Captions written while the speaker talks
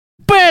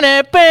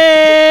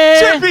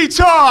Tippy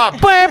top.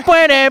 Crocs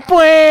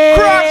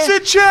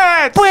and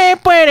chats.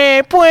 Together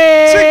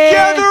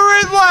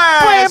at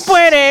last.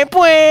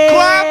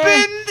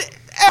 Clapping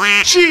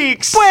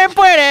cheeks.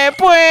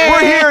 We're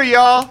here,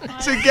 y'all.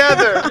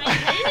 Together.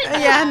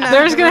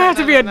 There's going to have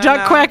to be a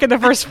duck quack in the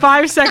first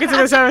 5 seconds of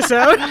this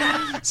episode.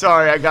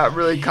 Sorry, I got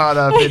really caught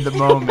up in the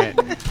moment.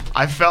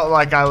 I felt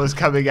like I was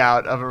coming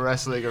out of a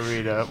wrestling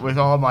arena with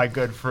all my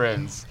good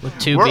friends. With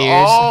 2 We're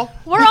beers.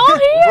 We're all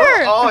here.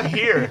 We're all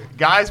here.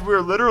 Guys, we're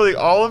literally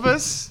all of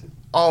us.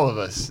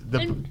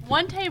 In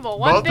one table.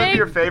 One both big, of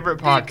your favorite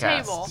big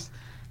podcasts. table.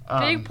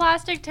 Big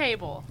plastic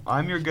table.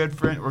 I'm your good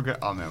friend.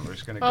 Oh man, we're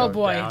just gonna go Oh,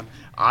 boy. down.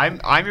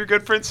 I'm your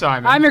good friend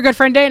Simon. I'm your good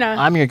friend Dana.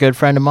 I'm your good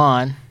friend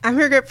Amon. I'm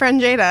your good friend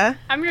Jada.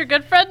 I'm your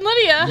good friend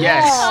Lydia.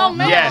 Yes. Oh,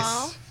 man.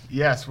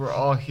 Yes, we're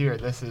all here.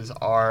 This is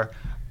our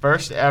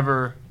first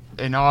ever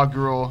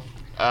inaugural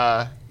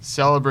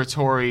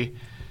celebratory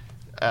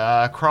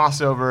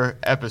crossover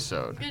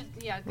episode. Good.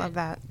 Yeah, good. Love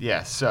that.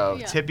 Yes, so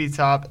Yeah. Tippy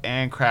Top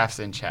and Crafts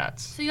and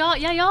Chats. So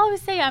y'all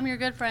always say I'm your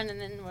good friend and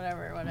then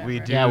whatever. We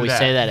do. Yeah, we that.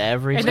 say that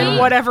every And time. then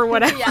whatever,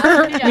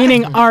 Yeah.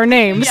 meaning our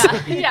names.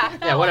 Yeah.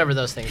 Yeah, whatever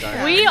those things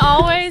are. We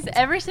always,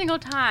 every single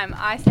time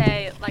I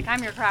say, like,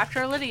 I'm your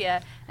crafter,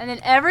 Lydia, and then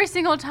every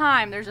single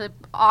time there's an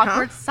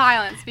awkward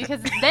silence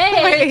because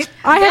they...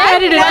 I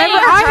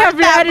have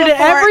edited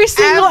every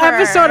single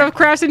episode of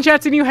Crafts and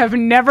Chats, and you have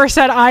never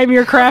said I'm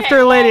your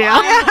crafter, Lydia.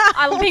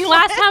 I think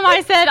last time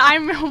I said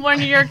I'm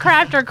one of your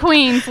crafter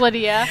queens,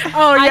 Lydia.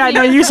 Oh, yeah,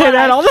 no, you say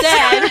that all the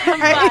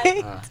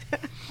time.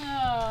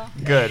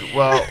 Good.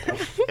 Well,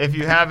 if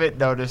you haven't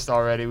noticed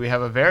already, we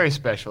have a very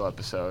special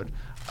episode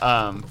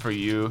for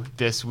you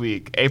this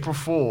week. April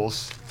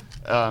Fools.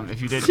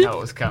 If you didn't know it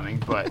was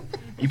coming, but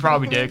you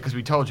probably did because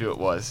we told you it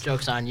was.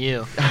 Joke's on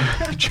you.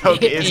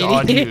 Joke is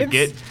on you.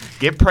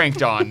 Get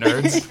pranked on,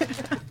 nerds.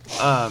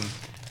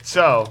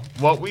 So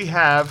what we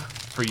have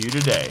for you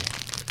today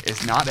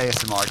is not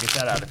ASMR. Get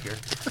that out of here.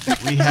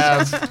 We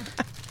have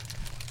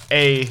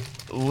a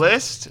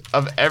list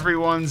of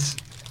everyone's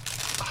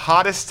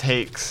hottest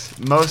takes,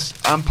 most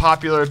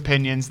unpopular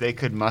opinions they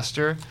could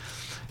muster,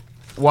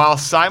 while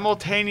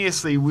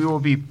simultaneously we will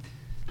be...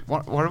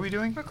 What are we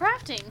doing? We're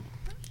crafting.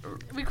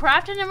 We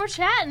crafted and we're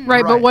chatting.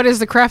 Right, but what is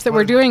the craft that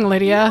we're doing,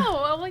 Lydia?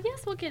 Oh, well,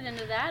 yes, we'll get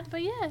into that,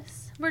 but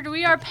yes.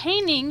 We are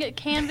painting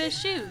canvas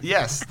shoes.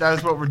 Yes, that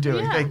is what we're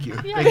doing. Yeah. Thank you.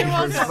 Yeah, Thank you you're for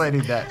welcome.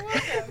 explaining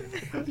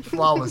that.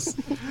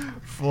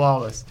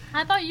 Flawless.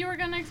 I thought you were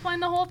going to explain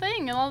the whole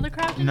thing and all the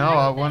crafting. No,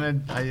 I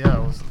wanted... I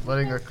was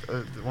letting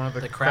one of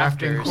the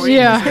crafting crafters. queens.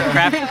 Yeah.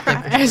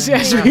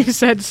 As we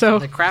said so.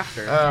 The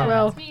crafter.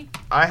 Well,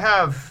 I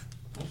have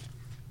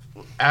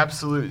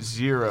absolute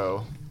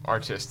zero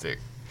artistic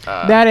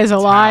that is a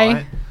lie.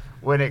 talent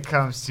when it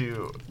comes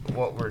to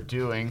what we're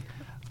doing.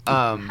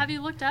 Have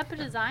you looked up a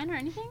design or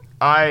anything?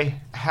 I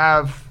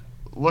have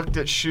looked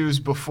at shoes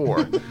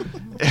before.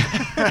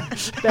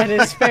 That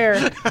is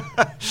fair.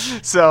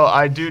 So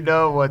I do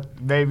know what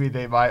maybe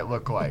they might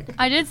look like.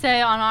 I did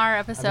say on our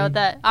episode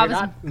that I You're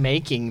was... not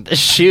making the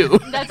shoe.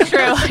 That's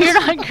true. You're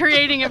not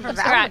creating it from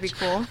That scratch. would be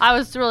cool. I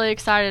was really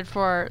excited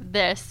for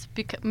this,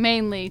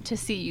 mainly to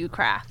see you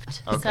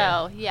craft. Okay.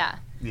 So, yeah.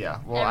 Yeah.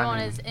 Well, Everyone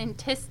I mean,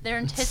 is they're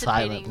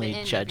anticipating the Silently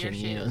end judging of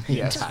you your shoe. the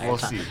Yes, entire we'll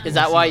time. see. Is We'll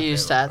that see why what you they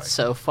sat look like.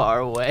 so far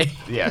away?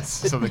 yes,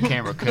 so the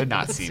camera could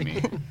not see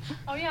me.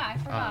 Oh, yeah, I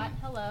forgot.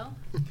 Hello.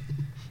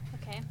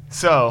 Okay.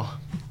 So,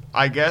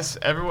 I guess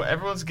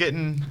everyone's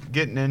getting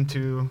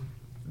into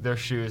their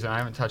shoes, and I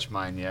haven't touched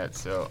mine yet.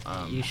 So,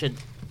 You should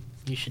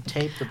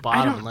tape the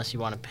bottom unless you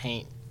want to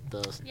paint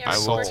those. Yeah, I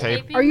we're will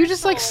tape- taping Are you the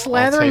just like sole.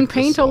 slathering tape the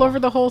paint all sole. over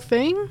the whole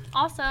thing?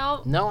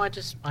 Also, No,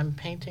 I'm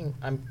painting.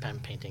 I'm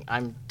painting.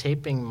 I'm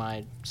taping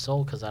my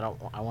sole because I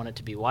want it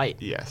to be white.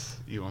 yes,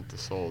 you want the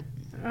sole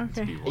to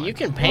Okay. be white. You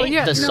can Well, paint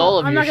yeah, the no, sole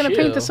of I'm your not going to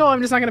shoe. paint the sole.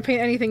 I'm just not going to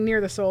paint anything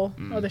near the sole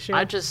of the shoe.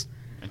 Interesting.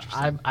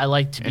 I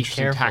like to be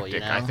Interesting careful. tactic. You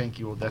know? I think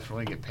you will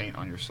definitely get paint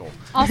on your sole.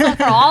 also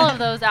for all of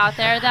those out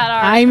there that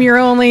are I'm your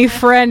only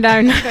friend.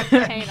 I'm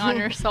paint on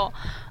your soul.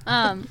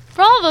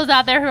 For all of those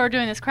out there who are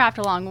doing this craft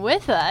along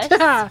with us,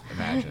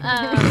 Imagine.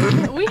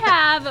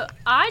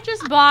 I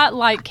just bought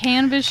like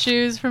canvas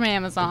shoes from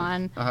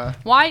Amazon. Uh-huh.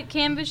 White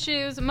canvas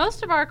shoes.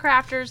 Most of our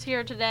crafters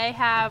here today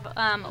have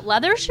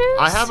leather shoes.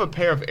 I have a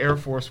pair of Air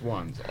Force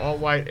Ones, all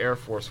white Air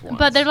Force Ones.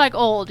 But they're like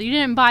old. You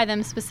didn't buy them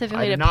I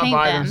specifically did to not paint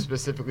buy them. them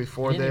specifically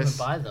for You didn't this.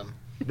 even buy them.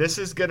 This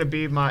is gonna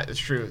be my. It's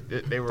true.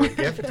 They were a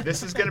gift.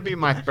 This is gonna be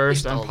my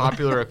first stole them.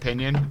 unpopular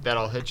opinion that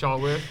I'll hit y'all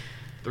with.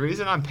 The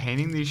reason I'm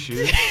painting these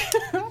shoes,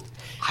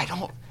 I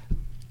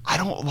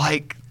don't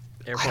like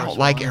Air I don't Force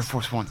like Ones. Air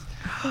Force Ones.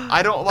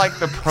 I don't like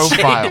the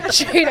profile.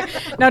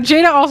 Jada. Now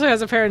Jada also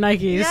has a pair of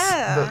Nikes.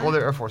 Yeah. Well,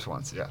 they're Air Force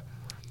Ones, yeah.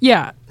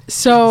 Yeah.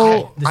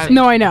 So Okay.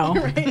 no, I know.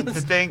 The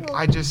thing,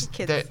 I just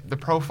Kids. the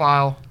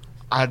profile,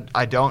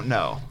 I don't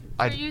know.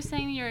 Are you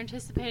saying you're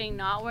anticipating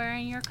not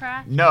wearing your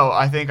craft? No,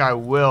 I think I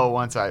will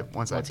once I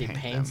Once he paint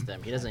paints them.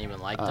 them, he doesn't even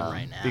like them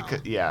right now.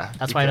 Because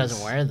That's why he doesn't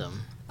because- wear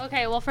them.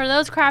 Okay, well, for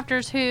those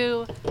crafters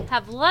who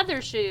have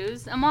leather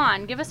shoes,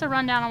 Amon, give us a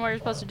rundown on what you're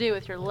supposed to do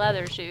with your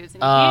leather shoes.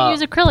 And you can't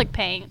use acrylic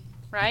paint,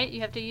 right?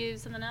 You have to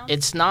use something else?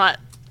 It's not...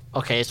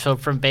 Okay, so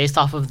based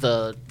off of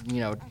the,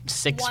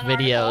 6 One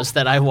videos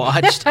that I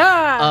watched,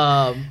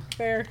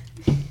 Fair.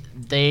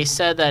 they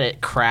said that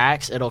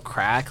it'll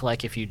crack,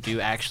 like, if you do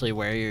actually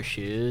wear your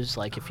shoes,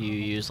 like, if you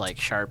use, like,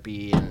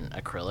 Sharpie and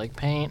acrylic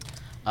paint,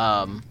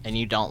 and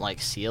you don't,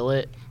 like, seal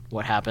it,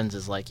 what happens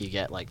is, like, you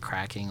get, like,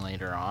 cracking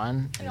later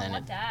on, and then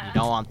you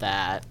don't want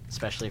that,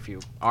 especially if you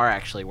are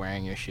actually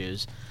wearing your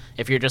shoes.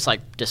 If you're just,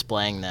 like,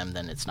 displaying them,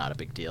 then it's not a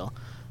big deal.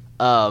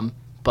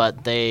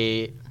 But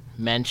they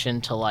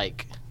mentioned to,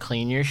 like,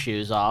 clean your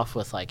shoes off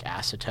with, like,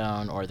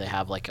 acetone, or they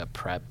have, like,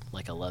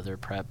 a leather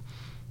prep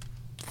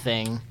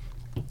thing,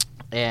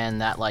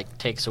 and that, like,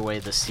 takes away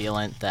the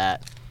sealant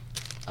that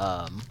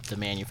the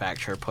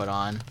manufacturer put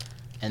on.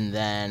 And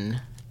then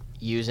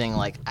using,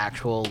 like,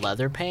 actual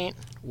leather paint,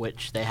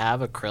 which they have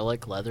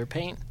acrylic leather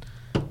paint,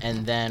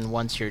 and then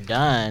once you're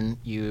done,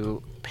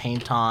 you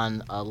paint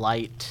on a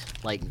light,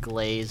 like,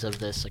 glaze of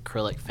this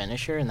acrylic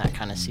finisher, and that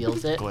kind of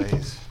seals it.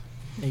 Glaze.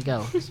 There you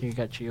go. So you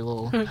got your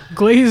little...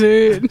 Glaze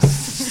it.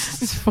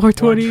 It's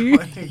 420.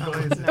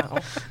 No.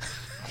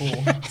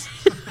 Cool.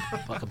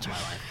 Welcome to my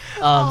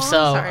life.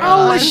 sorry.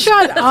 Oh,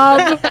 shut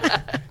up.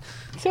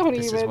 Don't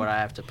This is even. what I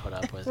have to put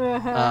up with.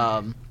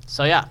 Uh-huh.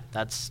 So yeah,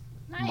 that's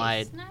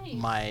Nice.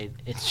 my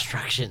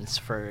instructions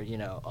for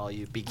all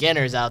you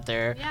beginners out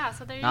there. Yeah,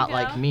 so there you Not go.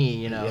 like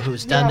me,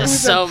 who's done Yeah, this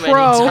who's a so many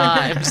pro.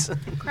 times.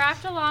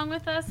 Craft along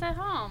with us at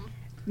home.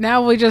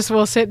 Now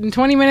will sit in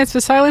 20 minutes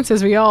of silence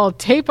as we all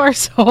tape our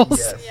souls.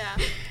 Yes.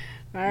 Yeah.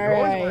 All You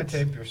always right. want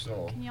to tape your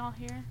soul. Can y'all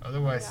hear?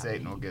 Otherwise, Yeah.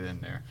 Satan will get in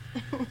there.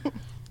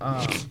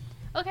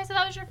 Okay, so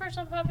that was your first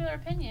unpopular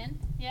opinion.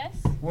 Yes?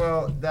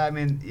 Well,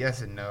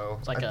 yes and no.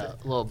 It's like a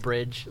little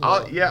bridge.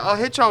 I'll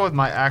hit y'all with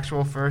my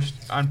actual first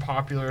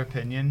unpopular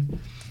opinion.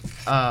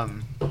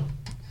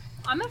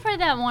 I'm afraid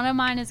that one of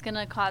mine is going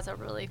to cause a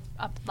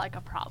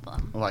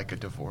problem. Like a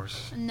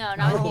divorce. No,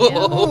 not with you.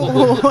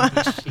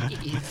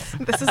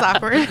 Jeez. This is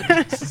awkward.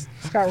 It's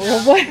got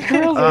real black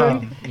girls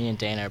in. Me and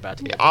Dana are about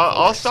to get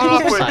I'll start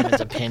off with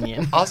Simon's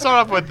opinion. I'll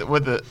start off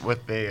with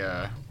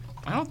the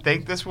I don't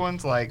think this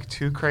one's like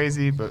too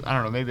crazy, but I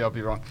don't know, maybe I'll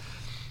be wrong.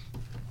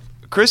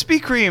 Krispy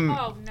Kreme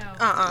Oh,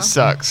 no.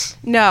 sucks.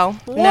 No.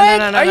 What?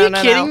 No. Are you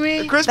no, kidding no.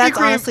 me? Krispy That's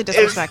Kreme honestly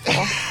disrespectful.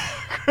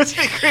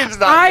 Krispy Kreme's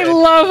not I good.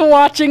 love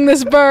watching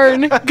this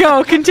burn.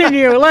 Go,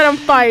 continue. Let them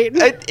fight.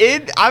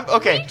 I'm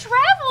okay. We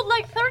traveled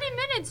like 30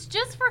 minutes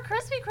just for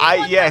Krispy Kreme.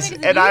 one Yes, time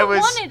because and you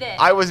wanted it.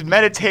 I was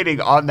meditating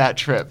on that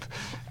trip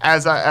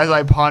as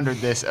I pondered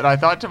this, and I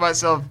thought to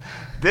myself,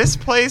 this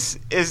place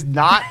is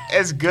not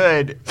as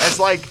good as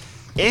like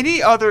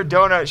any other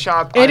donut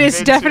shop. It I've is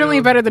been definitely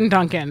to. better than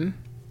Dunkin'.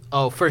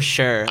 Oh, for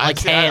sure.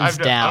 Like, I hands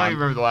don't down. even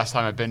remember the last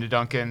time I've been to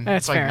Dunkin'.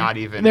 That's it's like fair. not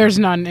even. There's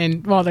none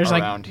in. Well, there's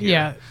around like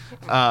here.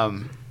 yeah.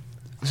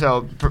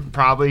 So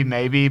probably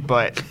maybe,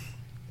 but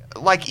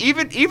like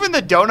even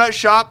the donut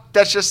shop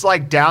that's just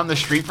like down the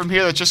street from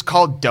here that's just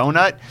called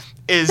Donut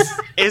is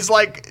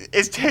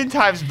 10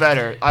 times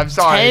better. I'm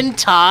sorry. 10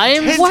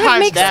 times? 10 What times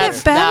makes That's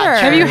it better?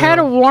 not Have you true. had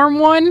a warm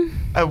one?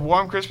 A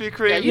warm Krispy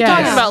Kreme? Are you Yes.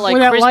 talking about like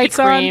When that Krispy light's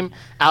on? Kreme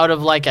out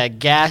of like a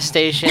gas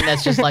station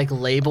that's just like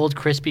labeled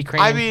Krispy Kreme?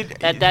 I mean,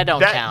 that don't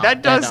count.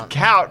 That does don't-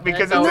 count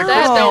because it's a that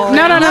Krispy don't-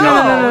 No.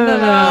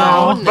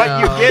 No.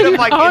 But you get them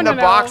like Oh, in the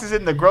no. boxes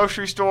in the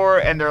grocery store,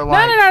 and they're No,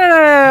 like, no.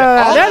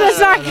 All That those- does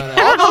not no, no, no.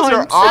 count. all those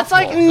are awful. That's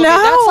like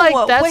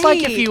No, that's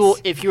like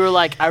wait. if you were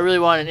like, I really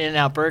want an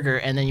In-N-Out burger,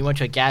 and then you went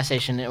to a gas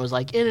station and it was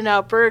like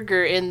In-N-Out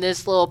burger in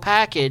this little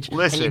package,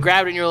 Listen. and you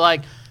grabbed it and you were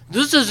like,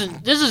 this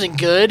isn't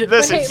good.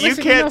 Listen, Hey, you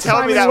listen, can't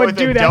tell me Simon that would with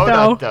do a that,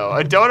 donut, though.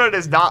 A donut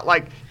is not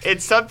like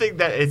it's something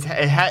that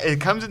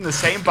it comes in the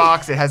same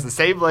box. It has the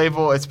same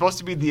label. It's supposed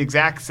to be the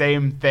exact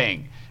same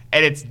thing,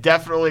 and it's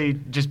definitely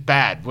just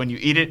bad when you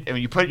eat it and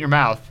when you put it in your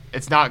mouth.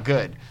 It's not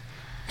good.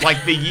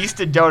 Like the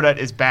yeasted donut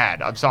is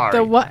bad. I'm sorry.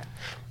 The what?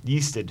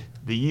 Yeasted.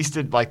 The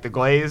yeasted, like the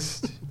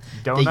glazed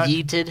The donut.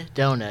 yeeted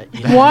donut.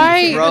 You know, Why-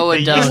 you throw a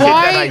The donut. yeasted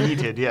Why- that I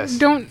yeeted,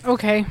 yes.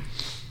 Okay.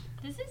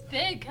 This is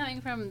big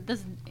coming from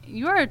this.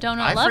 You are a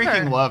donut I lover.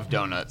 freaking love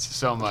donuts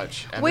so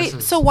much. And Wait,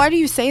 this is- so why do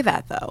you say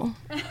that though?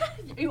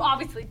 You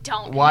obviously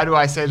don't. Why do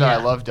I say that I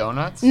Yeah. love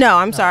donuts? No,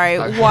 I'm sorry.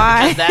 Okay.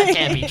 Why? Because that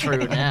can't be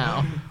true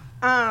now.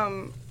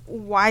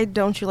 Why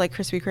don't you like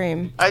Krispy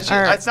Kreme?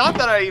 It's not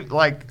that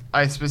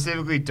I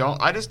specifically don't.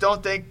 I just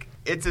don't think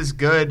it's as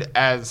good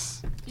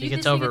as You Think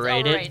it's just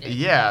overrated?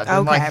 yeah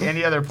than like Okay.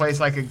 any other place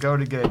I could go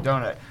to get a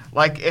donut.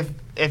 Like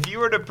if you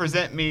were to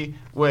present me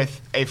with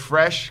a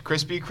fresh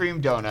Krispy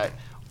Kreme donut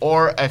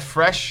or a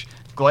fresh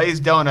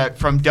glazed donut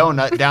from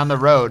Donut down the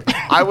road,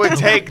 I would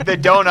take the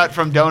donut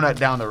from Donut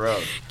down the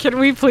road. Can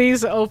we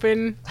please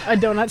open a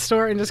donut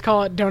store and just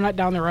call it Donut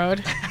Down the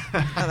Road?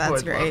 Oh,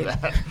 that's great.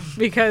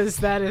 Because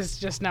that is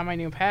just not my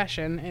new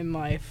passion in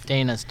life.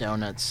 Dana's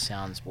Donuts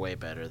sounds way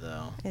better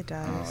though. It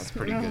does. Oh, that's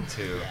pretty good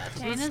too.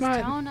 Dana's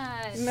not-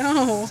 donuts.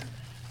 No.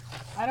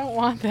 I don't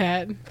want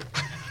that.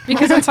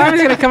 Because then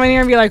Simon's gonna come in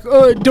here and be like,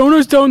 "Oh,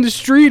 donuts down the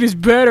street is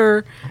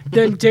better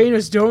than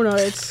Dana's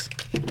Donuts."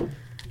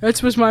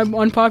 That was my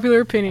unpopular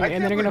opinion,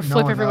 and then they're gonna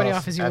flip everybody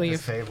off as you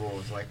leave. The table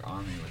was like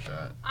on me with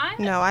that.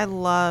 No, I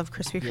love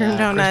Krispy Kreme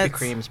donuts.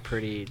 Krispy Kreme's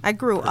pretty. I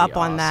grew up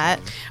on that.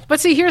 But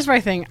see, here's my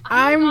thing.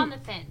 I'm on the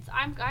fence.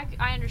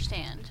 I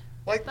understand.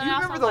 Like, But you I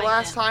also remember the like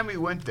last them. time we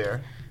went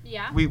there?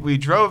 Yeah. We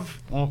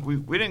drove. Well,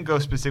 we didn't go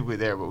specifically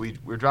there, but we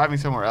were driving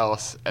somewhere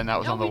else, and that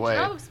was on the way.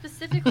 No, we drove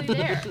specifically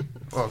there.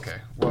 Okay.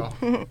 Well.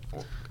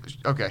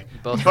 Okay.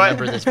 Both But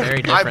remember this very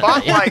I differently.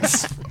 bought like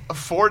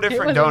 4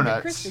 different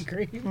donuts,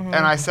 Krispy Kreme. and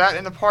I sat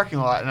in the parking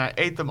lot and I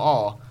ate them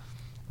all,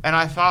 and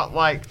I thought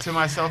like to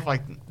myself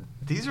like,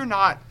 these are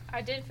not.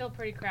 I did feel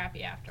pretty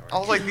crappy afterwards. I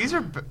was like, these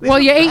are. Well,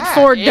 you ate bad.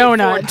 4 Ate 4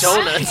 donuts.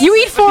 donuts. You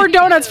eat 4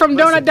 donuts from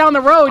Listen, donut down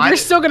the road. I You're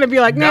did- still gonna be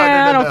like, nah,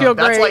 I don't feel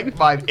That's great. like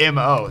my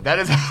MO. That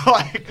is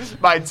like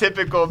my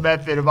typical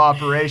method of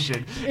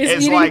operation. Is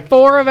It's eating like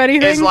 4 of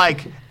anything? It's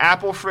like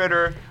apple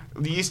fritter,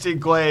 yeasted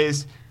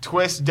glaze,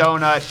 twist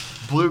donut,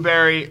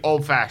 blueberry,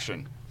 old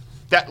fashioned.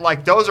 That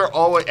like those are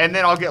always, and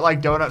then I'll get like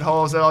donut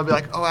holes, and I'll be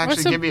like, oh, What's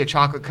actually, a- give me a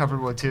chocolate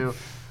covered one too.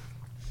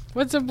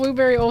 What's a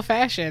blueberry old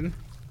fashioned?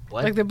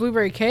 What? Like the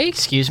blueberry cake?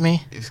 Excuse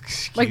me,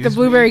 Excuse Like the me?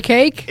 blueberry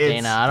cake? It's-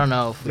 Dana. I don't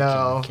know if we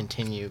no. can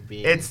continue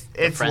being It's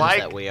the friends like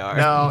that we are.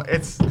 No,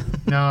 it's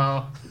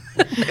no.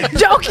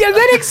 Okay,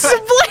 then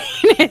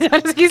explain it. I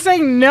just keep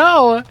saying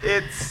no.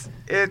 It's.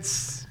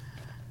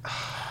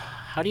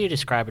 How do you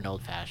describe an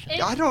old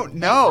fashioned? I don't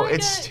know. like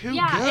It's too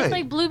yeah, good. it's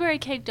like blueberry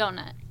cake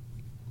donut.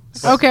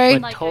 Okay.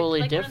 But totally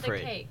one of the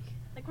different. cake.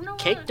 Like, no,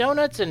 Cake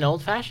donuts and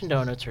old fashioned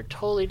donuts are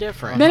totally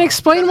different. Then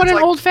explain what It's an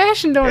like- old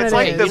fashioned donut it's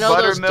like is. the You know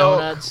those buttermilk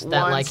donuts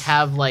that like ones?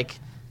 have like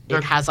They're-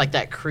 it has like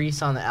that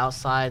crease on the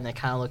outside and they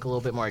kind of look a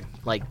little bit more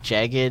like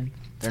jagged.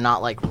 They're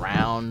not like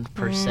round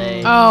per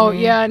se. Oh,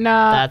 yeah,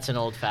 nah. That's an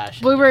old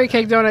fashioned. Blueberry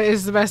cake donut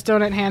is the best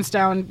donut, hands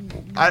down.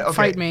 Okay,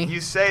 Fight me. You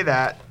say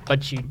that,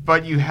 But you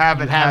but you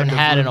haven't haven't had, the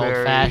had an blueberry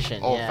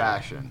old-fashioned, Old yeah.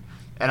 fashioned,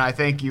 and I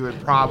think you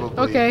would probably.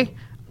 Okay.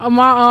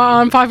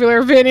 My unpopular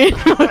opinion,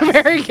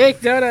 blueberry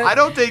cake donut. I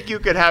don't think you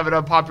could have an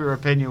unpopular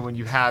opinion when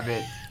you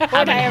haven't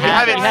haven't you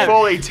had haven't it.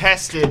 fully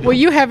tested. Well,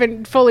 you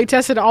haven't fully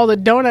tested all the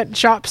donut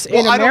shops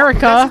in I don't- America.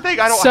 That's the thing.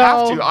 I don't so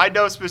have to. I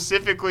know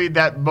specifically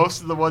that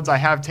most of the ones I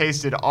have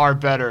tasted are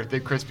better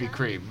than Krispy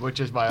Kreme, which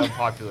is my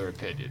unpopular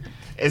opinion.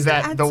 Is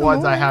that Add the some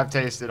ones I more. have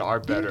tasted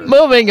are better than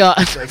moving on.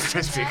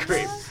 Krispy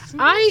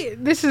Kreme?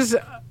 This is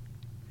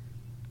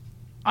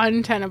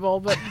untenable,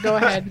 but go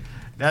ahead.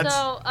 That's,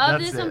 So, of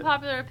that's this it.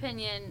 unpopular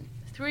opinion,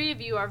 3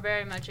 of you are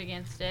very much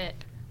against it.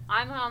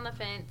 I'm on the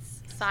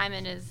fence.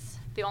 Simon is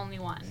the only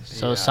one.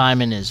 So Yeah.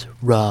 Simon is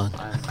wrong.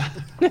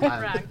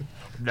 Correct.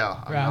 No,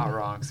 I'm Rob. not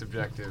wrong.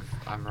 Subjective.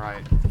 I'm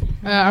right.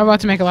 I'm about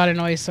to make a lot of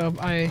noise, so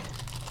I.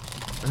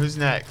 Who's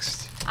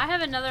next? I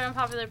have another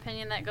unpopular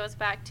opinion that goes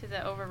back to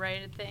the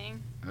overrated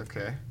thing.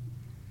 Okay.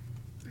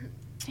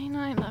 Dana,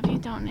 I love you.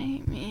 Don't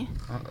hate me.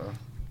 Uh-oh.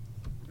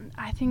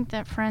 I think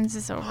that Friends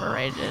is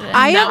overrated.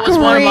 I That was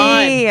one of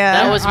mine. agree.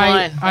 That was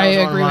mine. I That was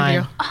one of agree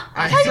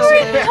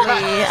with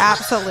mine. you.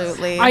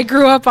 Absolutely. I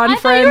grew up on I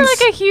thought Friends. you were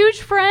like a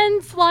huge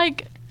Friends,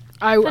 like.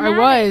 I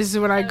was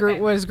when I Okay.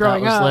 was That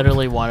growing was up.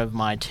 literally one of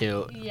my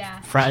 2.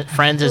 Yeah.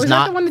 Friends is Was that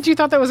not. the one that you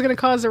thought that was going to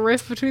cause a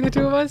rift between the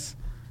 2 of us?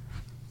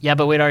 Yeah,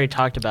 but we'd already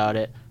talked about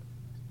it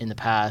in the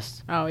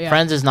past. Oh yeah.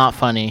 Friends is not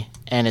funny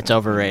and it's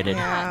overrated.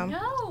 Yeah.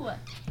 No.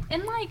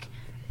 And like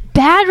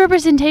bad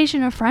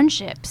representation of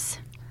friendships,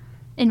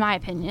 in my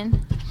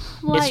opinion.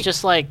 Like, It's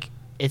just like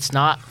it's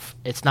not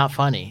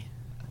funny.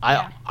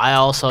 Yeah. I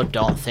also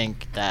don't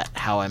think that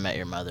How I Met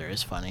Your Mother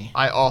is funny.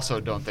 I also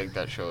don't think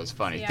that show is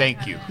funny. Yeah,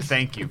 Thank I you. haven't.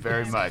 Thank you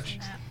very much.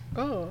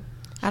 Oh.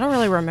 I don't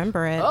really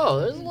remember it. Oh,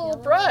 there's a little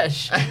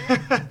brush.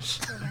 There's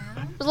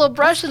a little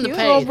brush in the A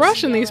paint. little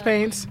brush in these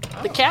paints.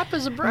 The cap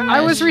is a brush. I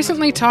was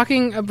recently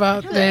talking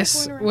about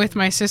this with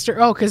my sister.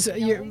 Oh, because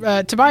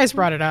Tobias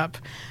brought it up.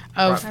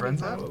 Brought Of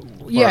friends up?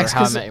 yes, Or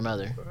How I 'cause, Met Your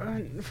Mother.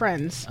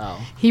 Friends.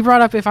 Oh. He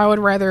brought up if I would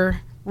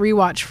rather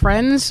rewatch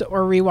Friends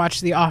or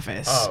rewatch The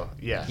Office. Oh,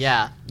 yeah.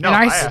 Yeah. No, And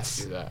I I s- asked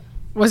you that.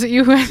 Was it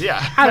you?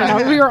 Yeah. I don't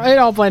know. It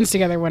all blends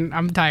together when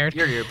I'm tired.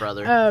 You're your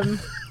brother Um,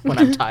 when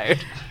I'm tired.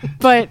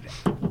 but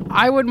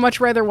I would much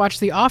rather watch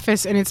The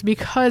Office, and it's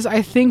because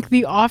I think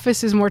The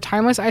Office is more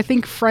timeless. I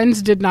think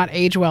Friends did not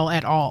age well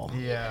at all.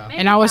 Yeah.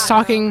 And I was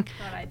talking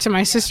to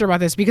my sister about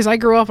this because I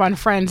grew up on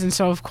Friends, and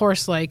so of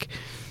course, like,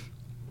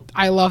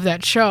 I love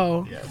that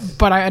show, Yes.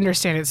 but I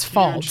understand its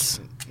faults.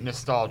 Huge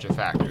nostalgia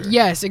factor.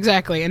 Yes,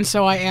 exactly. And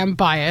so I am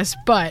biased,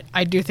 but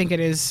I do think it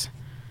is.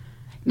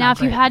 now, not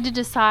if you great. had to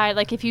decide,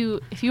 like, if you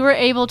were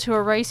able to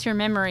erase your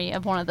memory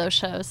of one of those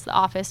shows, The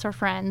Office or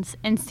Friends,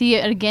 and see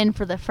it again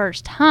for the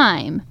first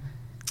time,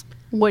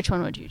 which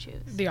one would you choose?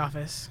 The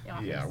Office. The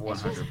Office. Yeah,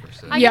 It's just-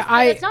 100%. I Yeah, guess that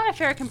I- it's not a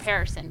fair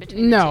comparison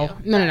between No,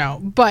 the two. no.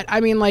 But I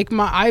mean, like,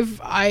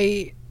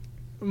 I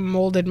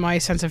molded my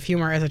sense of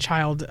humor as a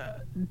child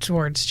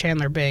towards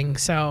Chandler Bing,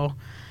 so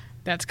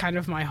that's kind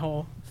of my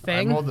whole I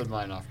thing. molded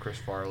mine off Chris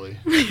Farley.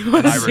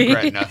 And I See?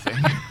 regret nothing.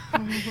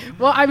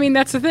 Well, I mean,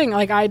 that's the thing.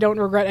 Like, I don't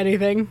regret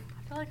anything.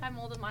 I feel feel like I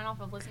molded mine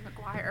off of Lizzie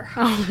McGuire.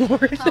 Oh,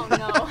 Lord. Oh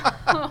no.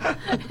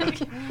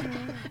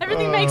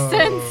 Everything makes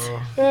sense.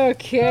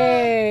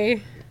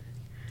 Okay.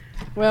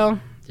 Well,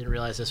 Didn't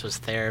realize this was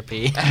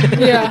therapy.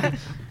 yeah.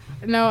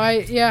 No,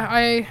 I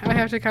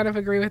have to kind of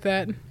agree with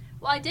that.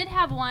 Well, I did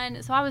have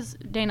one. So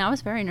Dana, I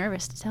was very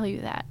nervous to tell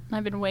you that.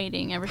 I've been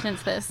waiting ever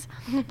since this.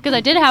 Because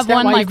I did have that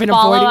one why like you've been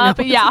follow avoiding up.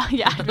 those?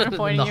 Yeah, I've been In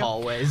avoiding the you.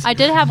 hallways. I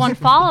did have one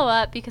follow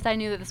up because I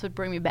knew that this would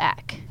bring me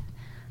back.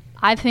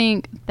 I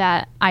think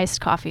that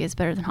iced coffee is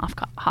better than hot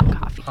coffee. Hot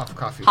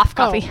coffee. Hot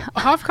coffee. Oh,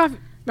 hot coffee.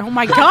 Oh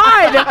my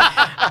God!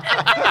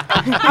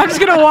 I'm just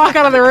gonna walk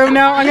out of the room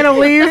now. I'm gonna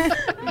leave.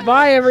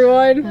 Bye,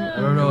 everyone. I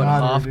don't know what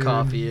Neither, hot dude.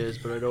 coffee is,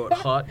 but I know what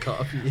hot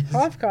coffee is.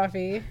 Hot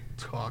coffee.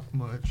 Talk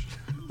much.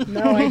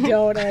 No, I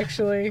don't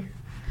actually.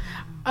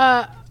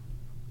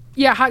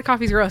 Yeah, hot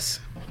coffee's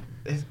gross.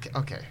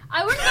 Okay.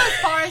 I wouldn't go as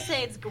far as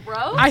say it's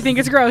gross. I think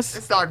it's gross.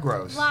 It's not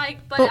gross. But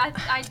Well,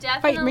 I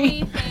fight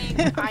me. definitely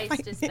think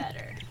iced is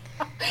better.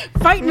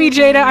 Fight me,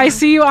 Jada. I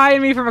see you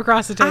eyeing me from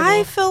across the table.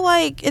 I feel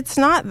like it's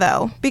not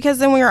though, because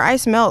then when your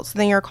ice melts,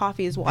 then your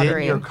coffee is Then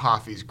watery. your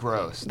coffee's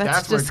gross.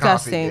 That's where coffee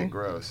disgusting. get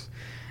gross.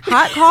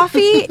 Hot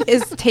coffee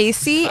is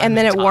tasty, and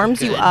then it Talk warms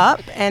you good.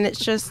 up, and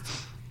it's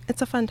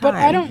a fun time. but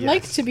I don't Yes,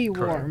 like to be correct.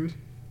 warm.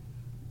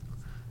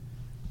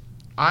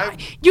 I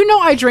You know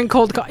I drink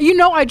cold.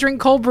 I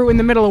drink cold brew in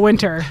the middle of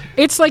winter.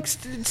 It's like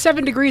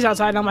 7 degrees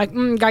outside, and I'm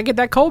like, gotta get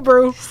that cold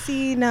brew.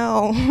 See,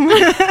 no.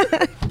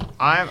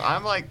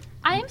 I'm like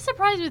I am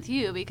surprised with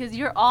you because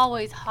you're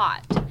always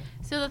hot.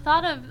 So the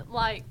thought of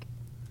like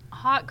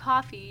hot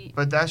coffee.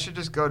 but that should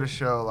just go to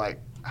show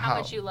like How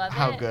much you love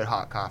how it? good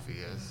hot coffee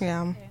is.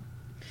 Yeah.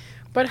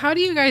 But how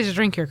do you guys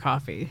drink your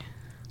coffee?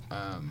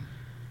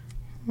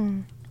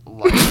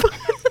 Like,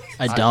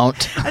 I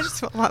don't. I just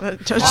feel a lot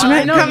of I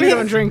judgment know you coming.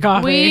 don't drink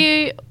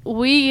coffee.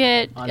 We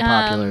get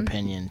Unpopular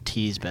opinion.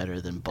 Tea's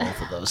better than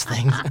both of those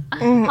things.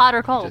 hot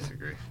or cold.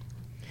 disagree.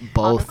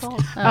 Both. Hot or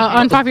cold.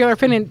 Unpopular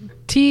opinion.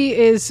 Tea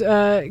is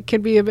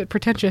can be a bit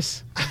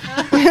pretentious.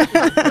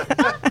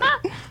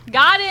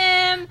 Got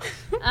him.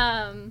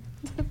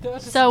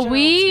 So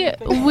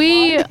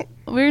we're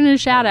gonna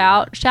shout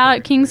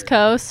out Kings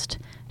Coast,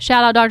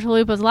 shout out Dr.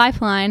 Lupa's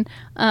Lifeline.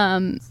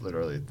 It's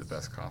literally the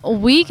best coffee.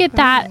 We get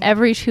that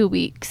every 2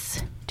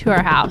 weeks to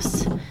our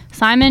house.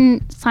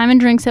 Simon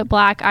drinks it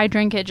black. I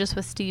drink it just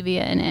with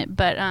stevia in it.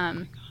 But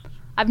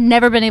I've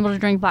never been able to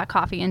drink black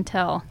coffee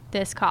until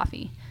this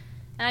coffee.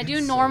 And I do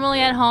It's so normally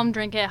good. at home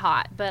drink it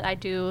hot, but I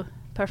do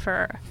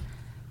prefer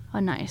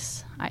a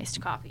nice iced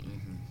coffee.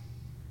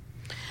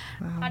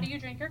 How do you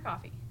drink your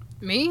coffee?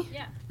 Me?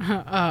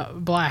 Yeah.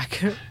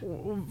 Black,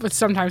 but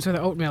sometimes with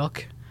oat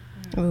milk.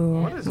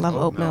 Ooh, What is love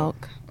oat oat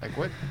milk. Like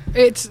what?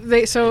 It's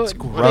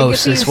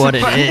Gross is what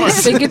it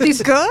is. They get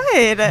these.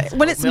 Good,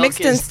 but it's Milk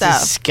mixed in is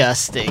stuff.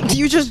 Disgusting. Do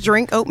you just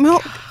drink oat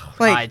milk?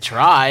 I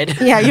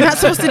tried. Yeah, you're not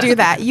supposed to do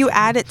that. You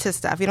add it to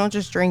stuff. You don't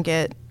just drink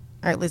it,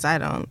 or at least I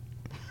don't.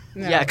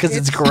 No, Yeah, because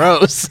it's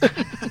gross.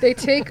 They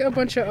take a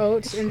bunch of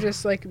oats and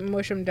just like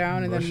mush them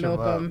down and Mush then 'em milk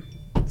up. them.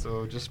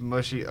 So just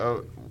mushy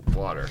oat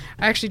water.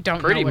 I actually don't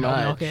Pretty know what oat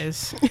much. milk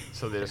is.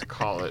 So they just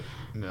call it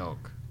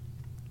milk.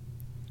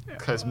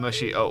 Because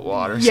mushy oat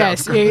water.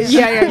 Yes, sounds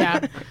yeah, gross.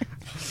 yeah.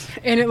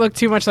 And it looked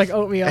too much like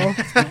oatmeal,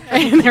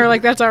 and they were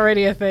like, "That's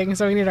already a thing,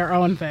 so we need our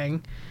own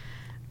thing."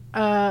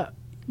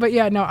 But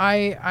yeah, no,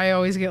 I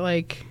always get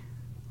like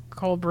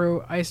cold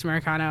brew iced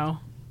Americano,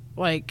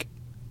 like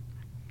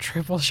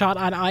triple shot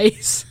on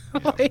ice,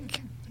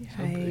 like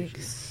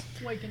Yikes.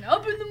 Waking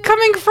up in the morning.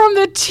 coming from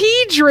the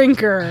tea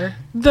drinker.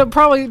 The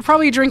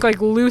probably drink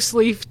like loose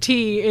leaf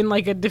tea in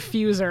like a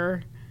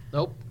diffuser.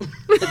 Nope.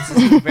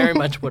 It's very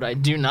much what I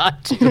do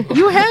not do.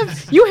 You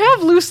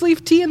have loose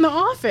leaf tea in the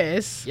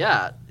office.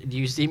 Yeah. Do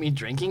you see me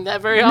drinking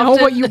that very No,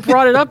 often? but you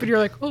brought it up and you're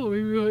like, oh,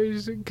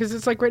 because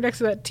it's like right next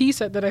to that tea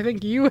set that I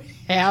think you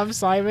have,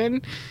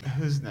 Simon.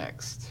 Who's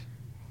next?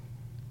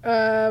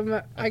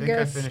 I think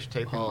guess. I finished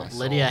taping Well, my soul.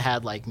 Lydia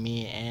had like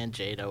me and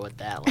Jada with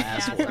that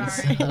last Yeah, one.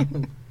 sorry. So.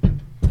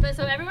 But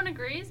so everyone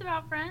agrees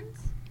about Friends?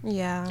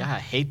 Yeah. God, I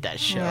hate that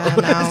show. Yeah,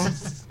 I know.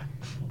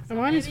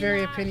 Mine is Maybe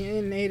very not.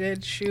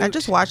 opinionated. Shoot. I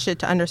just watched it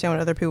to understand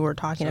what other people were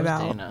talking So's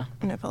about, Dana.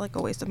 and it felt like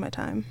a waste of my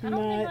time. I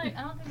don't Not, think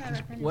I ever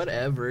finished.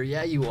 Whatever.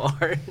 Yeah, you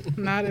are.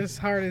 not as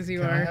hard as you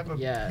Can I are. have a,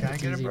 Yeah, can I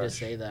it's get a easy to brush?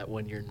 say that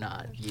when you're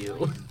not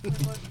you.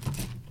 This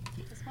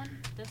one?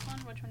 This one?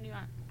 Which one do you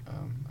want?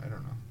 I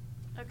don't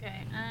know.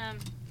 Okay.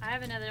 I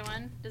have another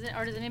one. Does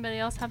anybody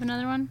else have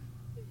another one?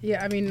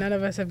 Yeah, I mean, none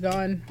of us have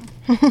gone,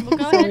 Well, go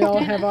so ahead. we all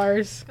Dana. have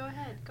ours. Go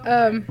ahead. Go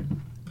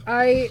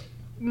for it.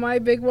 My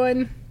big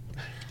one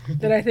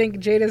that I think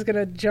Jada's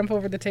gonna jump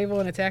over the table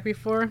and attack me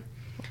for.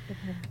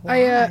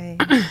 Why?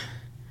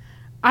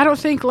 I don't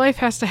think life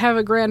has to have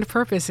a grand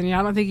purpose, and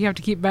I don't think you have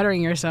to keep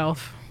bettering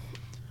yourself.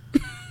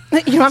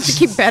 You don't have to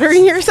keep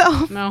bettering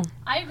yourself. No.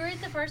 I agree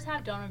with the first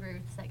half. Don't agree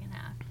with the second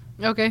half.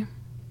 Okay.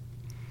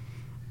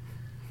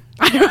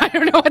 I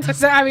don't know what to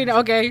say. I mean,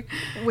 okay.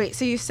 Wait,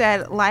 so you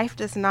said life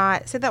does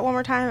not. Say that one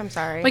more time. I'm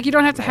sorry. Like you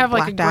don't have to I have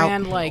like a blacked out.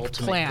 grand like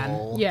Ultimate plan.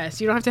 goal.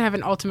 Yes, you don't have to have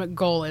an ultimate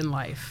goal in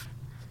life.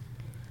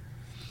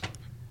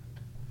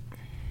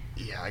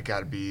 Yeah, I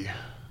gotta be.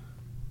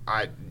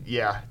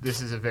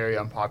 This is a very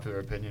unpopular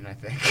opinion, I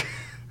think,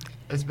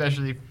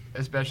 especially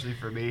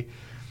for me,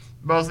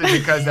 mostly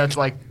because that's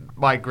like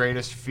my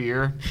greatest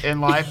fear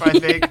in life. I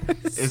think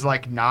is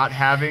like not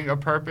having a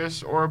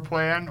purpose or a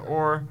plan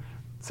or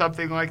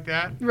something like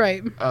that.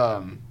 Right.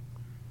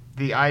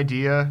 The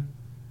idea.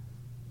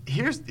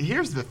 Here's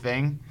the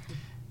thing,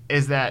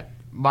 is that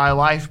my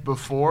life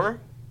before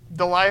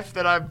the life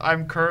that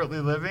I'm currently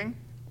living.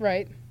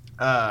 Right.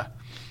 Was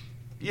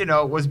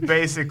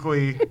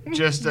basically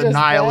just a Just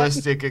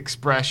nihilistic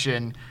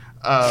expression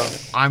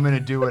of I'm going to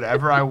do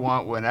whatever I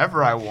want,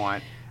 whenever I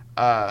want,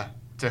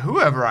 to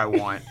whoever I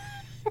want,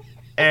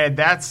 and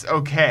that's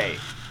okay.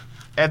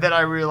 And then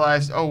I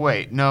realized, oh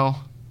wait, no,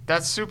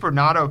 that's super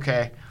not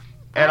okay,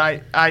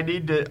 and I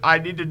need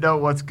to know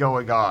what's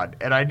going on,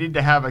 and I need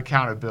to have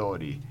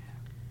accountability,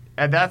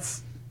 and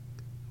that's.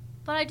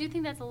 But I do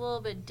think that's a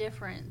little bit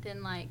different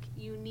than like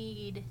you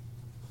need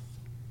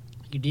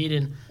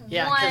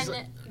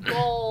one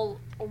goal,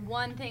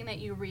 one thing that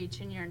you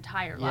reach in your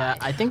entire life.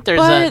 I think there's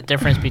a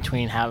difference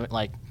between having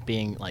like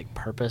being like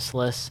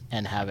purposeless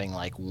and having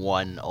like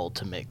one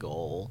ultimate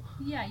goal.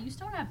 Yeah, you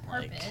still have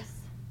purpose.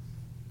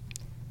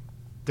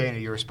 Dana,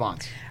 your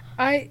response.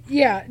 I'm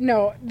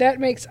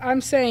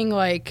saying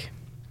like,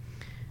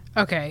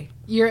 okay,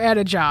 you're at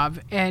a job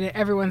and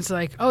everyone's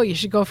like, oh, you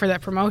should go for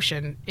that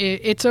promotion.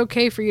 It's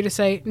okay for you to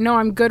say, no,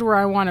 I'm good where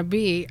I want to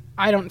be.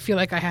 I don't feel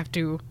like I have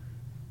to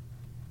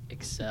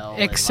excel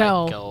and,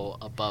 like, go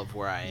above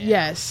where I am.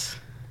 Yes.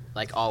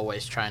 Like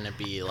always trying to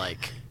be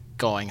like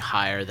going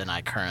higher than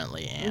I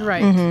currently am.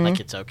 Right. Mm-hmm. Like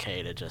it's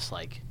okay to just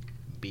like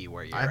be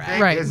where you're I at.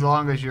 think Right. as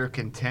long as you're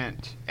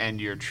content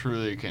and you're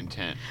truly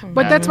content.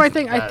 But that's my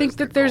thing. I think is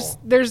the that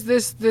there's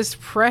this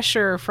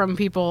pressure from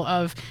people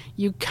of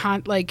you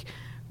can't, like,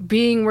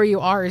 being where you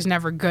are is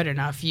never good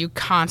enough. You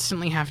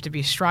constantly have to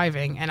be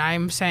striving, and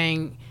I'm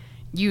saying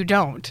you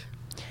don't.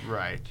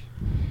 Right.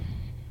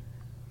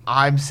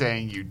 I'm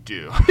saying you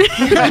do.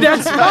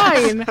 That's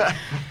fine.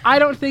 I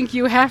don't think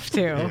you have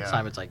to. Yeah.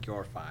 Simon's like,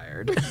 you're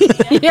fired.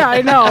 Yeah,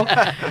 I know.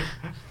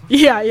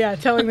 Yeah,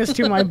 telling this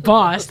to my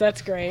boss.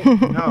 That's great.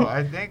 No,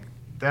 I think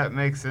that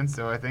makes sense,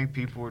 though. I think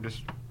people are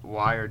just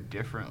wired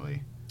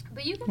differently.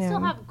 But you can still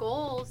have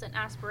goals and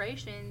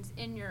aspirations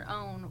in your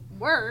own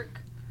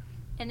work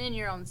and in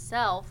your own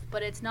self,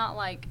 but it's not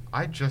like...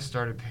 I just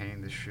started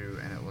painting the shoe,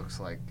 and it looks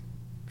like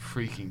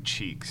freaking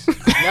cheeks.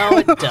 No,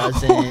 it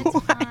doesn't.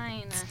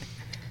 Fine.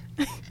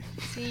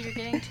 See, you're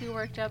getting too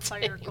worked up by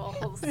your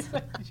goals and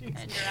your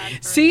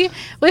aspirations. See,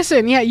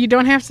 listen, you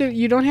don't have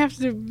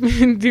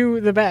to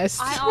do the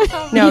best. I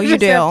also No, You you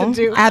just have to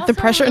do. do- Add the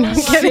pressure. No, I'm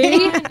really love kidding.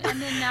 mine,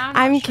 and then now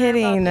I'm not sure about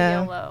kidding. the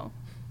yellow.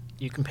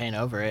 You can paint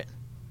over it.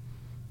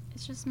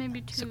 It's just maybe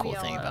too It's a cool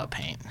yellow. thing about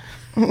paint.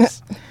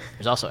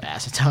 There's also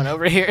acetone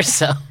over here,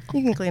 so.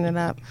 You can clean it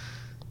up.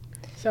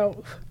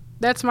 So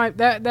that's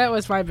that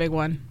was my big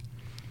one,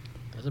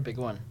 That's a big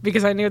one.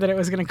 because I knew that it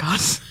was going to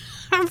cost.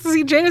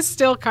 See, Jane is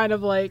still kind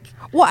of like,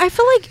 Well, I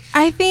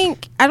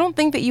don't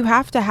think that you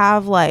have to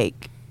have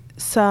like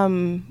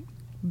some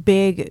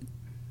big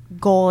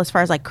goal as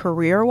far as like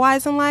career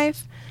wise in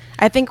life.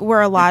 I think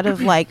where a lot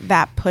of like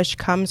that push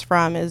comes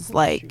from is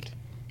like,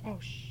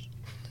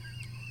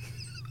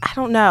 I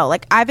don't know.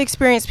 Like I've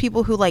experienced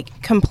people who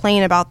like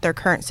complain about their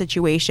current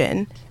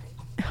situation.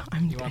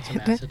 You want some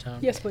acetone?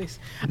 yes, please.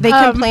 They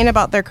complain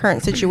about their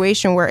current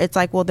situation where it's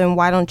like, well, then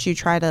why don't you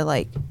try to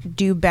like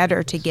do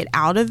better to get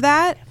out of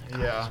that?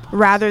 Yeah.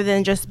 Rather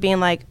than just being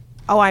like,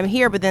 oh, I'm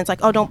here, but then it's like,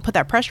 oh, don't put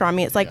that pressure on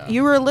me. It's like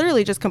you were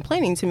literally just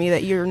complaining to me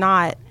that you're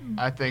not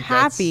I think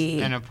happy.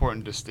 that's an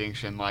important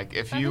distinction. Like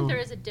if I you, think there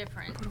is a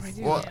difference.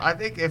 well, I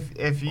think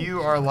if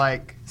you are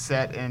like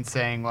set in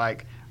saying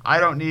like I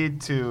don't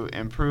need to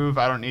improve,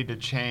 I don't need to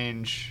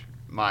change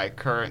my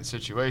current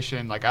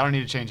situation, like I don't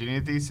need to change any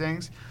of these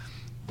things.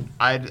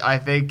 I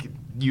think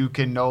you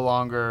can no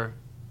longer,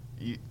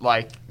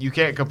 you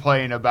can't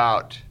complain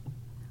about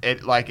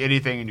it like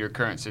anything in your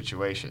current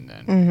situation.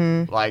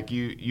 Then like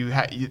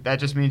that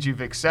just means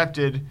you've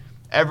accepted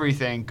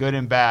everything, good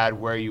and bad,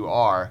 where you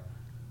are.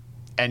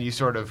 And you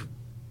sort of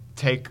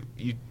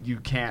you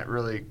can't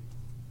really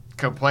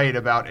complain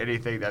about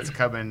anything that's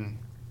coming,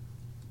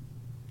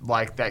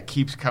 like that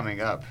keeps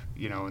coming up,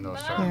 in those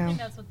But I don't terms. think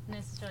that's what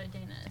necessarily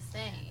Dana is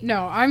saying.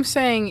 No, I'm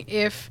saying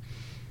if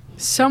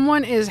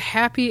someone is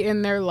happy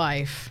in their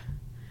life,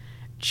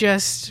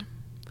 just,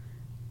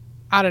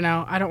 I don't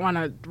know, I don't want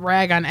to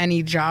rag on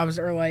any jobs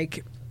or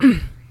like,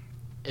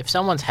 If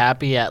someone's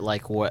happy at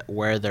like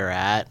where they're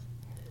at,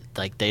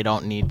 like they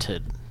don't need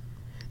to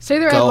say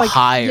they're go at like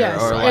higher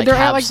yes, or, like, they're at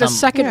have like the some-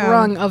 second Yeah.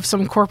 rung of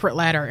some corporate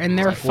ladder and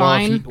they're like,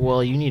 fine.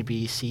 Well, you need to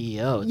be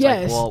CEO. It's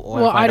Yes. Like, what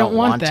Well, if I don't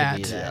want that.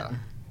 to be that?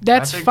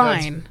 That's I think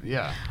fine.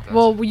 Yeah.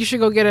 Well, you should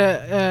go get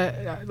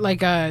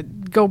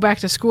go back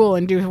to school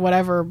and do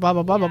whatever, blah,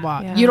 blah, blah, blah,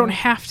 blah. Yeah. You don't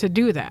have to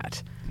do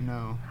that.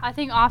 no. I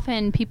think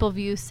often people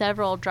view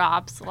several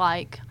jobs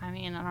like, I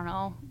don't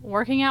know,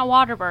 working at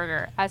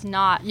Whataburger as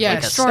not Yes,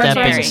 Like a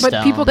extraordinary. stepping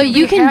but people But can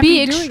you can be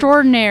happy doing-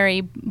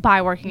 extraordinary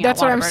by working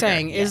That's at what I'm Whataburger.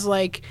 saying, is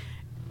like,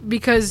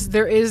 because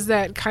there is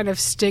that kind of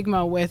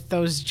stigma with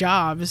those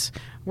jobs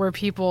where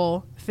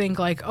people think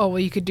like, oh, well,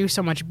 you could do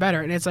so much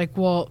better. And it's like,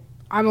 well,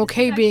 I'm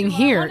okay being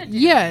here.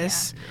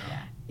 Yes.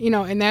 You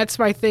know, and that's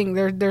my thing.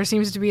 There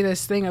seems to be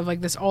this thing of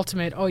like this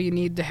ultimate, oh, you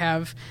need to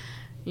have,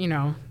 you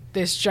know,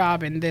 this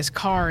job and this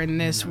car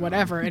and this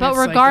whatever. And But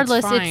it's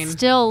regardless, like, it's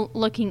still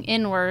looking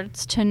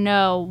inwards to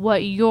know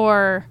what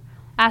your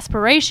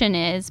aspiration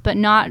is, but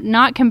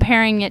not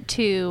comparing it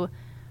to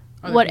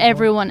other what people.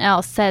 everyone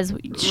else says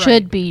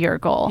should be your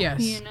goal.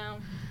 Yes. You know?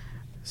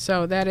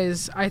 So that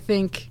is, I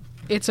think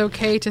it's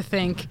okay to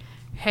think,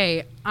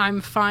 hey,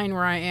 I'm fine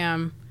where I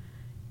am,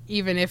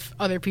 even if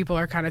other people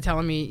are kind of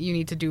telling me you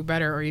need to do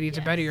better or you need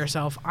to better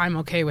yourself. I'm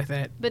okay with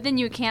it. But then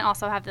you can't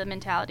also have the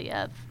mentality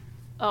of,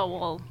 oh,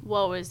 well,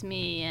 woe is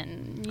me,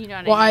 and you know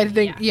what Well, I I mean?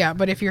 think,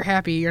 but if you're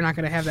happy, you're not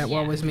going to have that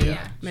woe is me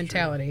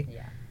mentality.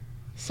 Yeah.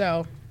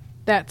 So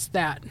that's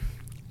that.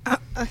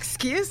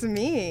 Excuse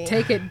me.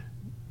 Take it,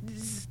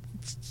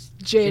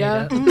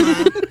 Jada.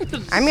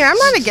 I mean, I'm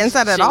not against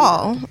that at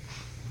all.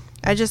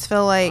 I just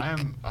feel like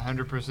I'm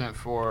 100%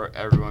 for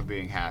everyone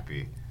being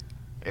happy.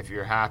 If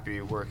you're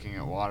happy working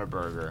at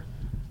Whataburger,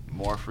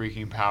 more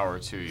freaking power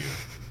to you.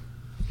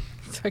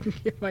 So I can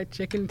get my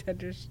chicken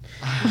tenders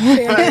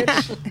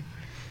sandwich.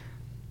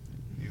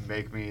 You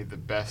make me the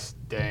best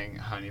dang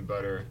honey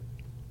butter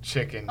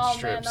chicken Oh,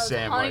 strip man, those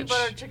sandwich. honey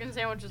butter chicken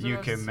sandwiches you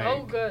are can so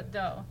make. good,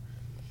 though.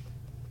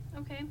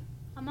 Okay,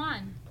 I'm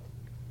on.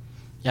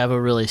 You have a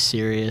really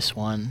serious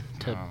one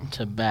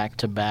to back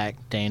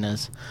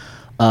Dana's.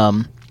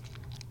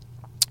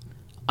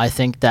 I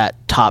think that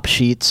top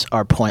sheets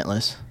are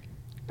pointless.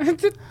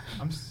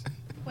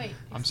 Wait,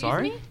 I'm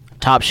sorry?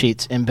 Top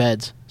sheets in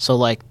beds. So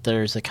like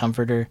there's a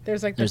comforter,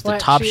 There's like there's the the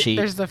flat top sheet,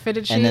 there's the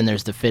fitted sheet, and then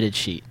there's the fitted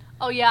sheet.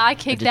 Oh, yeah, I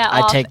kick I that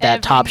off. take that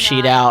every top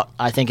sheet night. out.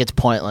 I think it's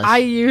pointless. I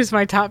use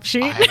my top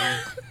sheet.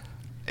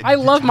 I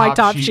The love my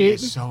top sheet.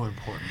 Is so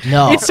important.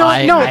 no, It's so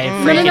I, no, I no,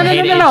 freaking no, no,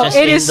 hate no, no, It's no. just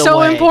It is in the so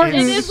way. important.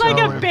 It It's is like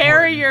so a important.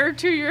 barrier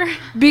to your...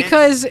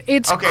 Because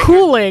it's Okay,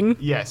 cooling.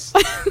 Yes.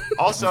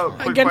 Also,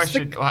 quick Against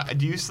question: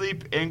 do you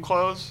sleep in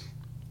clothes?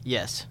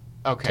 Yes,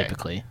 Okay.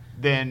 typically.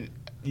 Then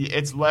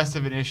it's less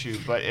of an issue.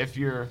 But if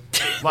you're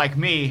like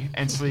me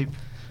and sleep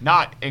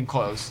not in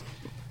clothes,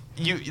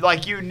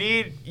 you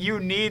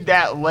need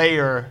that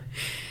layer,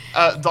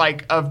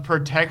 of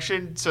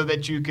protection so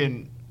that you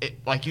can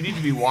you need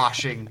to be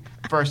washing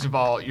first of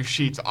all your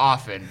sheets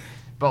often,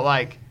 but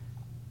like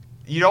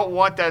you don't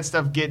want that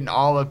stuff getting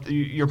all of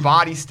your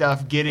body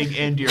stuff getting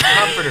into your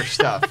comforter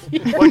stuff,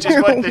 which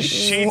is what the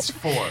sheet's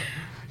for.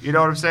 You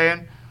know what I'm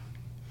saying?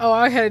 Oh,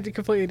 I had a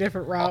completely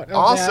different route. Of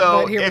Also,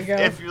 that, but here we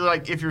go.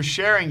 if you're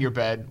sharing your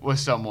bed with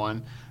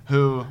someone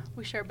who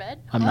We share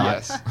bed? I'm not.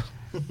 yes,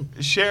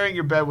 sharing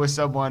your bed with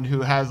someone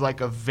who has like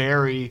a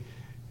very,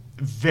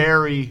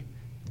 very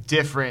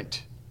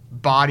different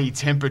body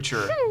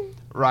temperature,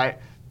 right?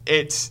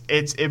 It's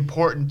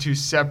important to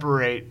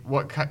separate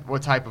what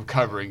type of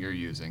covering you're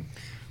using.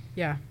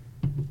 Yeah.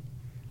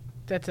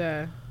 That's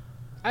I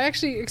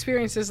actually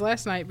experienced this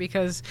last night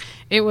because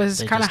it was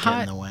They kind of just get in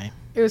hot. the way.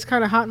 It was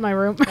kind of hot in my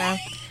room.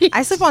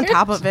 I sleep on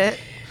top of it.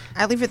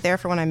 I leave it there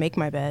for when I make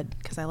my bed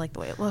because I like the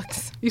way it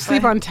looks. You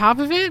sleep on top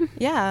of it?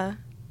 Yeah.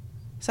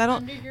 So I don't.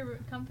 Under your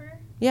comforter?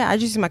 Yeah, I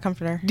just use my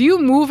comforter. Do you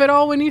move at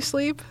all when you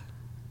sleep?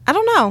 I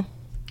don't know.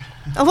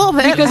 A little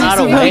bit. Because, Not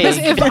because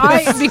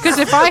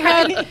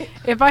awake.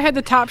 if I had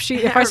the top sheet,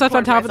 if I slept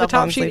on top of the myself top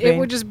while I'm sheet, it sleeping.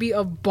 would just be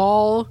a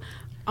ball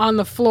on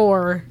the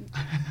floor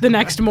the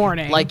next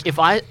morning. Like if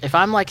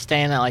I'm like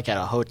staying at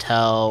a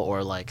hotel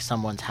or like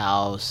someone's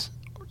house,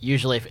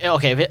 usually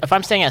if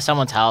I'm staying at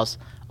someone's house,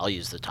 I'll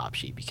use the top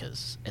sheet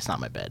because it's not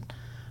my bed.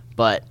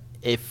 But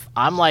if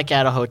I'm like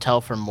at a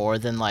hotel for more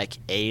than like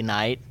a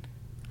night,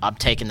 I'm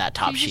taking that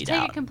top You sheet just take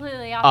out. it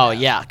completely out. Oh though.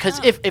 yeah, because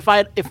Oh.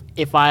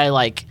 if I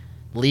like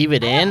leave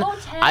it in,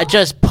 hotel? I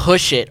just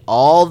push it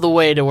all the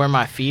way to where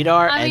my feet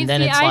are, I mean, and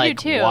then see, it's I do like,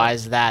 too. why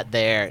is that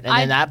there? And I-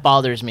 then that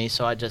bothers me,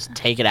 so I just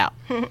take it out.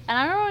 And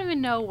I don't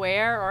even know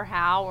where or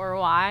how or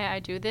why I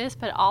do this,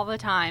 but all the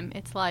time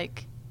it's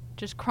like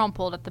just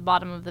crumpled at the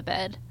bottom of the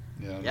bed.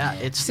 Yeah,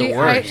 it's See, the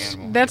worst.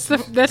 that's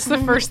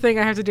the first thing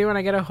I have to do when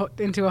I get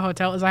into a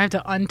hotel is I have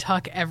to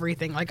untuck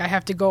everything. Like I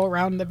have to go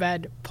around the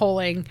bed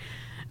pulling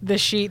the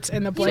sheets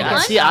and the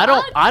blankets. See, I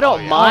don't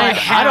mind. I I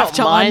have don't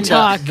to mind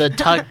untuck. the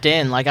tucked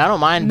in. Like I don't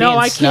mind No, being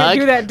I snug. can't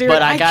do that, dude.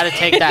 But I gotta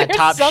take that There's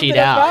top something sheet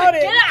out. about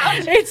it.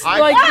 It's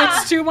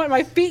it's too much.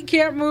 My feet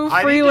can't move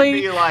I freely.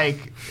 need to be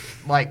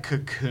like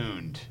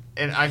cocooned,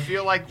 and I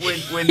feel like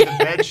when the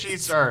bed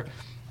sheets are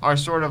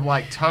sort of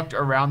like tucked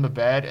around the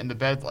bed, and the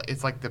bed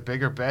it's like the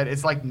bigger bed.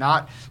 It's like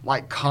not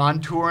like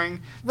contouring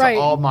Right.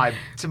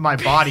 to my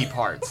body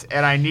parts,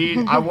 and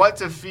I want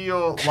to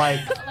feel like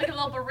Like a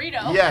little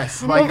burrito.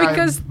 yes, like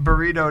because- I'm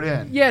burritoed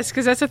in. Yes,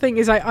 because that's the thing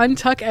is I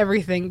untuck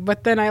everything,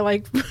 but then I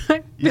like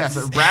Yes,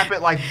 wrap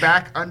it like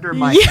back under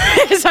my.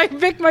 yes, I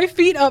pick my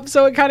feet up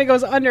so it kind of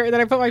goes under, and then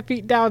I put my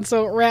feet down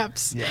so it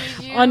wraps Yes.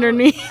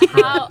 underneath.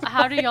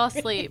 How do y'all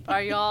sleep?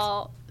 Are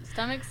y'all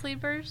Stomach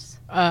sleepers?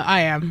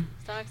 I am.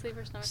 Stomach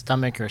sleepers?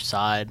 Stomach or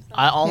side.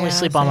 I only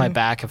sleep on my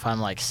back if I'm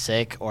like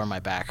sick or my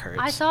back hurts.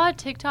 I saw a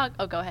TikTok.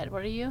 Oh, go ahead.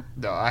 What are you?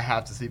 No, I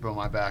have to sleep on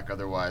my back,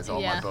 otherwise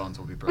all my bones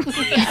will be broken.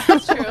 Yeah,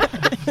 that's true.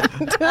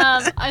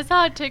 I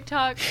saw a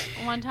TikTok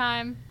one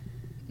time.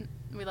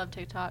 We love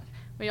TikTok.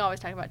 We always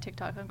talk about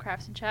TikTok on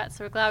Crafts and Chat,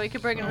 so we're glad we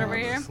could bring it over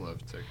here.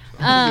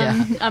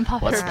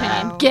 Unpopular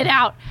opinion. Get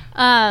out.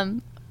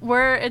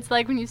 Where it's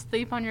like when you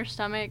sleep on your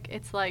stomach,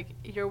 it's like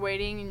you're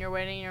waiting and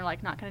you're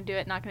like not gonna do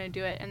it,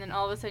 and then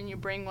all of a sudden you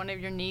bring one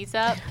of your knees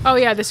up. Oh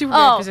yeah, the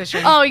Superman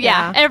position. Oh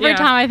yeah. Every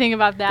time I think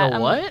about that. The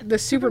what? The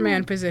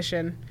Superman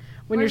position.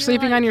 When you're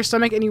sleeping on your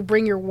stomach and you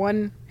bring your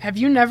one. Have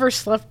you never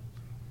slept?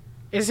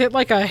 Is it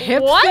like a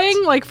hip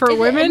thing, like for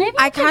women?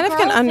 I kind of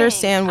can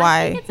understand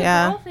why.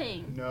 Yeah.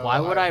 No, Why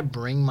would I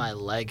bring my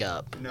leg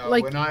up? No,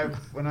 Like-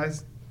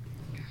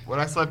 when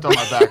I slept on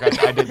my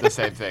back, I did the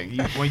same thing.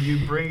 When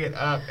you bring it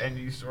up and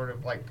you sort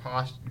of like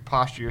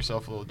posture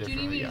yourself a little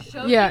differently.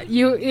 Yeah,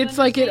 it's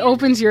like it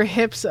opens your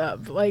hips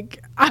up.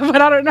 Like,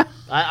 but I don't know.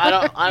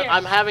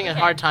 I'm having a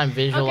hard time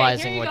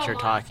visualizing what you're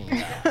talking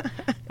about.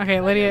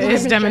 Okay, Lydia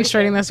is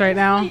demonstrating this right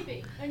now.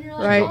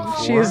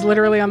 Right, she is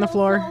literally on the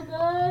floor.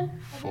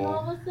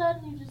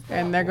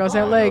 And there goes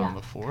that leg. On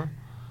the floor.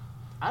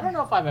 I don't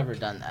know if I've ever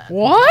done that.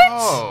 What?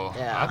 Oh,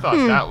 Yeah. I thought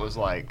that was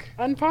like.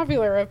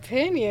 Unpopular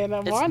opinion.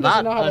 It's Amon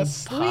not doesn't know how to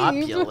sleep.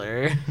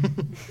 unpopular.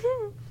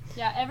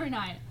 Yeah, every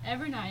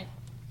night.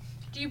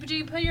 Do you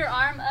put your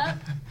arm up?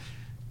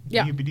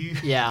 Yeah.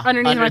 Yeah.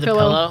 Underneath Under my the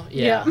pillow.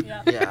 Yeah.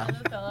 Yeah. Under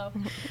the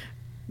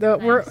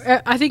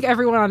pillow. I think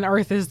everyone on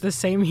Earth is the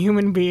same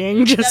human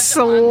being, just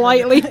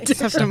slightly Except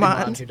different.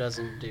 Amon. Who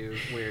doesn't do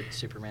weird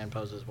Superman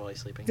poses while he's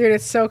sleeping. Dude,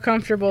 it's so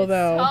comfortable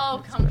though.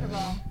 So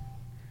comfortable.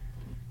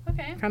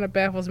 Okay. Kind of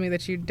baffles me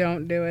that you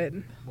don't do it.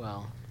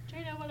 Well,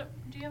 Jada,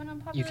 do you have an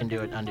unpopular you can do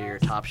it opinion under for your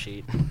us? top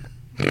sheet.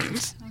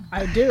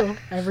 I do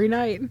every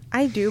night.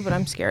 I do, but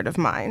I'm scared of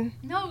mine.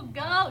 No,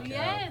 go.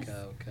 Yes.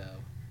 Go.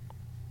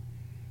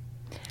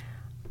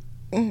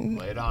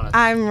 Lay it on us.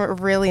 I'm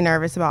really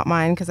nervous about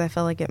mine because I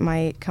feel like it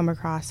might come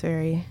across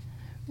very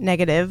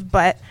negative,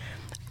 but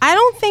I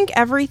don't think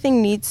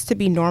everything needs to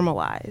be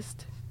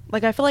normalized.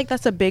 Like, I feel like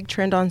that's a big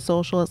trend on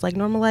social. It's like,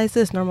 normalize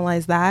this,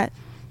 normalize that.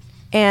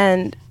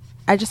 And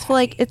I just feel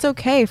like it's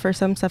okay for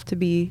some stuff to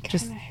be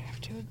just I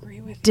have to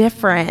agree with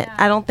different. Yeah.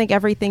 I don't think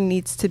everything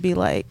needs to be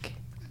like,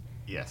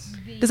 Yes.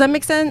 does that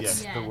make sense?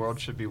 Yes. Yes. The world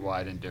should be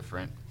wide and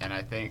different, and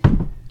I think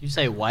You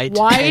say white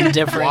Wide? and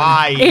different.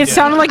 wide. It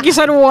sounded like you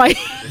said white.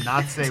 Did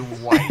not say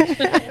white.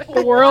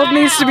 The world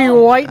needs to be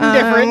white and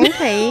different.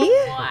 Okay.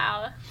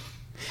 Wow.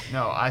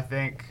 No, I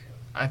think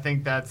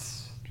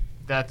that's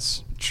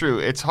true.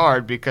 It's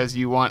hard because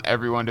you want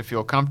everyone to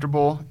feel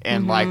comfortable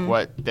and like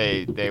what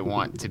they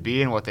want to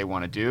be and what they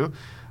want to do.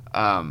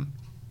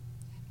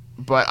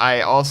 But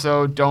I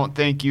also don't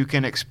think you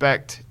can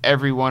expect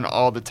everyone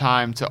all the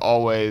time to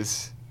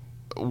always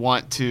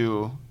want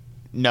to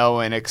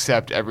know and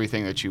accept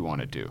everything that you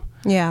want to do.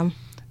 Yeah.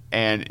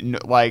 And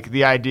like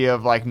the idea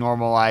of like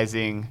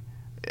normalizing,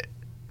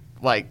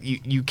 like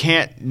you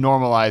can't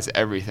normalize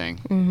everything.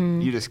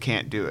 You just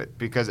can't do it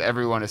because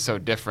everyone is so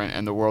different,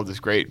 and the world is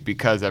great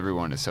because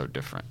everyone is so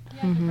different.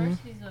 Yeah,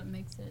 diversity is what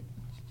makes it.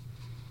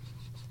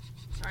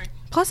 Sorry.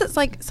 Plus, it's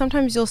like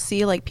sometimes you'll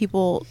see like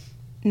people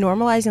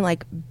normalizing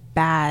like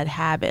bad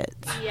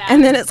habits. Yeah.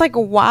 And then it's like,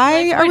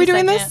 why Like, are we wait a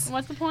doing second. this?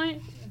 What's the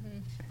point?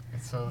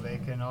 So they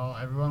can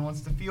everyone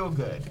wants to feel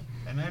good.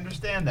 And I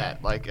understand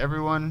that. Like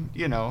everyone,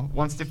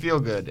 wants to feel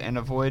good and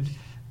avoid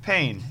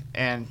pain.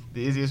 And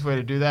the easiest way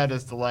to do that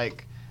is to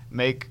like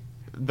make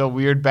the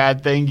weird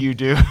bad thing you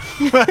do.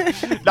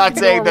 Not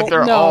saying that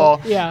they're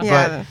all,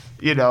 Yeah.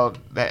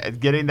 but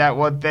getting that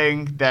one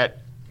thing that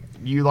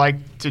you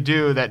like to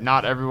do that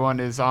not everyone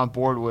is on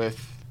board with,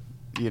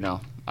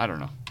 I don't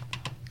know.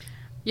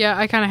 Yeah,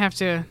 I kind of have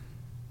to.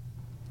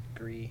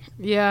 Agree.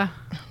 Yeah.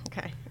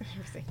 Okay.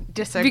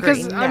 Disagree.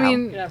 Because, no. I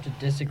mean, You'd have to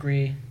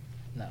disagree.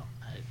 No,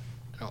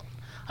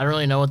 I don't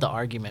really know what the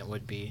argument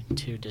would be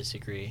to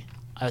disagree.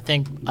 I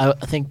think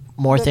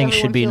more that things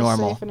should everyone be feels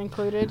normal. safe and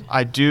included.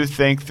 I do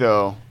think,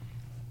 though,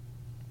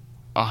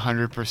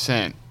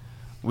 100%,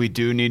 we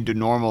do need to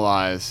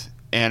normalize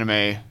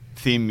anime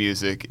theme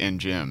music in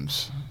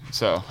gyms.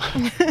 So,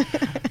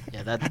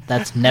 Yeah,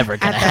 that's never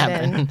gonna Add that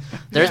happen. in.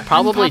 There's Yeah.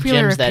 probably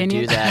Unpopular gyms that do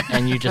opinion. that,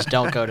 and you just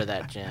don't go to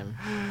that gym.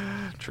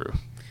 true.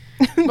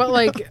 But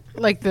like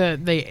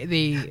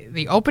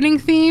the opening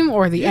theme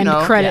or the end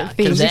know, credit Yeah, theme,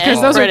 because the because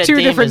end those are credit two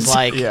theme different is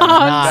like Yeah.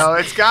 not No,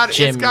 it's got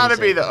gym to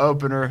be music. the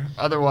opener.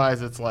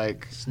 Otherwise, it's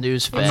like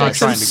snooze I'm not fest.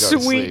 trying to go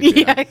to sweet.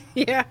 sleep, Yeah,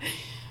 yeah.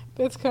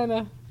 That's kind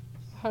of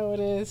how it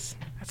is.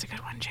 That's a good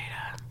one,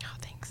 Jada. Oh,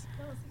 thanks.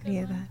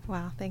 Yeah,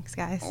 wow. Thanks,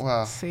 guys.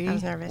 wow. See, I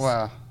was nervous.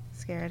 Wow.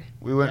 Scared.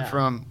 We went Yeah.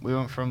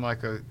 from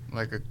like a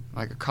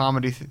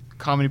comedy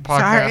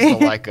podcast Sorry.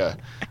 to like a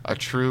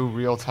true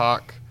real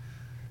talk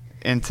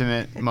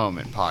intimate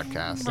moment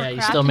podcast. Yeah, you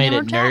crafting still made it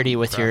immortality. nerdy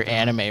with your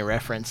anime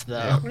reference,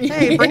 though.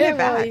 Hey, bring it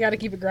Well, back. you got to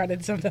keep it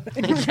grounded sometimes.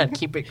 You gotta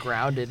keep it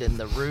grounded in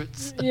the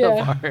roots Yeah.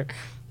 of our.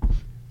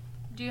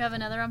 Do Do you have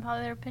another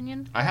unpopular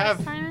opinion? I have.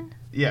 Simon?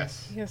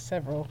 Yes. He has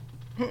several.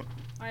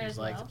 He's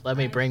like, let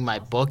me bring my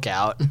book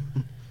out.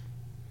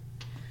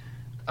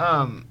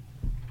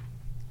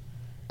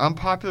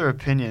 Unpopular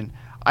opinion.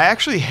 I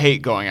actually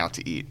hate going out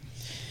to eat.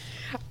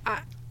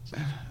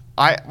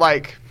 I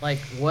like. Like,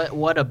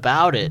 what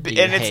about it? Do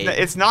you And hate?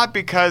 it's not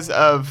because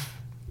of.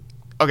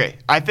 Okay,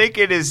 I think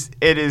it is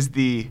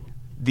the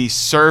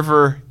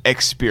server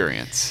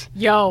experience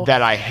Yo.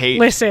 that I hate.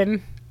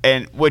 Listen.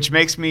 And which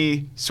makes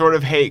me sort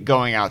of hate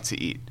going out to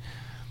eat.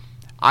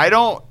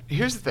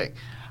 Here's the thing.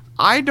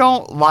 I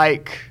don't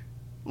like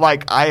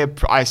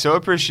I so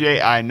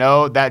appreciate, I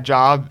know that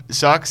job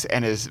sucks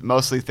and is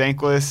mostly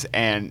thankless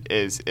and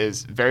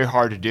is very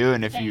hard to do,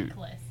 and if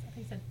Thankless. I think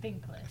you said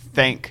thankless.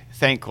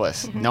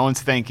 thankless. No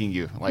one's thanking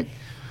you. Like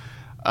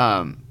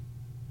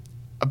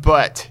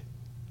but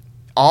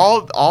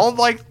all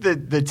like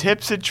the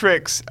tips and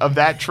tricks of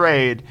that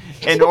trade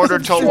in order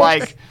to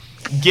like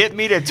get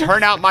me to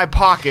turn out my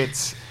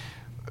pockets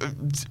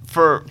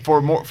for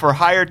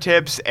higher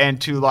tips and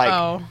to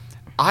like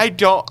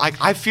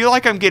I feel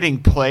like I'm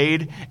getting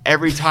played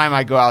every time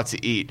I go out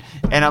to eat,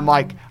 and I'm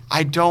like,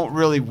 I don't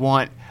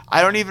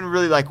even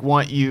really like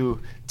want you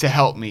to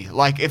help me.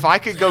 Like if I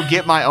could go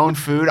get my own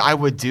food, I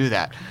would do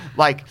that.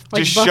 Like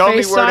just show me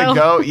where style? to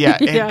go. Yeah,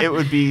 Yeah. and it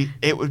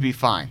would be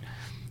fine.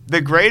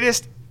 The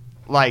greatest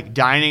like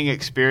dining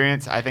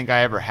experience I think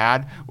I ever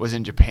had was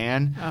in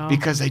Japan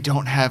because they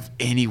don't have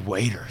any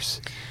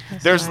waiters.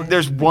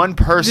 There's one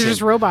person. They're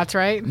just robots,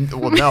 right?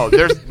 Well, no.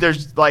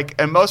 There's like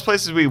in most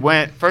places we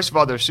went. First of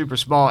all, they're super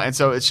small, and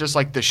so it's just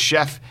like the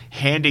chef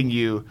handing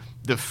you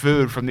the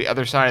food from the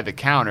other side of the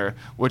counter,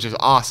 which is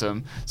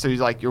awesome. So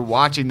you're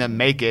watching them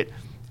make it,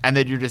 and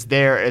then you're just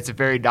there. It's a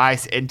very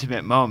nice,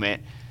 intimate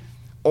moment.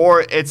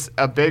 Or it's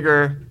a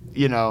bigger,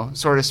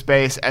 sort of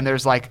space, and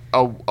there's like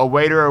a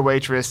waiter or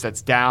waitress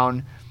that's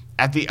down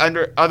at the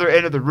other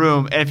end of the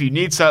room, and if you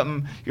need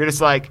something, you're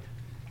just like,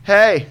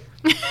 hey.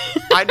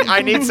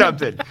 I need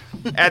something,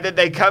 and then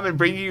they come and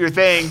bring you your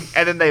thing,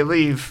 and then they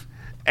leave,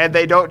 and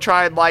they don't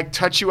try and like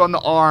touch you on the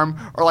arm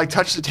or like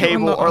touch the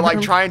table or like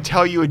try and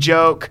tell you a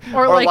joke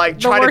or like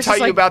try to tell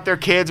you about their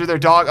kids or their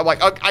dog. I'm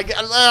like,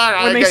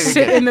 when they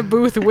sit in the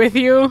booth with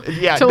you.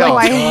 Yeah, to no.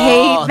 I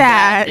hate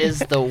that. That is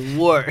the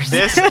worst.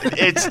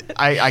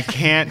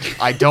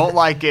 I don't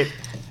like it.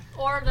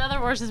 Or the other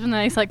worst is when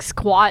they like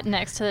squat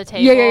next to the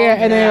table. Yeah.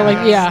 And they're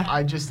like, yeah.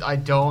 I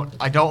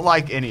don't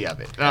like any of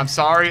it. And I'm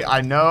sorry.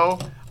 I know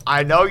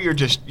you're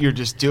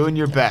just doing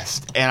your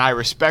best, and I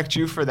respect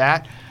you for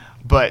that,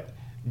 but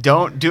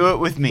don't do it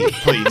with me,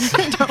 please.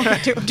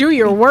 Do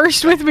your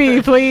worst with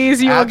me, please.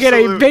 You will get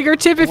a bigger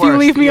tip if you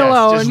leave me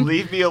alone. Just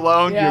leave me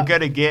alone. Yeah. You're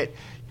gonna get.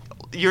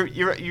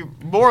 You're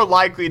more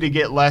likely to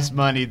get less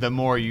money the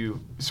more you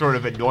sort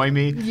of annoy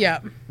me. Yeah.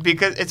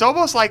 Because it's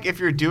almost like if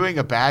you're doing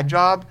a bad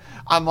job,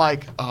 I'm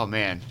like, oh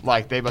man,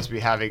 like they must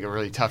be having a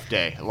really tough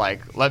day.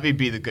 Like, let me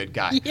be the good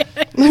guy. Yes.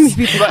 Let me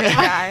be the good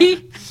guy. I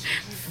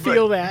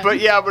feel that.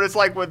 But it's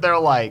like when they're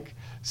like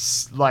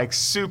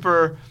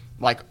super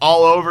like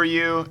all over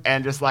you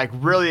and just like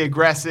really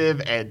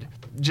aggressive and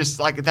just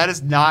like that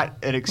is not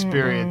an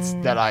experience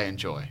that I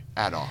enjoy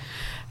at all.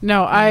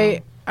 No,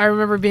 I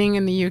remember being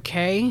in the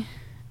UK,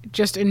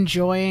 just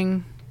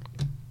enjoying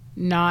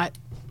not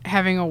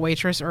having a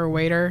waitress or a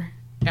waiter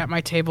at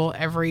my table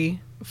every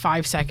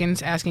 5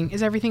 seconds asking,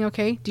 is everything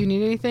okay? Do you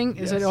need anything?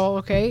 Is it all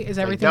okay? Is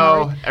everything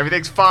all right?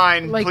 Everything's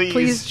fine. Like,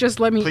 please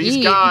just let me please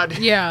eat. God.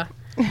 Yeah.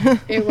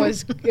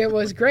 It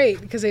was great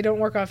because they don't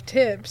work off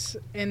tips,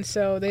 and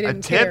so they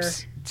didn't care.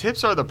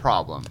 Tips are the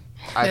problem.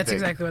 I That's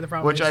think, exactly what the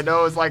problem which is. I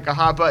know is like a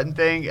hot button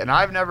thing, and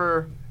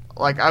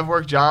I've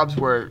worked jobs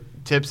where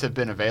tips have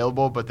been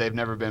available, but they've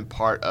never been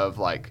part of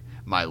like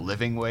my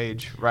living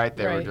wage, right?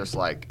 They were just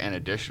like an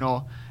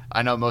additional.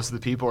 I know most of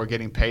the people are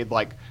getting paid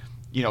like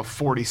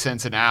 40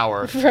 cents an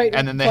hour, right,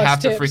 and then they plus have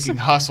tips. to freaking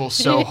hustle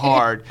so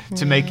hard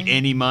to make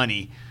any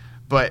money.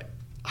 But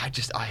I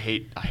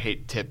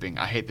hate tipping.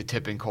 I hate the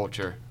tipping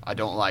culture. I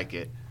don't like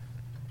it.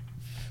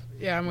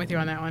 Yeah, I'm with you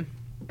on that one.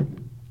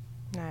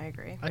 No, I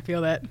agree. I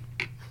feel that.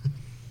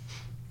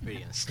 Are you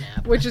gonna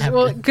snap? Which is,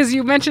 well, because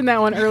you mentioned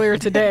that one earlier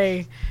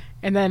today,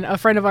 and then a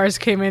friend of ours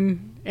came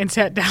in and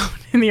sat down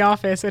in the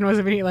office and was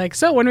immediately like,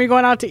 so when are we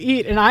going out to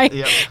eat? And I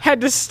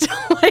had to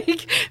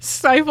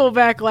stifle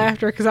back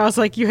laughter because I was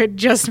like, you had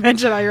just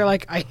mentioned how you're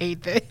like, I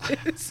hate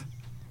this.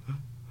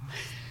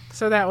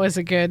 So that was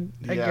a good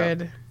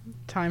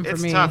time for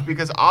me. It's tough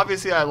because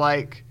obviously I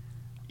like,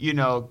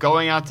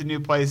 going out to new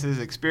places,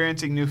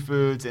 experiencing new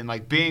foods, and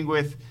like being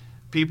with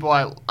people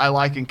I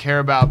like and care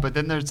about. But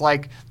then there's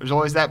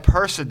always that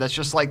person that's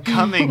just like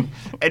coming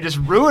and just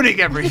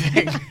ruining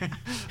everything.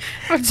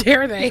 How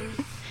dare they?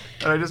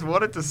 And I just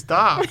want it to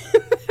stop.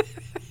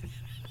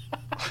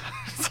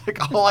 It's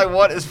like all I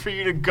want is for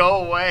you to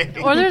go away.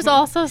 Or there's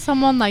also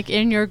someone like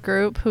in your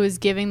group who is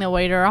giving the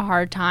waiter a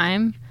hard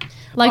time.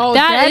 Like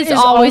that is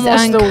always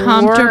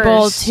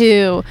uncomfortable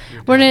too.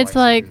 When it's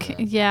like,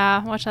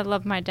 which I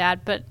love my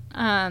dad, but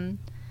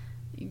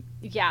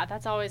Yeah,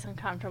 that's always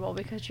uncomfortable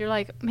because you're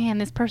like, man,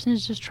 this person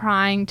is just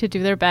trying to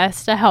do their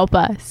best to help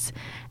us.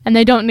 And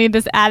they don't need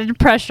this added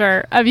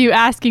pressure of you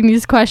asking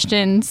these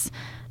questions.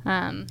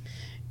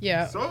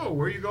 Yeah. So,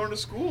 where are you going to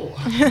school?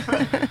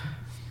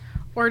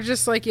 Or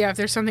just like, if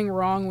there's something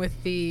wrong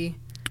with the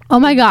Oh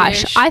my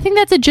gosh, dish. I think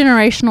that's a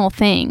generational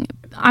thing.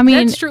 I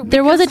mean, That's true,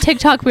 there was a because-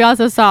 TikTok we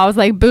also saw. It was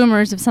like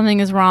boomers, if something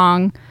is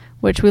wrong,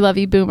 which we love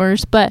you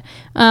boomers, but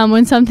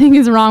when something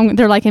is wrong,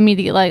 they're like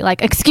immediately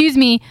like, excuse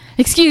me,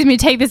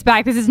 take this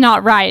back. This is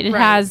not right. It Right.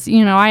 has,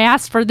 I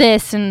asked for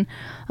this and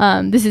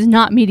this is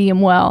not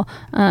medium well.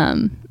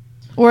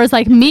 Whereas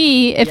like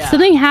me, if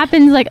something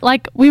happens,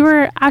 like we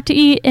were out to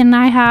eat and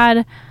I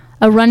had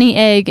a runny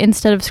egg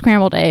instead of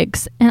scrambled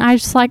eggs, and I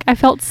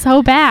felt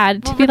so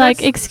bad to be like,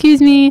 that's- excuse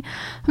me,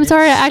 I'm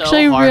sorry, I It's so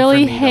actually hard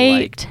really for me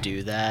hate. to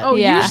do that. Oh,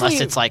 Yeah. Unless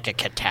usually, it's like a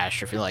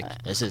catastrophe,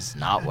 like this is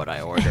not what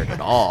I ordered at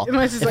all.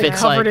 unless it's If like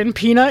covered in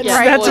peanuts,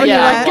 Yeah, that's well, when yeah,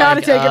 you're like,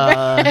 gotta take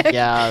it back.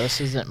 Yeah, this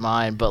isn't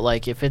mine. But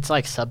like, if it's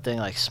like something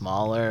like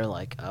smaller,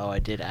 like I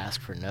did ask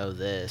for no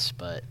this,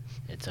 but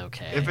it's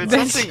okay. If it's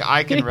That's- something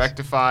I can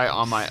rectify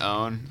on my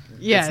own,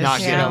 Yes. it's not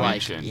Yeah. getting like,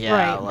 mentioned. yeah,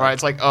 Right. like, Right,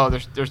 it's like, oh,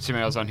 there's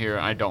tomatoes on here.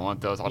 I don't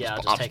want those. I'll yeah,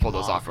 just take pull them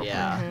those off real quick.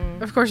 Yeah.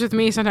 Of course, with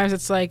me, sometimes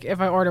it's like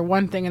if I order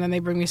one thing and then they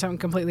bring me something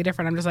completely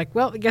different, I'm just like,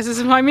 well, I guess this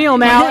is my meal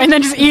now, and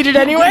then just eat it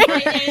anyway.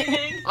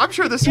 I'm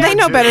sure this. They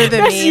know better than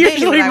That's me. They knew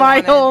usually what I my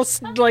wanted.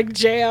 whole like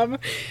jam.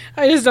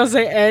 I just don't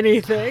say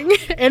anything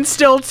and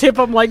still tip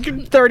them like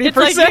 30%.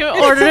 It's like you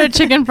ordered a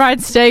chicken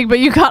fried steak, but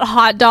you got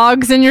hot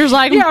dogs, and you're just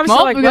like, Yeah, I'm well,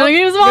 still like, we gotta well,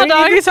 get some hot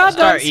gonna eat these dogs. hot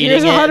Start dogs. eating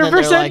Here's it, and then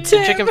they're 100% like,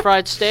 tip. chicken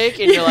fried steak,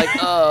 and you're like,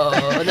 oh,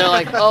 and they're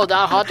like, oh,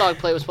 that hot dog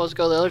plate was supposed to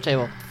go to the other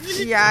table.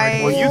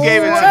 Yikes. Well, you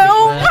gave it to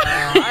Well,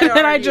 I and then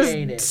I already ate just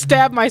it.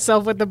 stab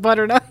myself with the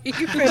butter knife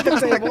at the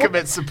table.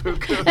 commit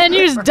seppuku. And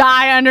you just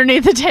die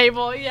underneath the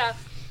table. Yeah.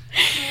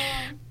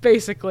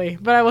 Basically,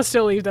 but I will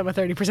still leave them a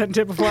 30%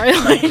 tip before I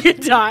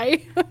like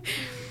die.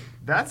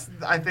 That's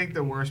I think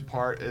the worst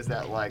part is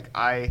that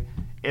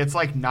it's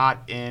like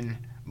not in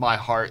my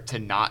heart to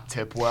not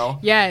tip well.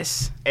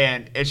 Yes.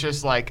 And it's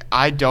just like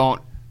I don't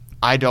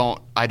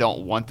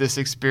want this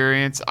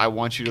experience. I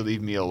want you to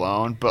leave me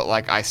alone, but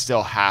like I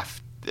still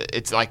have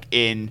it's like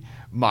in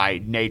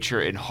my nature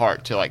and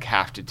heart to like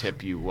have to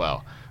tip you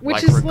well. Which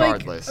like is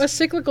regardless. like a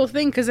cyclical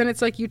thing, because then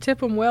it's like you tip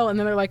them well, and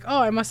then they're like, "Oh,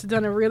 I must have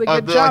done a really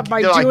good they're job like-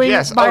 by they're like, doing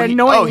yes. by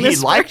annoying he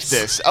this liked person."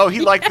 this. Oh, he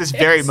liked this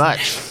very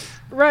much.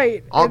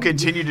 Right. I'll And-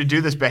 continue to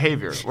do this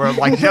behavior. Where I'm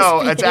like,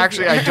 no, it's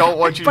actually I don't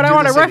want you But to do I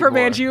want to this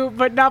reprimand anymore. you,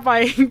 but not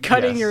by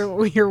cutting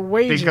Yes. your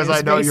wages. Because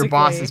I know your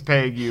boss is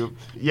basically. paying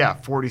you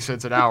 40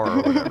 cents an hour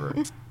or whatever.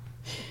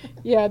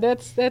 Yeah,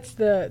 that's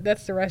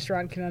the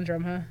restaurant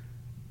conundrum, huh?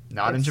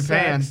 Not in That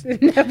Japan.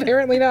 sucks.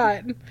 Apparently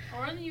not.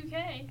 Or in the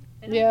UK.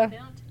 Yeah.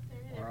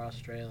 Or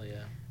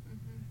Australia.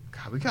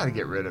 God, we got to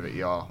get rid of it,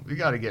 y'all. We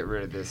got to get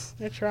rid of this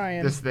They're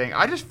trying. this thing.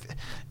 I just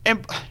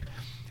and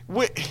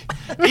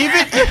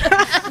even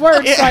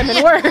Words,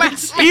 Simon,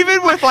 words.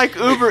 even with like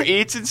Uber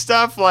Eats and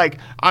stuff, like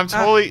I'm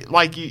totally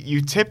like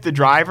you tip the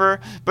driver,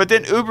 but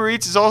then Uber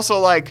Eats is also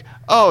like,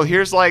 oh,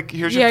 here's your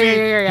Yeah, fee,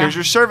 yeah. here's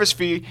your service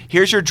fee,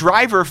 here's your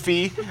driver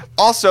fee.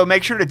 Also,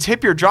 make sure to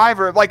tip your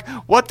driver. Like,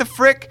 what the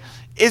frick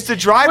is the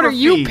driver fee? What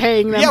are you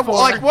paying them yeah, for?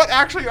 like what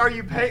actually are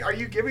you paying? Are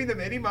you giving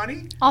them any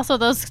money? Also,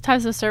 those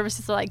types of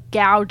services are like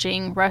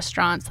gouging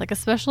restaurants, like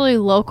especially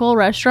local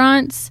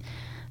restaurants.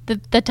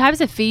 The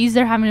types of fees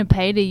they're having to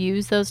pay to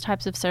use those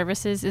types of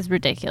services is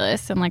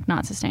ridiculous and like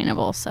not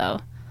sustainable. So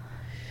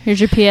here's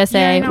your PSA.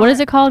 Yeah, I know. What is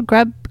it called?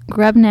 Grub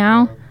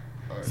now?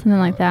 Something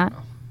like that.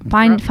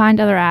 Find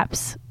other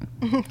apps.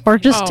 Or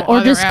just Oh,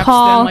 other just apps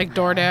call than, like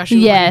DoorDash.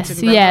 Uber yes,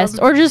 Eats, and yes.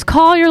 Grubhub. Or just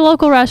call your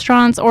local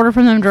restaurants, order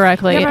from them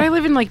directly. Yeah, but I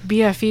live in like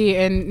BFE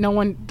and no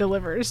one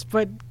delivers.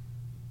 But You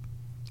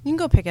can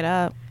go pick it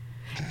up.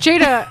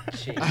 Jada,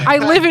 I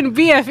live in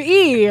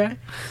BFE.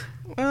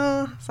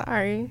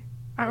 Sorry.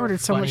 I ordered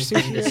so Funny much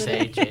thing sushi. to the other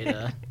say, day.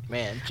 Jada.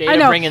 Man, I Jada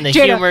know, bringing the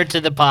Jada. humor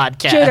to the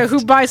podcast. Jada,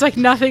 who buys like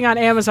nothing on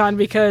Amazon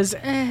because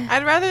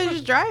I'd rather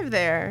just drive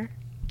there.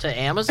 To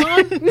Amazon?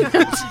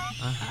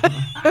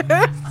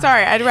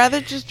 Sorry, I'd rather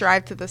just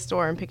drive to the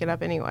store and pick it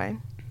up anyway.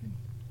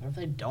 What if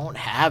they don't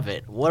have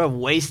it? What a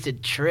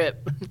wasted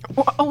trip.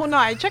 Well, no,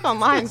 I check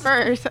online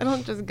first. I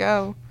don't just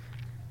go.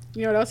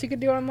 you know what else you could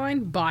do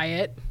online? Buy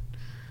it.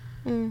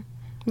 But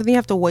then you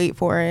have to wait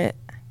for it.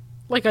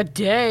 Like a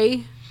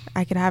day.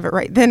 I could have it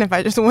right then if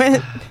I just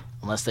went.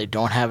 Unless they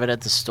don't have it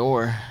at the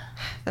store.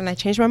 Then I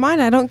change my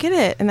mind. I don't get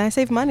it, and I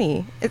save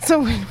money. It's a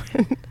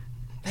win-win.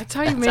 That's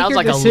how you make Sounds your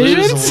like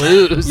decisions. a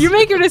lose-lose. You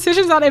make your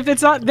decisions on if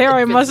it's not there,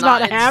 I If it's must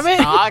not in have it.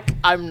 stock,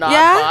 I'm not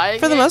Yeah, buying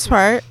for the it. most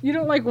part. You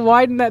don't like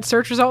widen that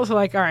search result to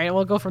like, all right,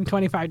 we'll go from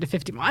 25 to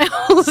 50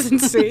 miles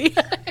and see.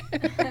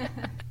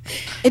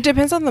 It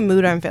depends on the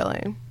mood I'm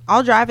feeling.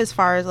 I'll drive as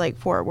far as like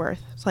Fort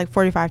Worth. It's like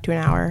 45 to an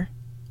hour.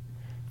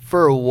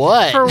 For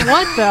what? For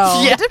what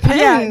though? Yeah, it depends.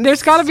 Yeah,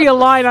 there's got to be a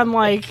line on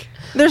like.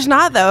 There's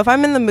not though. If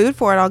I'm in the mood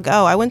for it, I'll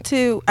go. I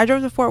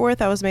drove to Fort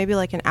Worth. I was maybe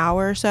like an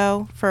hour or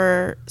so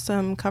for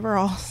some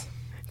coveralls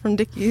from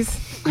Dickies.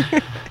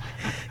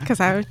 because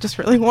I just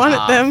really wanted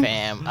them.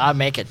 Fam, I'll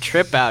make a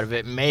trip out of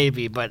it,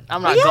 maybe, but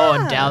I'm not Yeah.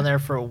 going down there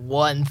for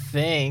one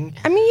thing.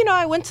 I mean,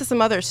 I went to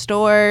some other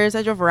stores.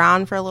 I drove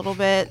around for a little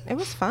bit. It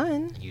was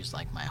fun. Used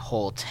like my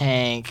whole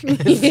tank.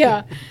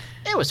 Yeah.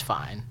 It was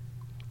fine.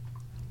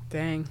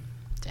 Dang.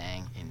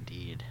 Dang,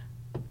 indeed.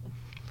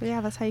 But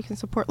yeah, that's how you can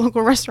support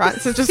local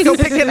restaurants. So just go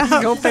pick it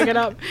up. Go pick it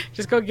up.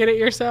 Just go get it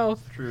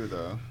yourself. True,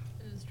 though.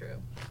 This is true.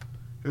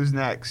 Who's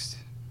next?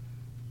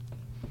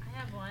 I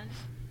have one.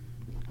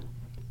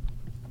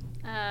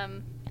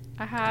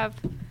 I have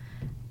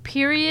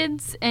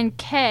periods and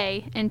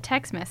K in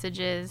text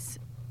messages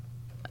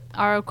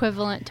are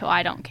equivalent to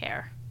I don't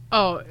care.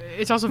 Oh,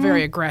 it's also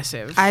very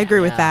aggressive. I agree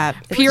with Yeah.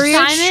 that.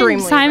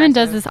 Period. Simon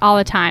does this all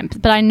the time,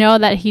 but I know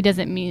that he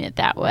doesn't mean it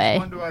that way.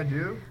 Which one do I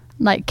do?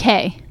 Like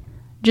K.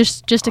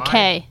 Just a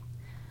K.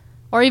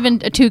 Or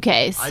even a 2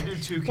 Ks. I do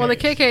 2Ks. Well, the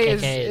KK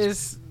KK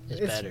is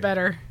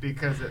better.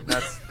 Because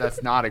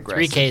that's not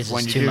aggressive. 3Ks is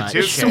when you too do much.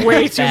 2Ks. It's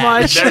way too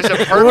much. There's a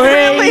perfect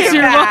Way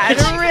too bad.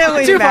 much.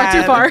 Really too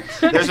bad. far. Too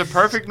far. There's a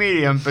perfect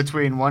medium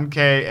between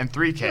 1K and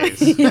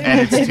 3Ks, and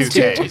it's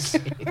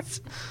 2Ks.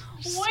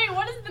 Wait,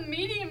 what is the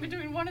medium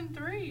between 1 and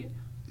 3?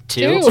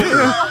 2?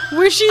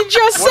 Well, she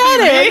just said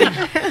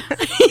it.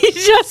 He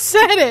just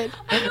said it.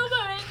 I know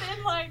that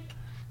in like.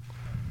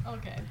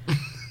 Okay.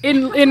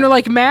 In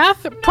like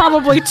math,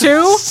 probably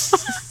 2.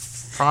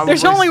 Probably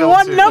There's only still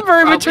one 2. number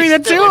in Probably between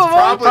the still- two it's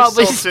of them.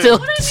 probably still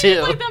What I mean 2.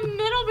 is like the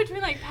middle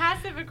between like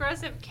passive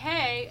aggressive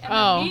K and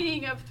Oh. the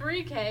meaning of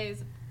 3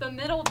 Ks. The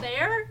middle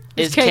there.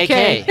 Is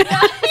KK.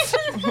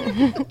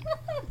 KK.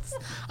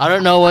 I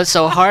don't know what's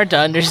so hard to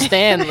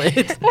understand,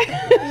 Liz.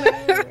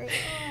 Oh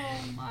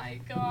my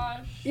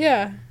gosh.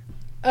 Yeah.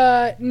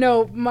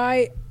 No,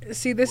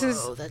 see, this is.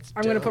 Whoa, that's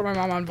I'm gonna put my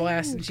mom on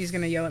blast, and she's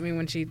gonna yell at me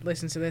when she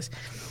listens to this.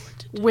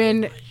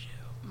 When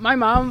my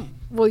mom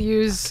will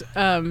use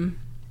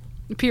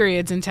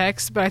periods in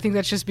text, but I think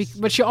that's just.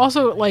 But she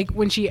also like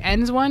when she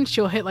ends one,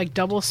 she'll hit like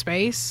double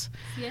space,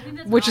 See, I think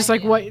that's which what is I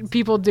like do. what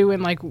people do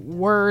in like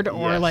Word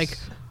or Yes. like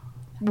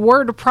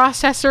word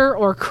processor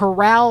or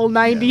Corral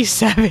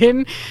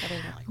 97.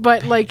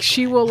 But like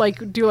she will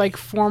like do like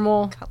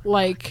formal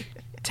like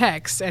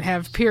texts and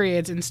have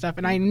periods and stuff,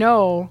 and I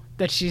know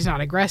that she's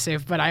not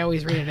aggressive, but I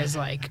always read it as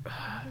like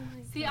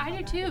See, I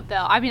do too,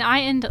 though. I mean,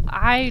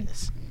 I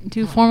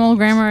do formal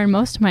grammar in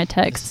most of my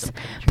texts,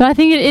 but I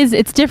think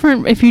it's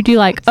different if you do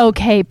like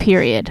okay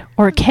period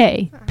or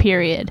K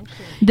period.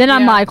 Then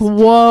I'm Yeah. like whoa,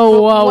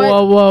 But whoa, what-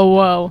 whoa, whoa,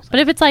 whoa.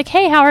 But if it's like,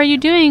 hey, how are you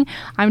doing?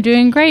 I'm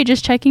doing great.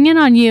 Just checking in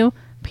on you.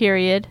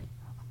 Period.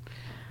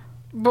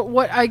 But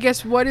what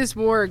is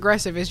more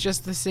aggressive is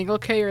just the single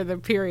K or the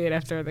period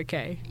after the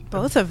K?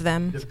 Both of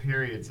them. The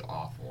period's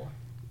awful.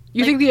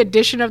 You think the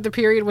addition of the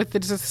period with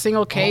the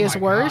single K Oh is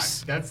my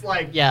worse? God. That's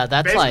like Yeah,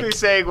 that's basically like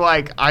saying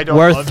like I don't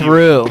we're love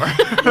through.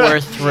 you.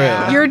 We're through.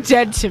 Yeah. You're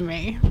dead to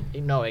me.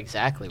 You know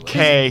exactly what it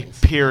K means.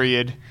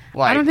 period.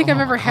 Like, I don't think oh I've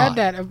my ever had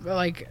God. that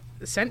like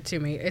sent to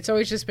me. It's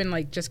always just been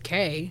like just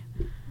K.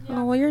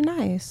 Oh, well, you're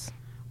nice.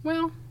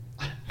 Well,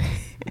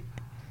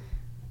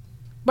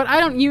 but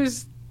I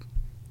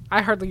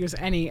hardly use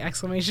any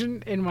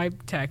exclamation in my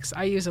text.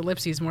 I use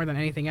ellipses more than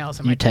anything else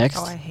in my You text.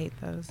 text? Oh, I hate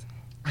those.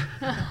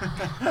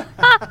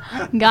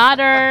 Got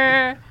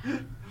her.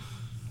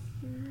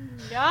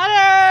 Got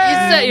You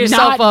her. set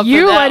yourself Not up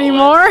you for that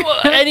anymore. one.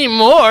 Well,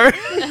 anymore?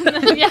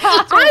 Yeah.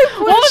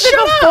 What was it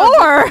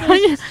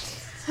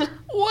before?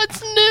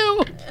 What's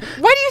new?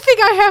 Why do you think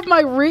I have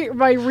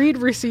my read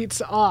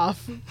receipts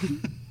off?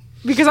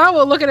 Because I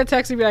will look at a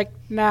text and be like,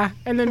 nah,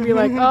 and then be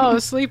like, oh,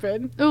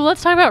 sleeping. Ooh,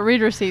 let's talk about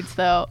read receipts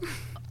though.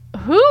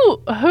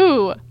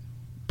 Who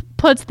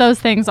puts those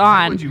things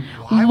on?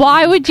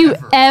 Why would you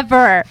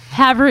ever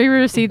have read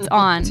receipts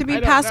on? To I be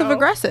don't passive know.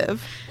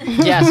 aggressive.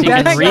 Yeah, so you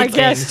That's, can read I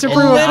guess, things to and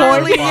prove a not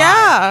point. Literally, reply.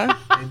 yeah.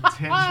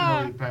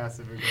 Intentionally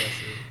passive aggressive.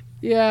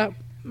 Yeah,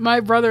 my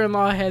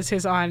brother-in-law has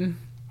his on.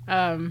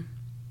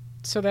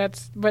 So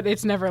but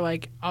it's never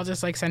like, I'll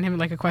just like send him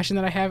like a question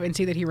that I have and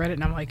see that he read it,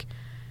 and I'm like,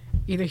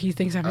 either he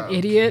thinks I'm an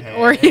idiot,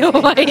 or he'll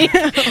like,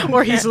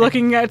 or he's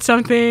looking at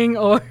something,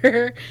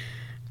 or,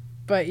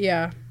 but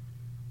yeah.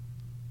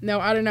 No,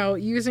 I don't know.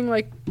 Using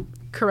like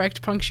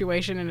correct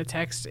punctuation in a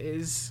text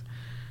is,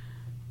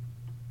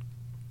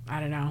 I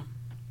don't know.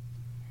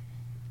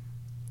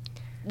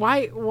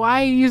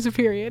 Why use a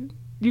period?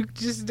 You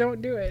just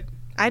don't do it.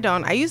 I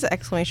don't. I use the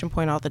exclamation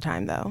point all the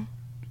time, though.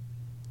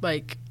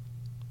 Like,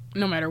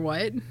 no matter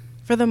what.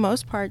 For the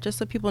most part, just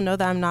so people know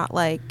that I'm not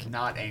like,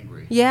 Not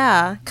angry.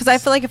 yeah. Because I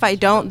feel like if I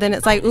don't, then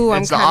it's like, ooh,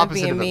 I'm It's the kind of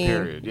opposite being of a mean.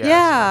 period, yeah,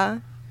 Yeah.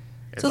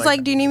 So it's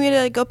like, do you need me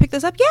to go pick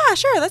this up? Yeah,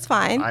 sure, that's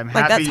fine. I'm like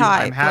happy. that's how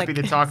I'm happy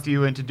like, to talk to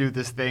you and to do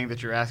this thing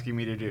that you're asking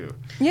me to do.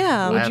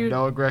 Yeah. I Would have you-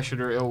 no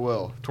aggression or ill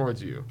will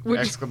towards you. Would you-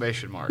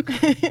 Exclamation mark.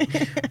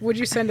 Would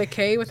you send a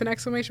K with an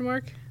exclamation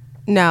mark?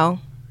 No.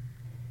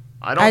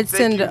 I don't I'd think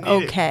send you a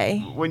need it. okay.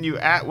 When you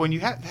have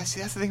that's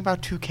the thing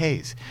about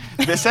 2Ks.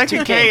 The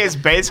second K is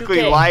basically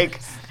 2K. like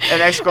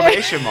an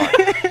exclamation mark.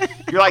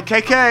 You're like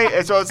KK,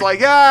 and so it's like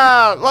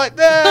yeah, like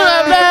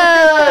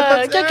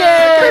that.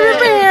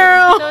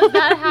 So is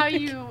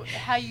that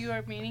how you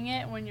are meaning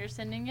it when you're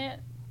sending it?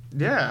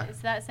 Yeah. It's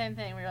that same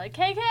thing where you're like,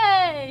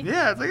 KK!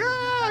 Yeah, it's like,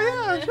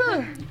 yeah,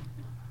 sure.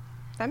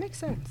 That makes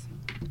sense.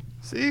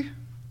 See?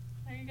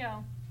 There you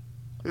go.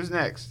 Who's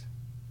next?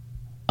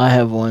 I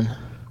have one.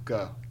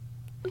 Go.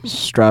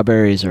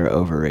 Strawberries are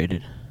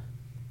overrated.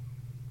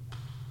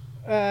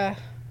 Like,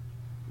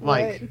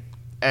 What?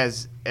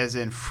 as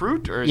in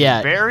fruit or as Yeah,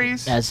 in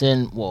berries? As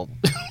in, well,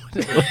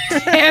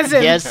 As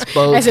in, yes,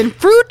 both. as in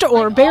fruit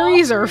or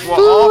berries or Well,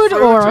 all food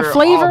fruits or a All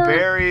flavor.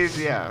 berries,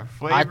 yeah.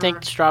 Flavor. I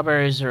think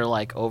strawberries are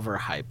like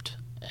overhyped,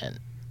 and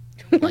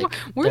like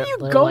Where are they're- you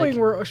they're going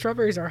like- where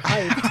strawberries are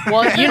hyped?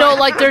 well, you know,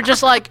 like they're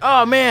just like,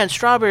 oh man,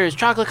 strawberries,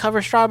 chocolate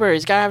covered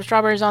strawberries. Gotta have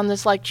strawberries on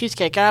this like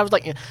cheesecake. Gotta have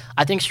like,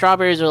 I think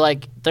strawberries are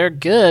like they're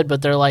good,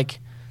 but they're like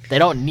they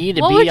don't need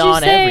to What be would you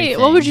on say?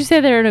 everything. What would you say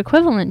they're an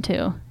equivalent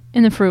to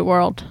in the fruit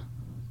world?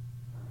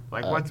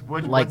 Like, like-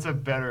 what's a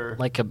better...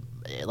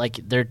 like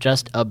they're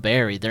just a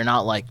berry. They're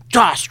not like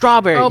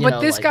strawberry. Oh, you but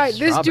know, this like guy,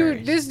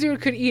 strawberries. this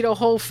dude could eat a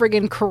whole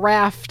friggin'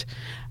 carafe.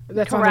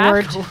 That's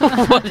Carafe? not a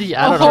word. What do you-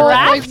 I A don't whole, know.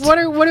 like,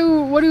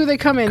 what do they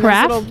come in?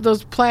 Carafe?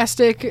 Those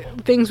plastic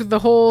things with the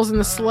holes and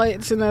the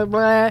slits and the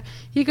blah.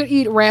 He could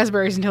eat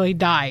raspberries until he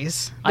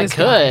dies. I This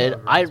guy.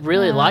 could. I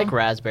really like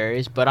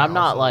raspberries, but I'm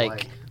not also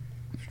like.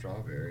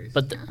 strawberries.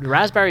 But the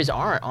raspberries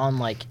aren't on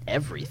like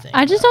everything.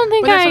 I just don't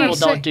think But that's what People I'm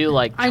saying. don't do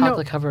like I know-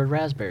 chocolate covered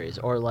raspberries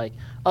or like,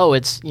 oh,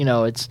 it's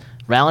it's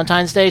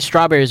Valentine's Day.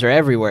 Strawberries are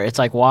everywhere. It's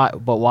like why?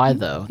 But why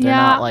though? They're Yeah,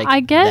 not like I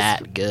guess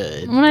that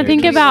good. when I They're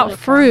think just- about really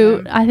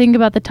fruit, fun. I think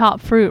about the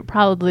top fruit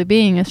probably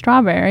being a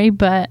strawberry,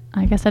 but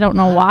I guess I don't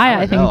know why I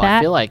don't think know. that.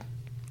 I feel like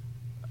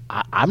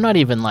I'm not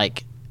even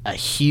like a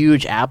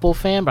huge apple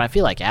fan, but I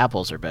feel like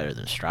apples are better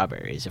than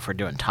strawberries if we're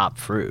doing top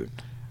fruit.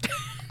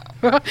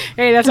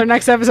 Hey, that's our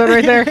next episode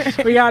right there.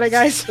 We got it,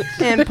 guys.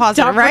 And pause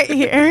it right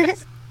here.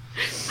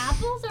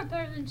 Apples are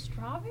better than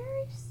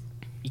strawberries?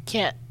 You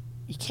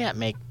can't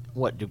make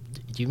what do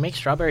you make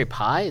strawberry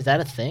pie? Is that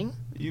a thing?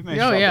 You make Oh,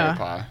 strawberry yeah.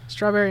 pie.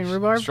 Strawberry and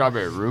rhubarb.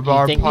 Strawberry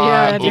rhubarb think-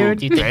 pie. Yeah, dude.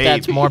 Do you think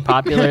that's baby. more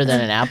popular than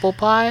an apple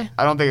pie?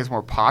 I don't think it's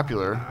more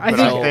popular. I but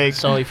think- I think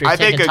So if you're I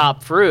think taking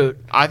top fruit,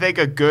 I think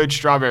a good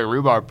strawberry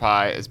rhubarb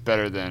pie is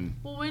better than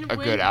Well, when, a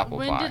good apple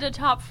when pie. did a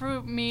top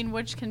fruit mean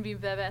which can be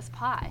the best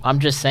pie? I'm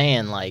just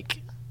saying like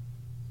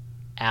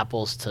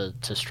apples to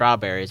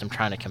strawberries. I'm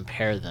trying to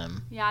compare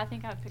them. Yeah, I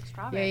think I'd pick Yeah,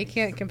 strawberries. you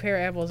can't compare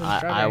apples and I,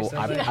 strawberries. though,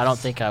 but I don't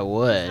think I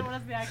would. What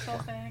is the actual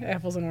thing?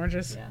 apples and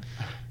oranges.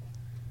 Yeah.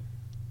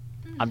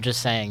 I'm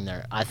just saying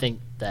I think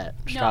that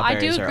No, I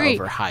do strawberries are agree.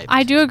 overhyped.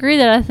 I do agree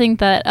that I think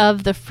that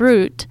of the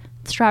fruit,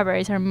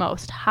 strawberries are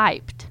most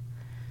hyped.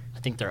 I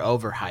think they're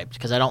overhyped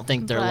because I don't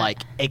think they're But-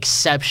 like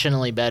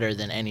exceptionally better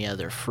than any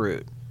other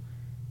fruit.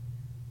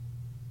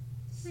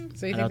 So you I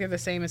think don't- they're the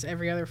same as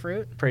every other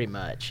fruit? Pretty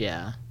much,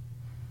 yeah.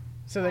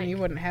 So then you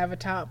wouldn't have a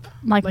top.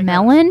 Like, Like a-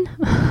 melon?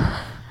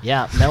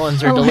 Yeah,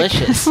 melons are Oh my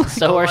delicious. God.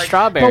 So are Like-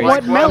 strawberries. But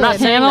what I'm melon? not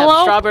saying that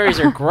Cantaloupe? strawberries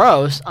are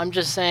gross. I'm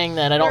just saying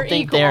that I don't They're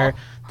think equal. they're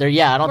I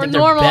don't We're think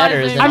they're better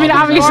normalizing- than I mean,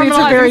 all these obviously, it's a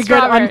other- very Normalizing good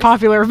strawberries.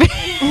 unpopular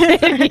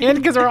opinion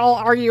because we're all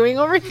arguing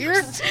over here.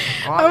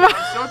 Well, I'm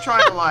still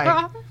trying to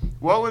like.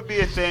 What would be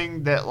a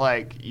thing that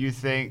like you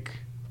think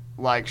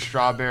like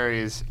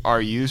strawberries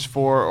are used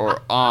for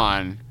or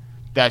on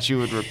that you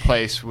would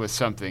replace with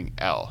something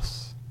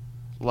else,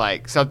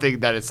 like something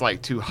that it's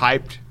like too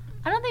hyped?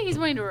 I don't think he's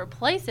going to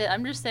replace it.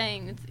 I'm just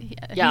saying he's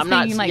I'm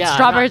not- thinking like yeah, I'm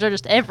strawberries not- are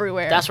just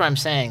everywhere. That's what I'm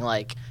saying.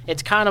 Like,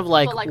 it's kind of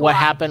like, But, like, what why?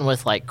 happened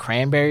with like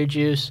cranberry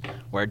juice,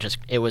 where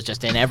it was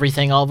just in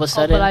everything all of a Oh,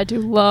 sudden. but I do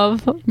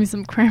love me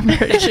some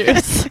cranberry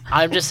juice.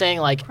 I'm just saying,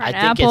 like, I think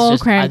Pineapple,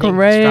 it's just I think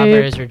grape.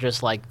 strawberries are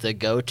just like the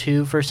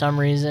go-to for some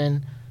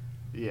reason,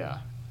 Yeah.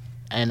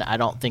 and I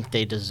don't think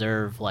they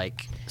deserve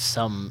like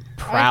some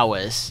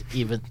prowess,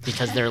 even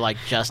because they're like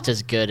just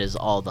as good as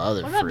all the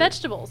other What about fruit.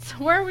 vegetables?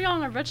 Where are we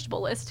on our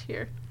vegetable list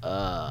here?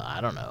 I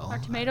don't know. Are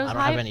tomatoes I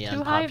don't have hype? any Too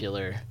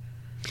unpopular.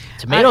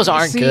 Tomatoes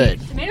aren't see-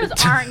 good. Tomatoes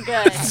aren't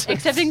good,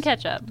 except in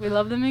ketchup. We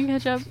love them in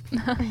ketchup.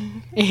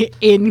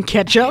 In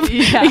ketchup.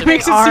 Yeah, It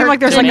makes it they seem are like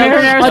there's good. like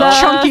Tomatoes a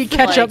are chunky like-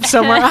 ketchup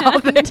somewhere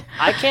out there.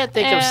 I can't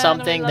think of And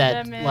something we love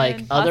that them in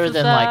like other pasta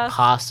than like sauce.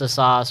 pasta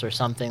sauce or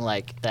something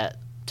like that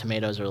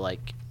tomatoes are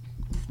like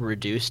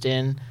reduced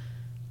in.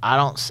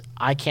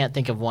 I can't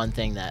think of one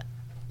thing that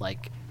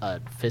like a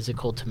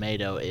physical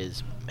tomato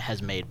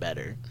has made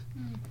better.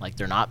 Like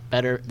they're not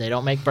better. They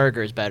don't make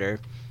burgers better.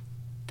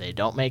 They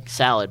don't make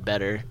salad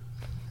better.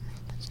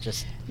 It's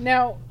just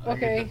Now, I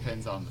think it okay.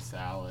 depends on the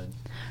salad.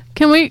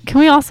 Can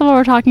we also, while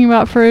we're talking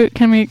about fruit,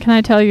 can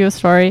I tell you a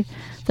story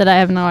that I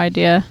have no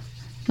idea,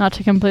 not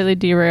to completely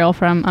derail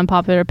from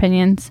unpopular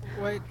opinions.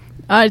 What?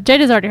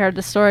 Jada's already heard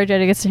the story.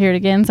 Jada gets to hear it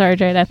again. Sorry,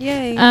 Jada.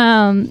 Yay.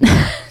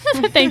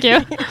 Thank you.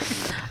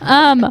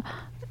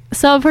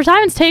 So for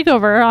Simon's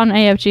takeover on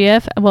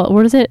AFGF, well,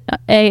 what is it?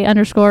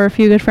 A_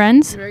 few good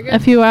friends. Very good.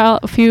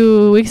 A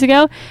few weeks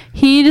ago,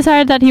 he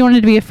decided that he wanted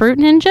to be a fruit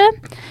ninja,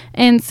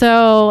 and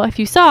so if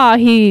you saw,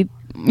 he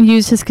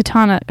used his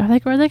katana.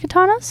 Were they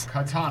katanas?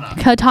 Katana.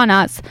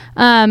 Katanas.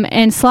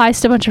 And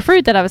sliced a bunch of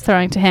fruit that I was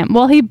throwing to him.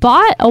 Well, he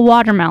bought a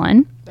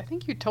watermelon. I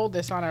think you told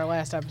this on our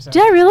last episode.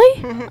 Did I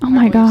really? Oh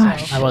my believe so.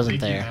 gosh. I wasn't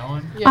there.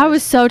 Yes. I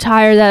was so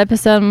tired that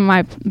episode.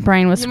 My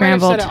brain was You might have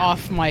scrambled. said it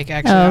off mic,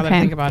 actually, Oh, now that I okay.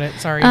 think about it.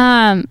 Sorry.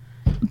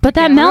 But that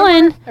Can't melon,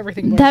 remember.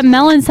 Everything that blurs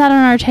melon sat on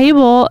our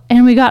table,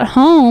 and we got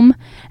home,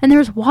 and there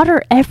was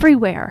water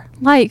everywhere,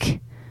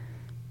 like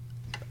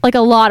a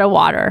lot of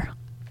water,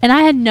 and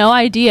I had no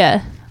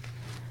idea.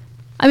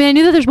 I mean, I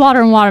knew that there's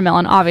water in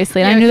watermelon,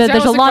 obviously, and Yeah, I knew 'cause that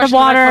there's that a was the lot of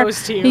question that I water.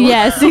 posed to you.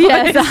 Yes,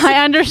 yes,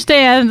 I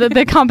understand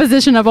the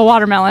composition of a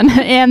watermelon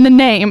and the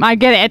name. I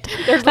get it.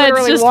 There's It's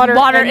literally just water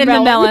and in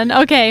the melon. melon.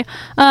 Okay,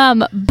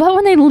 but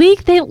when they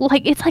leak,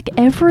 it's like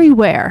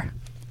everywhere.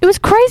 It was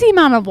crazy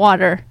amount of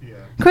water. Yeah.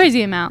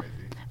 Crazy amount.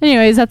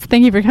 Anyways,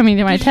 thank you for coming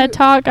to my TED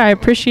Talk. I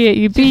appreciate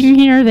you being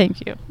here.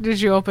 Thank you. Did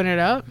you open it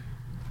up?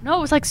 No, it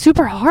was like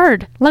super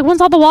hard. Like once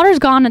all the water's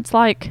gone, it's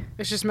like,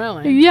 It's just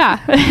melon. yeah,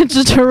 it's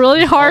just a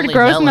really hard, Only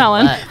gross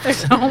melon. left.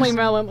 There's only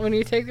melon when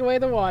you take away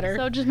the water.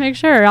 So just make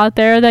sure out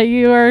there that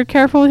you are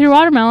careful with your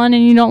watermelon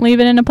and you don't leave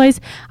it in a place.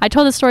 I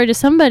told the story to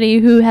somebody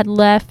who had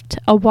left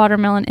a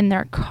watermelon in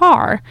their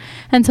car.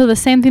 And so the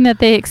same thing that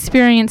they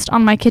experienced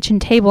on my kitchen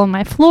table and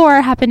my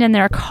floor happened in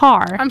their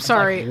car. I'm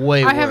sorry.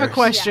 way I have a worse.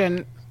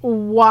 question.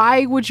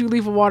 Why would you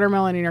leave a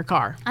watermelon in your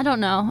car? I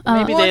don't know.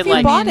 Maybe Well, they if you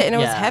like- bought it and it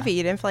was yeah. heavy,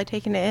 you didn't feel like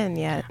taking it in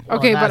yet.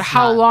 Okay, but that's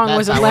how not- long that's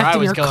was it not where left I in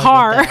was your going with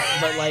car? that.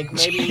 But like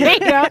maybe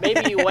Yeah.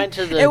 maybe you went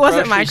to the It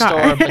wasn't grocery my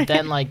car. store, but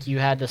then like you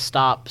had to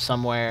stop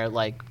somewhere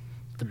like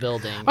the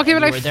building. Okay, and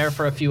but you I were there f-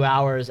 for a few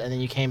hours, and then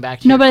you came back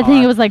to No, your but I think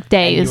car, it was like and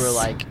days. you were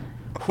like,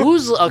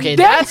 "Who's okay?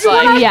 That's That's,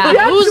 what like I-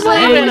 that's who's what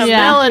leaving a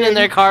yeah. melon in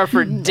their car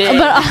for days?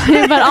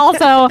 but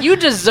also, you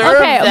deserve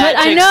Okay, that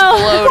but to I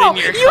know- explode in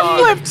your You car.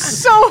 flipped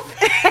so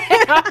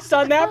fast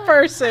on that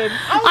person.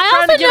 I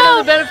Trying to also give them know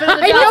the benefit of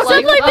the I know doubt,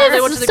 stuff like oh, they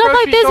this- went to the stuff like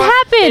grocery this store,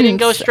 They didn't happens.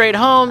 go straight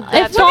home.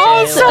 That's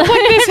falls okay. Stuff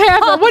like this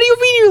happens. What do you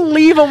mean you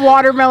leave a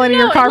watermelon in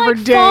your No, car it, for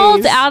like, days?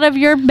 falls out of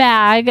your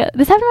bag.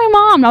 This happened to my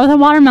mom, not with a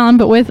watermelon,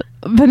 but with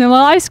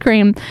vanilla ice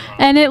cream.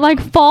 And it like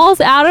falls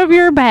out of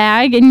your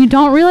bag and you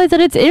don't realize that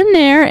it's in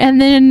there.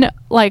 And then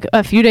like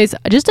a few days,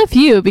 just a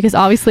few, because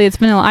obviously it's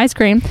vanilla ice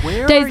cream.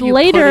 Where days are you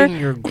later, putting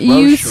your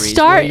you groceries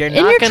start where you're in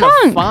not your gonna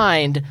trunk.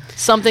 find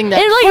something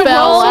that It like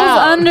fell rolls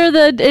out. under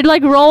the. It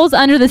like rolls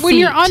under the when seat.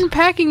 you're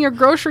unpacking your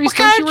groceries, What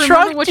don't kind you of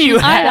remember truck what do you you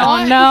I have?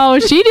 don't know.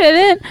 She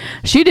didn't.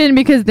 She didn't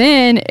because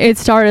then it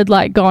started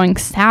like going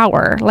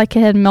sour. Like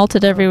it had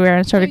melted everywhere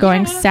and started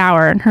going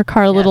sour, and her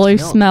car literally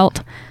milk.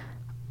 smelt.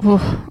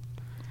 Oof.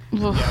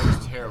 Yeah, it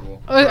was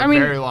terrible. I For a mean-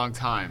 very long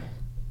time.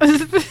 Why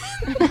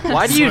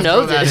do you Let's know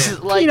throw that this?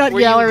 in. Like, Peanut were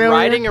you gallery over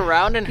riding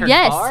around in her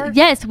Yes, car?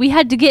 yes, we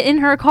had to get in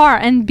her car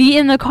and be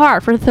in the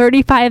car for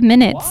 35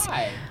 minutes.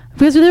 Why?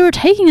 Because they were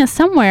taking us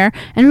somewhere,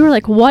 and we were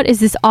like, "What is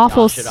this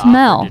awful should offer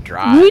smell?" to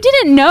drive. We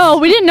didn't know.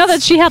 We didn't know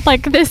that she had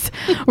like this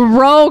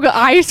rogue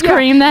ice Yeah,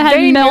 cream that they had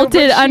knew, but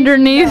melted she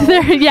underneath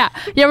didn't there. Yeah,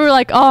 we were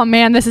like, "Oh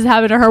man, this is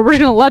happening to her. We're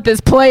gonna let this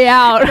play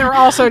out." They're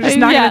also just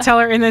not Yeah. going to tell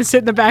her and then sit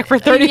in the back for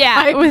 35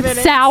 yeah, with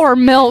minutes. sour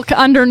milk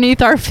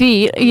underneath our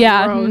feet.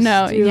 Yeah, Gross,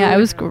 no, dude. yeah, it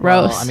was Well,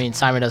 gross. I mean,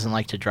 Simon doesn't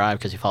like to drive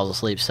because he falls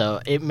asleep,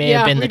 so it may Yeah,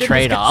 have been we the did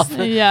trade-off.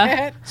 discuss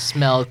yeah,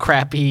 Smell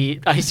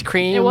crappy ice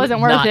cream. it wasn't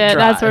worth not it.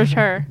 That's for drive.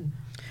 sure.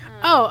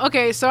 Oh,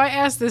 okay. So I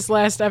asked this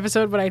last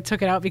episode, but I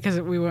took it out because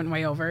we went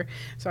way over.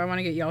 So I want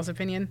to get y'all's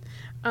opinion.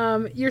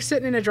 You're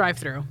sitting in a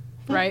drive-through,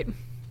 right?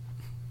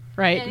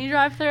 Right. Any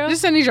drive through?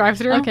 Just any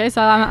drive-through. Okay,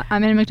 so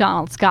I'm in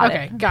McDonald's. Got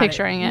Okay, it. got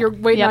Picturing it. You're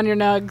waiting Yep. on your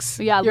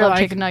nugs. Yeah, I You're love like,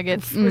 chicken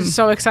nuggets. We're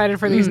so excited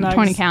for these nugs.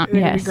 20 count.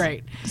 They're gonna Yes. be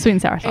great. Sweet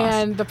and sour sauce.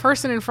 And the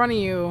person in front of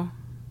you,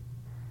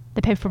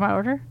 They paid for my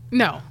order?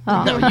 no,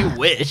 Oh. No, you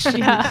wish.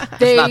 Yeah.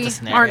 they not the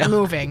scenario. aren't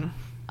moving.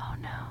 Oh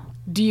no.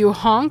 Do you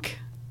honk?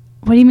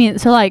 What do you mean?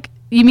 So like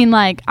you mean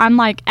like I'm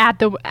like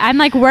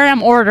where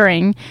I'm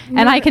ordering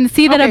and I can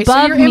see that Okay,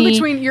 above so you're me. in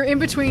between. You're in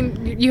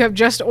between. You have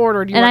just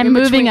ordered. You And are I'm in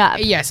moving between- up.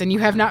 Yes, and you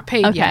have not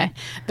paid Okay. yet.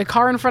 The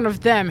car in front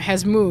of them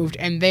has moved,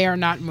 and they are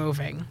not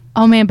moving.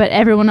 Oh man, but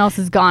everyone else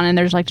is gone and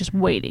there's like just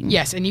waiting.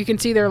 Yes, and you can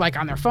see they're like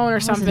on their phone or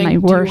This is something. my Do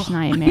you- worst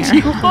nightmare. do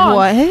you honk?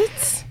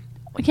 What?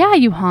 Yeah,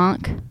 you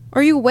honk.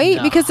 Or you wait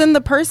No. because then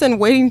the person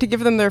waiting to give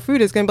them their food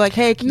is going to be like,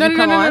 "Hey, can No, you no,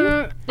 no, come no, on?" no,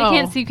 no. They Oh.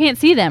 can't see. You can't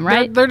see them,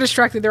 right? They're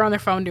distracted. They're on their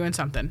phone doing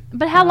something.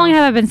 But how long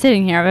have I been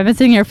sitting here? Have I been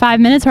sitting here 5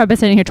 minutes or have I been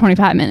sitting here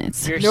 25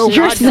 minutes? You're No,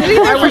 sitting- you're sitting.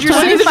 Why would you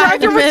sit in the 25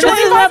 drive-through for minutes.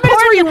 25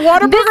 minutes? Were you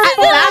Whataburger? At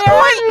that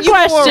point, you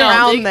go question.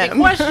 around the them.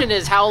 question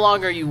is, how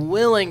long are you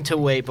willing to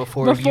wait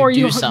before before you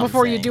you do something?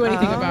 before you do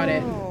anything about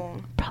it.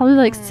 Probably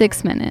like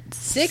 6 minutes.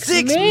 6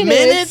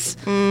 minutes?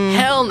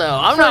 Hell no.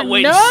 I'm not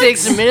waiting nuts?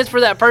 6 minutes for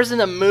that person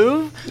to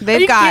move. Are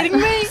They've you got kidding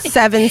me?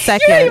 7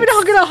 seconds. You're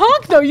not even gonna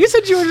honk though. You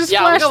said you would just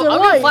Yeah, flash I'm the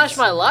gonna lights. flash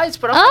my lights,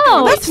 but I'm Oh, not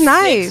gonna wait that's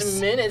nice. 6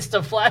 minutes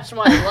to flash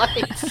my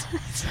lights.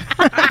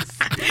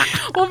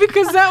 Well,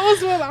 because that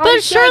was what I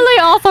But said. surely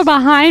also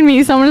behind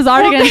me, someone is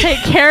already going to take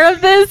care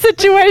of this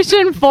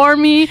situation for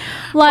me.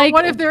 Like,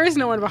 what if there is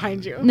no one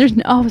behind you? there's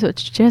no, oh, so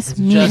it's just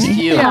me. Just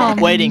you Oh,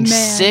 waiting man.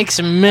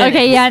 6 minutes.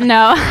 Okay, yeah,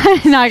 no,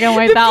 I'm not gonna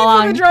wait The that people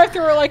long. in the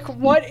drive-thru are like,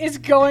 "What is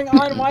going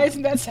on? Why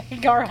isn't that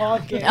second car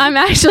honking?" I'm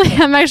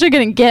actually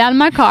gonna get out of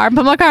my car,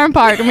 put my car in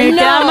park. I'm gonna get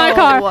out of my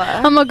car. No.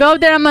 I'm gonna go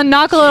up there. I'm gonna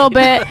knock a little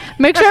bit,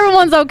 make sure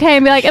everyone's okay,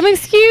 and be like,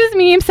 excuse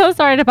me, I'm so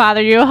sorry to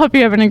bother you. I hope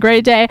you're having a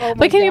great day. Oh my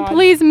But can you God.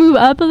 please move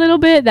up a little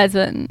bit? That's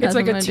what. It's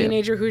like a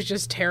teenager who's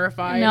just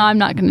terrified. No, I'm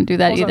not gonna do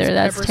that Pulls out either. some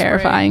That's pepper spray.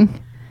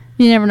 terrifying.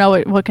 You never know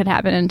what could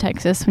happen in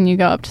Texas when you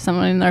go up to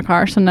someone in their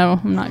car. So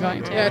no, I'm not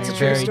going to. Yeah, it's a true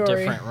Very story.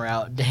 different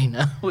route,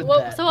 Dana. With Well,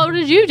 that. so what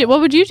did you do?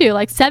 What would you do?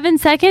 Like 7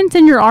 seconds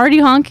and you're already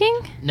honking?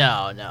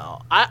 No.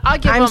 I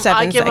give I'm him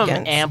 7 him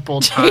seconds.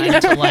 ample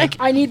time to like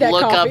I need that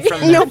look coffee. up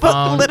from their No, but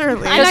phone.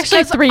 literally. I'm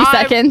actually 3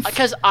 seconds.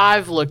 Because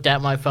I've looked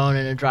at my phone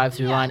in a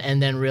drive-through line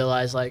and then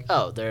realized like,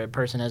 oh, their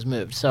person has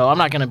moved. So I'm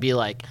not gonna be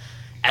like,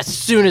 as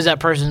soon as that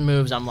person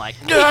moves, I'm like,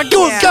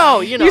 go.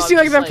 You know, You see I'm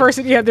like just that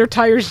person, yeah, their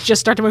tires just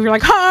start to move. You're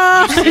like,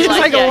 ha! You see, Just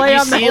like, like lay you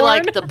on the see horn.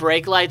 like the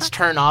brake lights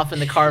turn off in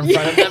the car in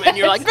front of them, and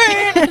you're like,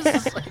 it's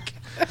just like,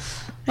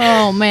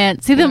 Oh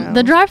man. See the Yeah.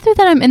 the drive-through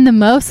that I'm in the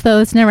most though,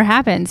 this never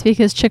happens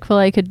because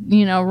Chick-fil-A could,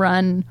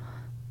 run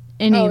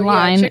any Oh,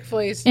 line. yeah,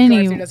 Chick-fil-A's any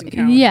drive-thru doesn't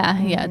count.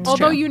 Yeah, it's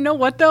Although true. you know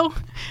what though,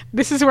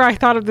 this is where I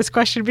thought of this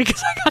question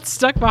because I got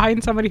stuck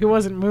behind somebody who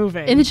wasn't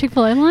moving. in the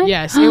Chick-fil-A line?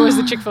 Yes, it was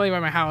the Chick-fil-A by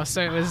my house,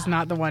 so it was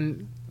not the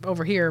one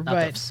over here. not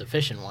But the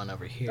sufficient one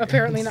over here.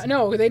 apparently not.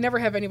 No, they never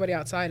have anybody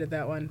outside at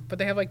that one, but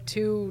they have like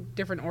 2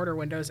 different order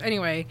windows.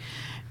 Anyway,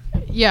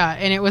 yeah,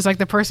 and it was like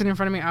the person in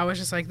front of me. I was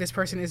just like, this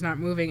person is not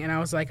moving, and I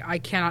was like, I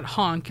cannot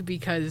honk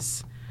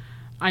because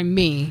I'm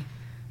me.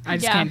 I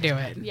just Yeah. can't do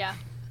it. Yeah.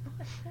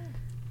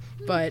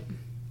 But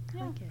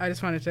I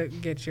just wanted to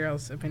get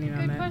Cheryl's opinion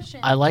on that.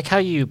 question. I like how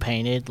you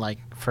painted like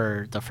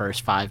for the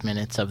first 5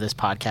 minutes of this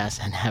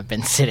podcast and have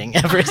been sitting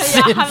ever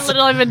since. Yeah, I've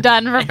literally been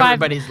done for 5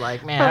 Everybody's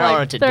like, man, for I don't know like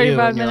what to do.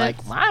 35 And you're minutes.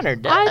 like, mine are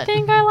done. I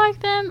think I like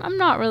them. I'm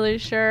not really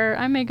sure.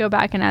 I may go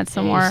back and add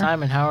some Hey, more.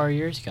 Simon, how are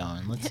yours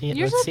going? Let's see it.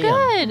 Yours Let's look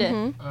see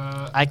 'em. good.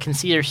 I can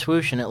see your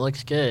swoosh and it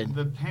looks good.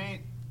 The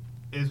paint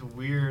is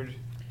weird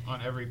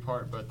on every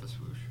part but the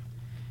swoosh.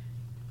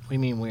 We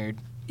mean weird.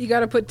 You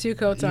got to put 2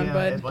 coats on,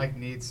 bud. it like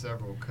needs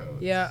several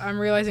coats. Yeah, I'm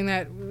realizing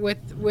that with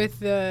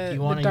the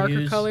You want to darker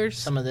use colors.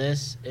 some of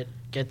this? It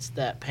gets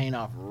that paint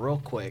off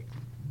real quick.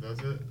 Does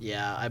it?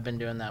 Yeah, I've been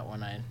doing that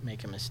when I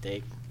make a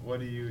mistake.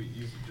 What do you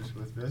use it just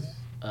with this?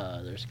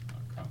 There's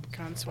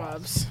Con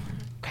swabs.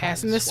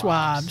 Passing the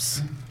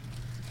swabs.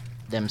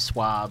 them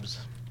swabs.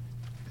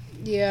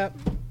 Yep.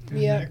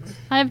 Yep.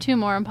 I have 2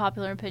 more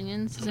unpopular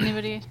opinions. Does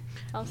anybody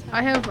else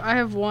have? I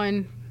have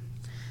one.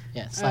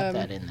 Yeah, slap Um,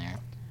 that in there.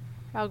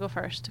 I'll go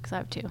first because I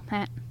have 2.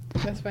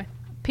 That's fine.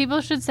 People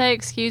should say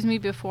excuse me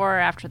before or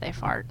after they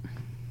fart.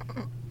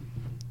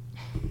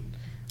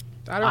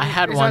 I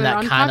had is one that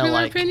that an kinda unpopular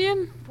like-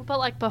 opinion. But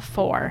like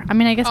before. I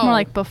mean, I guess more Oh.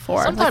 like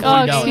before. Sometimes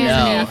like, you don't excuse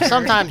know. me.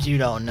 Sometimes you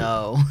don't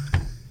know.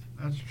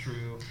 That's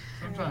true.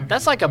 Sometimes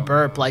That's you like a don't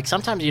burp. know. Like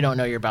sometimes you don't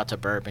know you're about to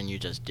burp and you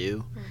just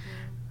do,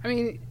 I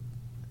mean,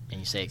 and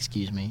you say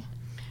excuse me.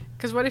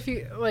 because what if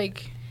you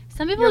like?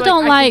 Some people You're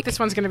don't I like. think this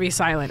one's gonna be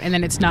silent, and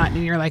then it's not,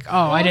 and you're like,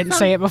 oh, I didn't some-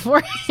 say it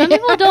before. Some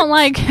people don't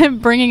like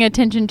bringing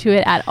attention to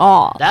it at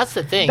all. That's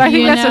the thing. I think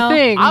You that's know? the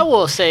thing. I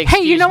will say.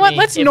 Hey, you know what?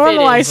 Let's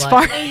normalize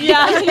fart.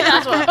 Yeah,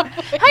 That's what-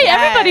 Hey,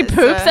 everybody Yes.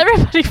 poops.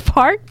 Everybody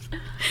farts.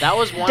 That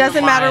was one. Doesn't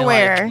of my, matter like,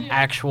 where.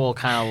 actual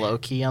kind of low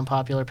key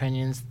unpopular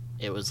opinions.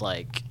 It was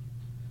like,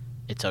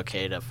 it's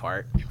okay to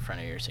fart in front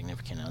of your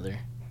significant other.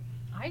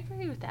 I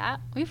agree with that.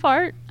 We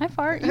fart. I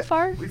fart. You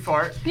fart. We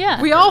fart.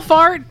 Yeah. We all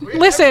fart. We-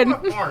 Listen.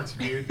 everyone farts,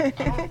 dude. I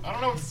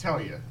don't know what to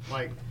tell you.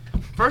 Like,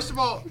 first of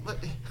all,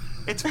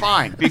 it's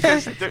fine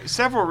because there's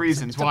several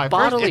reasons why. First,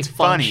 bodily it's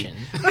funny,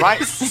 function. right?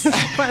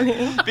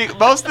 Funny.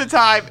 Most of the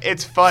time,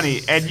 it's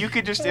funny, and you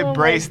can just Oh my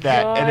embrace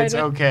that, and it's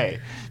God. okay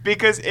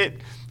because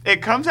it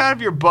comes out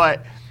of your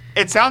butt.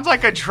 It sounds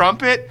like a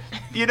trumpet,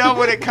 you know,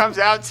 when it comes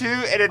out too,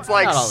 and it's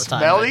like Not all the time,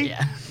 smelly. but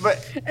yeah.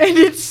 But And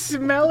it's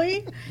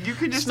smelly. you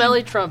can just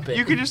Smelly trumpet.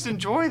 You can just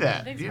enjoy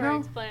that. Thanks You for know,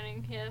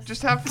 explaining. Yes.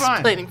 just have fun.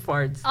 Explaining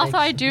farts. Also, Thanks.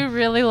 I do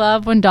really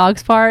love when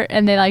dogs fart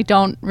and they like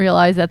don't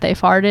realize that they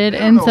farted,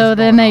 don't and know so what's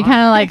then going they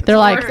kind of on. like they're Or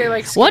like, if they,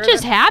 like, "What scare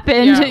just them.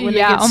 happened?" Yeah, when they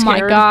Yeah. get Oh my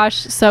scared. gosh,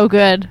 so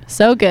good,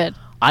 so good.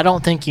 I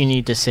don't think you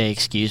need to say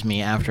excuse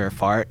me after a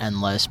fart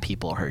unless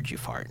people heard you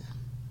fart.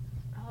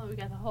 Oh, we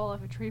got the whole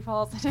if a tree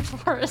falls in a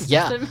forest.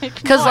 Yeah. doesn't make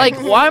Because, like,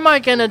 noise. why am I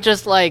going to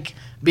just, like,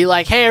 be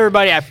like, hey,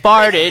 everybody, I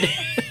farted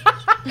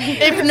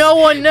if no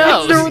one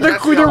knows? The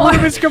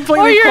room is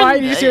completely you're-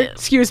 quiet. You just hear,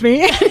 excuse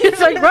me. It's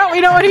like, well,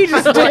 we know what he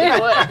just Like, did.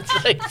 what?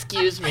 It's like,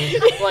 excuse me.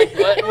 Like,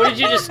 what did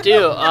you just do?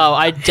 Oh,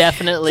 I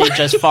definitely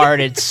just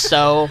farted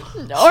so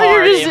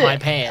hard just- in my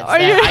pants or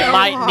you're- that I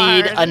might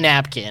need hard. a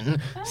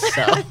napkin.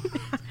 So,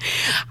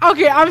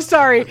 Okay, I'm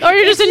sorry. Or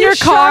you're just If in you your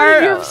car.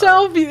 shouted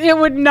yourself, it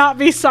would not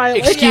be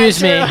silent.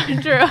 excuse me.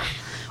 True.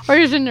 Or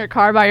you're just in your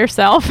car by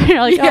yourself. And you're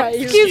like, Yeah, oh,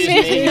 you- excuse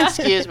me.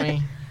 Excuse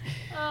me.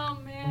 Oh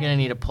I'm man. going to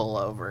need a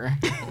pullover.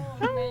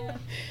 Oh, man.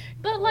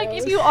 But like,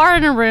 if you are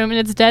in a room and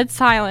it's dead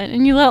silent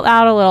and you let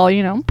out a little,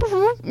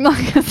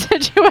 like a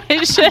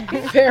situation.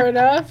 Fair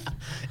enough.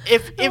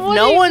 If What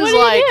no do you- one's what do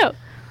you like, do?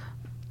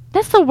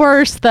 That's the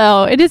worst,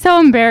 though. It is so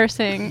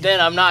embarrassing. then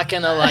I'm not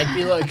gonna like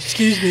be like,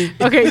 excuse me.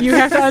 Okay, you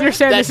have to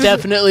understand That this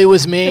definitely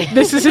was me.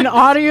 this is an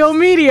audio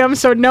medium,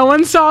 so no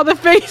one saw the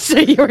face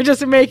that you were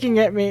just making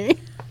at me.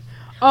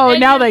 Oh, And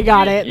now you're- they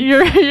got it.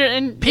 You're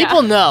in.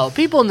 People know.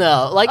 People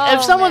know. Like if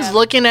Oh, someone's man.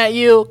 looking at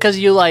you because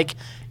you like,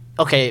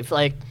 okay,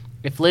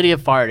 if Lydia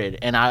farted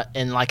and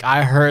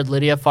I heard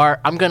Lydia fart,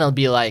 I'm gonna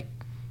be like,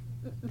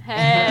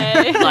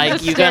 Hey.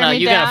 like you Stare gonna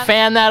me gonna down.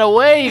 fan that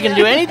away? You can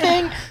do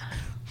anything.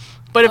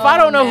 But if I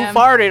Oh, don't know man. who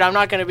farted, I'm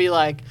not gonna be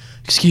like,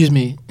 excuse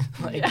me.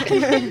 Like,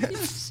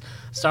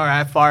 sorry,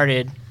 I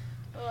farted.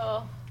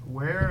 Oh.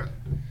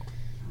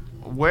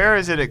 Where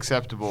is it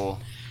acceptable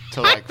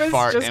to like was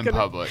fart just in gonna-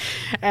 public?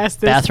 Ask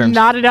this. Bathrooms.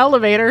 Not an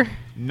elevator.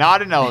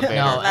 Not an elevator.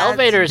 No, That's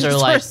elevators are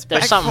like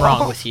there's something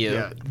wrong with you.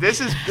 Yeah,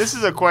 this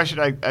is a question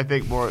I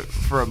think more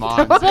for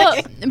Amon. But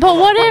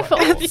what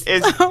if?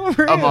 Is so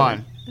rude.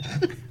 Amon?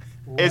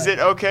 Is it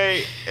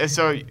okay?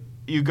 So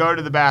you go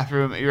to the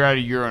bathroom. You're at a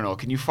urinal.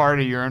 Can you fart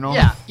at a urinal?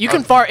 Yeah, you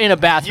can fart in a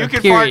bathroom. You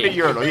can fart period. in a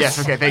urinal. Yes.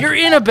 Okay. Thank You're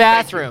you. in a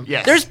bathroom.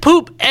 Yes. There's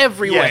poop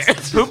everywhere.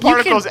 Yes, poop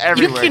particles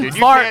everywhere, You can dude. You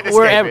fart can't escape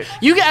wherever. it.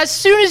 As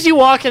soon as you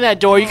walk in that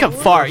door, you can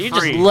fart. You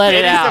just Free. let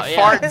it out. It is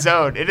the yeah. fart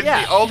zone. It is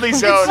Yeah. the only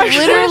zone. It's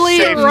literally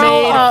safe to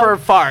made fart.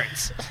 for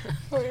farts.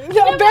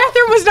 The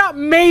bathroom was not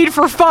made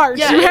for farts.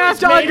 Yeah, you it have was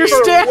to made for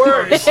understand.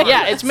 worse.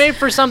 Yeah, it's made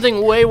for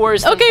something way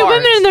worse than Okay, farts.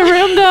 women in the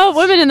room though.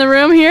 Women in the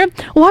room here.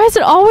 Why is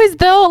it always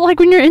though?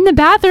 Like when you're in the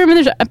bathroom and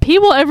there's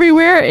people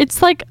everywhere,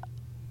 it's like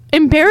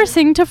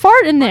embarrassing to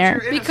fart in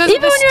there. Because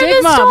Even of the when you're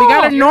in the stigma, we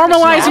gotta stall.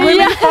 normalize Yeah. women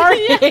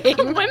Yeah. farting.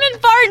 Women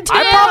fart too.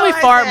 I probably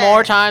I fart bet.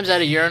 more times at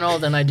a urinal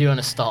than I do in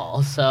a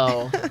stall.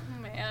 So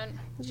Man.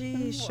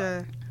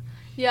 Jeez.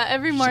 Yeah,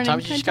 every morning.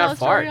 sometimes Can you I just tell gotta a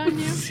story fart. on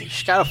you? You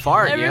just gotta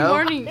fart, Every yo.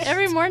 morning.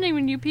 Every morning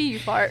when you pee, you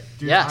fart.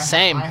 Dude, Yeah, I-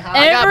 same. I have-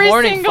 I got Every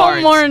morning single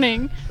farts.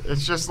 morning.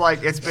 It's just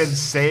like it's been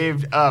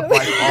saved up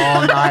like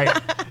all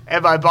night,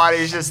 and my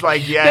body's just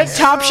like, yes.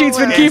 That top sheet's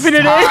been it's keeping it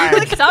in.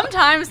 time.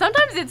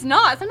 Sometimes it's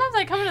not. Sometimes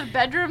I come in the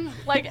bedroom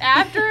like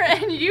after,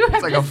 and you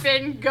have like just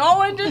been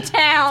going to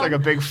town. It's like a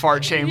big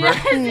fart chamber.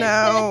 Yes.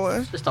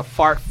 No. Just a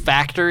fart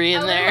factory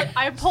in there.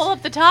 I pull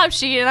up the top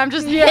sheet and I'm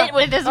just Yeah. hit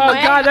with this. Oh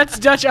wet- god, that's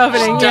Dutch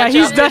ovening. Oh, Yeah, Dutch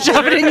he's oven. Dutch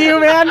ovening you,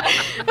 man.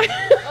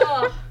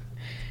 Oh.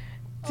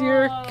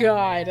 Dear Oh,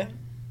 God.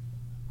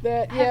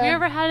 That yeah. Have you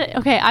ever had it?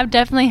 Okay, I've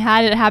definitely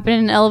had it happen in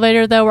an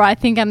elevator though, where I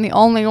think I'm the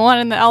only one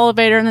in the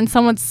elevator, and then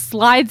someone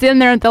slides in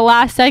there at the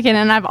last second,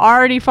 and I've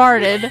already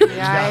farted.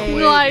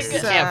 Yikes. Like- You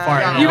can't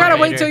fart in an You gotta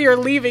wait elevator. till you're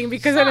leaving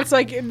because then it's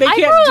like they I can't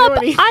do grew up.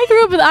 anything. I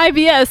grew up with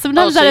IBS.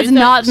 Sometimes Oh, so that you is think-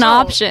 not an so-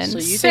 option. So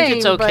you think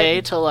it's Same, but- okay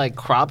to like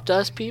crop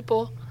dust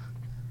people?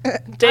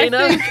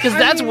 Dana, think- because I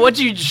that's mean- what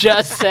you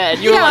just said.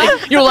 You Yeah.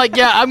 were like,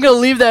 yeah, I'm gonna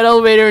leave that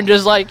elevator and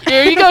just like,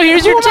 here you go,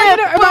 here's your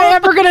Am I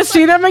ever gonna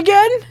see them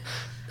again?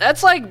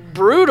 That's like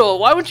brutal.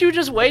 Why wouldn't you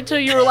just wait till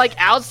you were like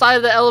outside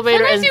of the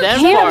elevator Sometimes and you then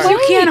can't fart? wait.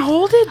 You can't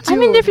hold it, dude. I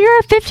mean, if you're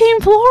at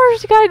 15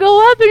 floors, you gotta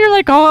go up, and you're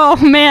like, oh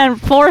man,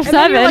 floor and then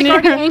 7. you're like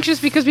already You're-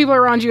 anxious because people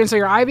are around you, and so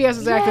your IBS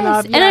is acting Yes,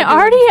 up. and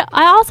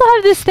I also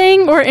have this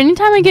thing where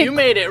anytime I get You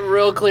made it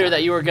real clear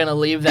that you were gonna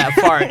leave that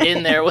fart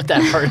in there with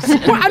that person.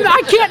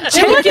 I can't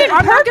take it.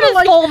 I'm not gonna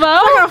like. purposeful, I'm though.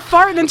 not gonna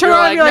fart and then turn You're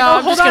around and be like, no, oh,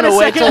 I'm hold just on a gonna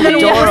wait second. till and the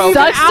then door you opens.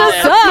 Sucks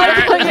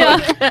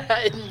to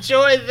suck.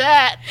 Enjoy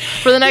that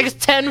for the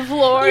next 10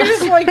 floors. You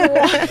just like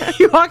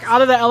you walk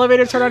out of the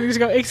elevator, turn around, and you just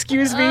go,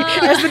 "Excuse me,"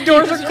 as the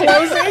doors are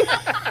closing.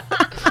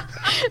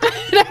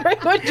 And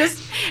everyone just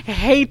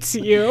hates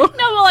you. No,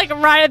 but like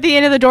right at the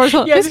end of the door.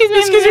 So, Yes,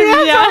 excuse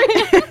me. yeah.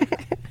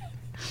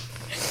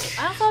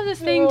 I also have this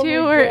thing Oh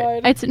too my where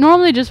God. it's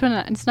normally just when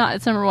it's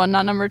number 1,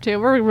 not number 2.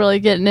 We're really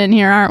getting in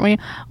here, aren't we?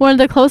 When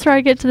the closer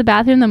I get to the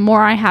bathroom, the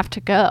more I have to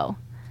go.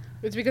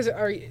 It's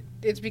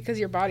because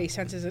your body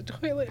senses a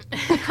toilet.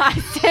 I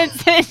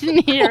sense it in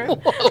here.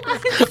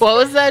 What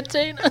was that,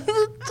 Dana?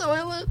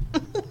 Toilet?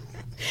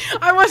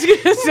 I was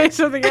gonna say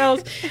something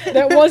else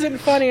that wasn't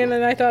funny, and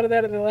then I thought of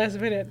that at the last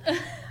minute.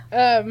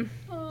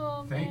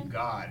 Oh, Thank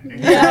God.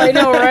 Yeah, I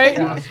know, right?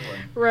 Last one.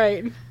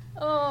 Right.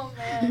 Oh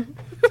man.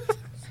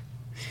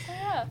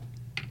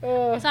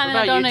 Simon,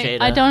 about you,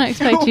 Jada? I don't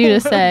expect you to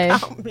say.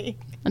 About me.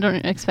 I don't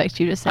expect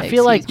you to say. I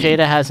feel like excuse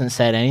me. Jada hasn't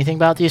said anything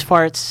about these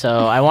farts, so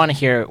I want to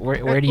hear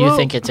where do you Well-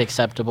 think it's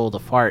acceptable to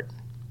fart?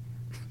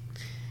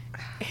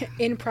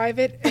 In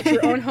private, at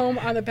your own home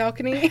on the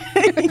balcony,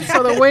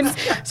 so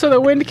the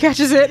wind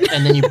catches it,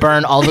 And then you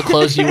burn all the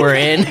clothes you were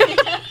in.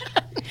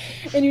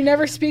 and you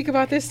never speak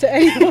about this to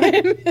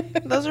anyone.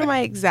 Those are my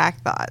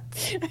exact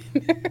thoughts.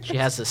 She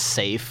has a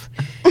safe.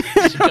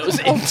 She goes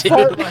into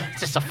fart.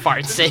 just a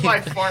fart safe. My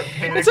fart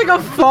panic It's like a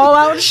room.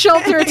 fallout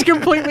shelter. It's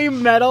completely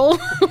metal,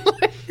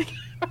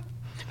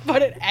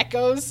 but it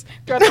echoes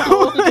throughout the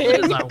whole It's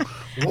thing. like,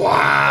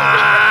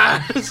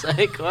 wow. It's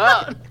like,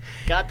 well,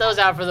 got those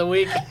out for the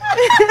week. For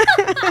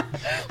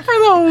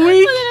the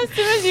week. And then as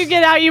soon as you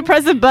get out, you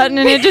press a button,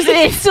 and it just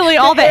instantly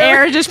all the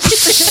air just.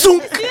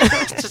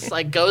 Just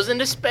like goes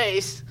into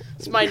space.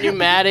 It's my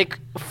pneumatic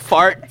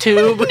fart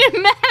tube.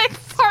 Pneumatic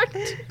fart.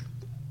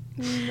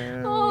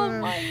 Oh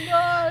my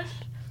gosh.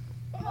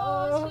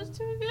 Oh, this is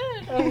too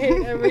good. I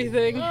hate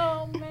everything.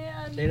 Oh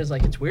man. Jada's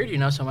like, it's weird you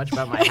know so much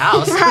about my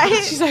house.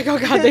 Right? She's like, oh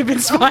god, they've been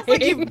It's almost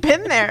like spying. you've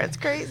been there. It's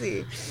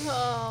crazy.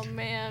 Oh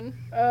man.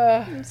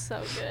 Uh, It's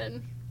so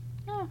good.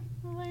 Oh,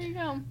 well, there you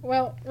go.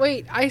 well,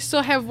 wait, I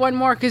still have one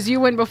more because you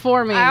went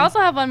before me. I also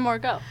have one more.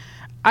 Go.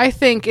 I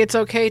think it's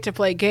okay to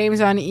play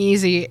games on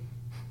easy.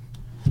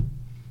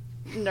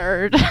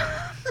 Nerd.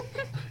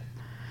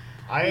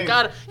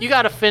 You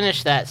gotta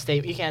finish that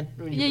statement. You can't.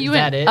 Yeah, is you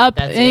that went it? up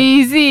That's it?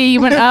 easy. You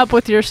went up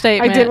with your I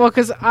statement. did well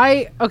because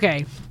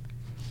okay.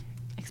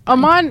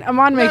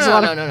 Amon makes a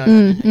lot of.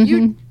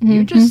 No.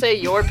 You just say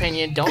your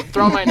opinion. Don't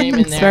throw my name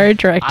in It's there. very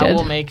directed. I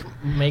will make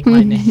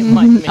my name.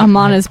 Amon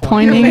my is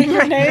point. pointing.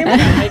 Your name?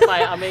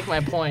 I'll make my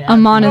point.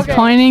 Amon is Okay.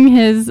 pointing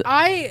his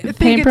I think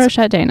paintbrush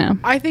at Dana.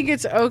 I think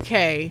it's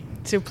okay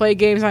to play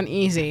games on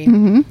easy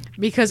Mm-hmm.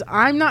 because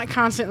I'm not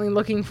constantly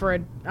looking for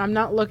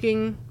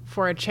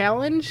a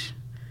challenge.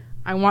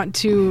 I want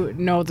to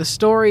know the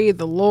story,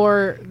 the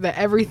lore, the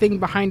everything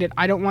behind it.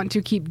 I don't want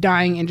to keep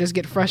dying and just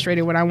get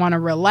frustrated when I want to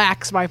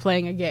relax by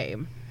playing a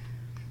game.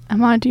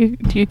 Amon, do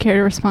you care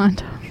to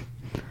respond?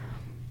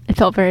 It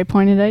felt very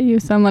pointed at you,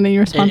 so I'm letting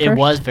you respond It first.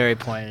 was very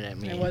pointed at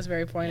me. It was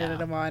very pointed Yeah.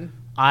 at Amon.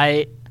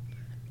 I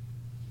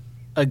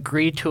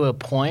agree to a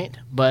point,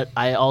 but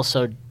I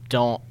also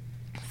don't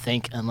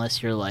think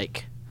unless you're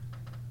like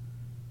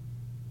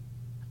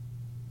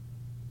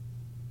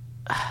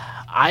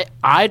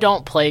I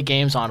don't play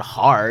games on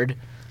hard.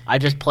 I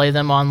just play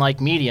them on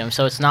like medium,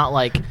 so it's not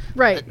like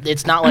Right.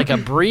 It's not like a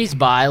breeze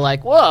by.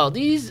 Like, whoa,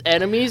 these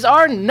enemies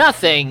are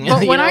nothing.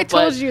 But you when know? I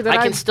told But you that I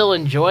can I'm- still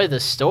enjoy the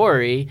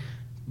story,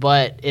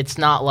 but it's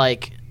not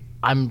like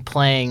I'm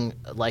playing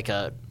like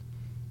a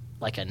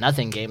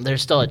nothing game.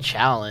 There's still a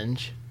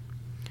challenge.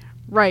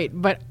 Right,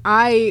 but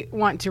I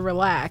want to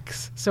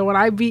relax. So when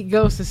I beat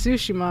Ghost of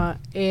Tsushima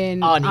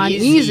on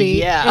easy,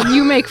 yeah. and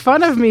you make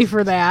fun of me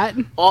for that,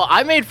 Well,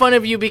 I made fun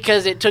of you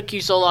because it took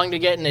you so long to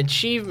get an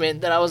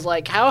achievement that I was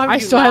like, how have I you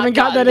still not haven't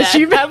gotten that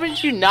achievement.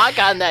 Haven't you not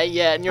gotten that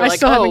yet? And you're I like,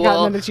 still oh, haven't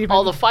gotten well, that achievement.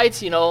 all the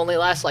fights, only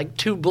last like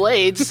 2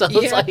 blades. So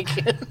it's Yeah. like,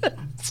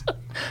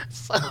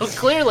 so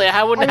clearly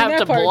I wouldn't I mean, have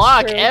to that part's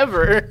block true.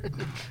 ever.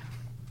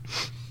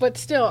 but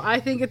still,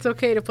 I think it's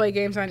okay to play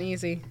games on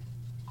easy.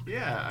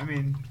 Yeah, I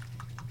mean,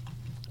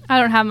 I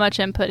don't have much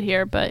input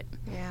here, but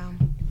Yeah.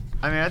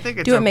 I think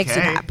it's Do what okay makes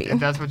you happy. if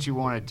that's what you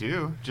want to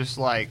do. Just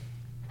like,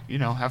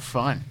 have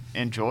fun,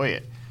 enjoy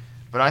it.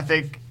 But I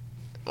think,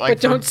 like,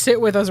 But don't sit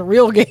with us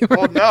real gamers.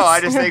 well, no, I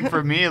just think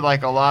for me,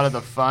 like a lot of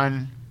the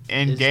fun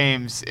in Is-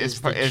 games It's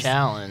is the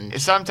challenge.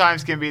 It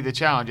sometimes can be the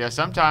challenge. Yeah,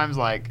 sometimes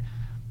like,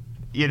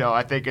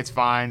 I think it's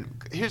fine.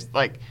 Here's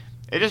like,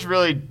 it just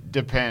really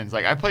depends.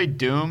 Like I played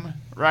Doom,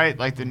 right?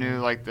 Like the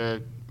new,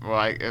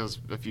 it was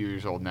a few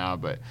years old now,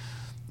 but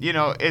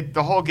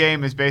the whole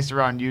game is based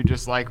around you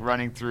just like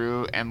running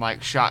through and like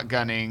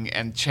shotgunning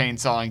and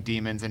chainsawing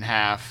demons in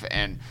half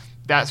and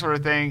that sort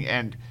of thing.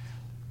 And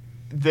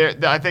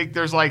I think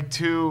there's like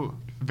 2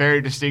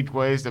 very distinct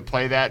ways to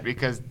play that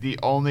because the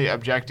only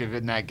objective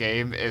in that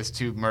game is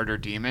to murder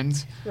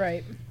demons.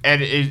 Right.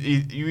 And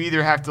you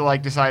either have to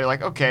like decide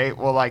like, okay,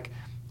 well, like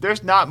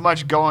there's not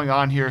much going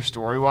on here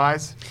story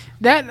wise.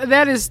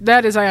 That is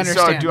I understand.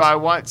 So do I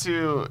want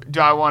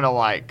to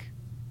like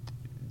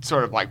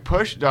sort of like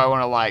push? Do I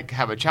want to like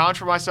have a challenge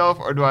for myself,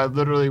 or do I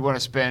literally want to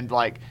spend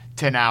like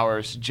 10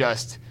 hours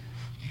just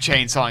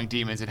chainsawing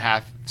demons in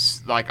half,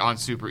 like on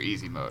super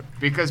easy mode?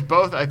 Because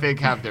both I think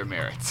have their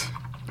merits.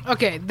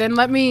 Okay, then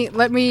let me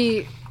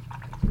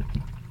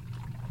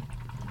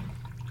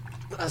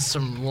That's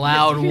some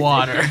loud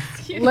water.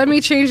 let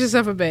me change this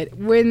up a bit.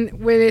 When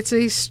it's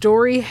a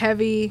story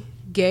heavy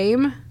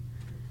game,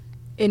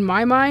 in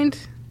my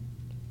mind,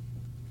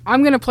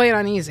 I'm gonna play it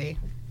on easy.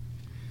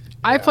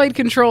 I played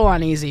Control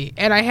on easy,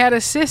 and I had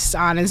assists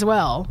on as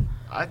well.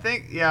 I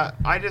think, man,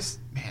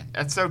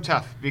 that's so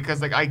tough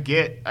because like I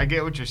get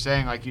what you're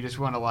saying. Like you just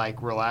want to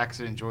like relax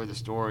and enjoy the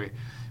story,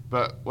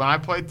 but when I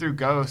played through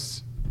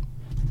Ghosts,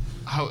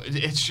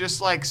 it's just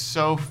like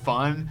so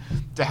fun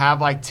to have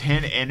like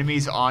 10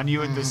 enemies on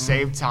you at the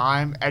same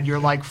time, and you're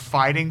like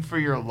fighting for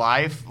your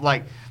life.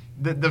 Like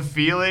the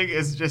feeling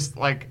is just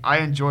like I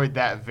enjoyed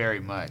that very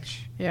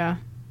much. Yeah.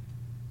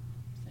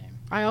 Same.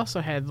 I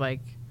also had like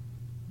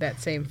that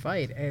same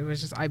fight. It was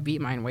just I beat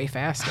mine way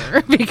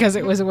faster because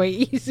it was way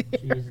easier.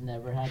 She's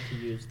never had to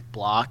use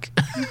block.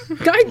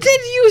 I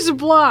did use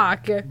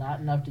block. Not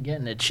enough to get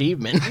an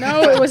achievement.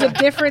 No, it was a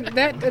different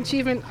that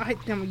achievement.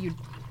 No, you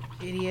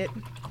idiot.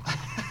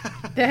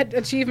 That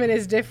achievement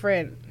is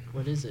different.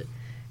 What is it?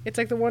 It's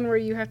like the one where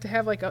you have to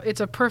have like it's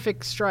a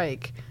perfect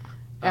strike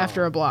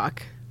after Oh. a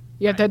block.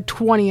 You have to have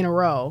 20 in a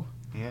row.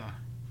 Yeah.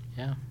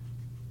 Yeah.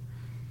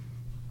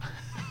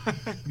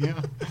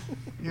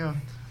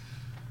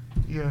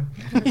 Yeah.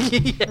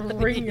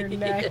 Wring your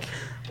neck.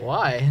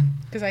 Why?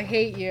 Because I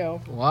hate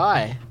you.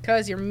 Why?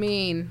 Because you're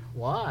mean.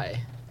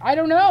 Why? I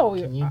don't know.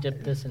 Can you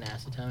dip this in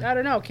acetone? I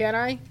don't know. Can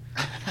I?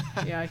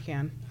 Yeah, I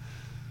can.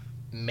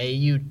 May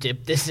you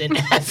dip this in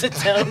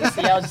acetone?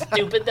 See how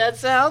stupid that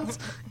sounds?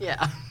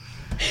 Yeah.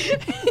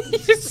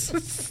 You're so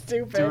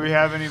stupid. Do we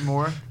have any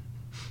more?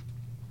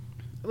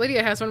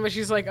 Lydia has one, but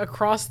she's like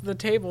across the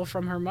table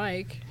from her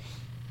mic.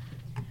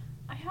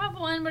 I have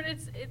one, but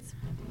it's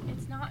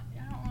not.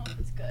 I don't know if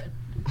it's good.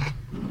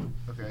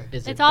 Okay.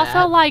 Is it It's also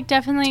bad? like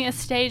definitely a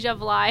stage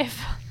of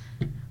life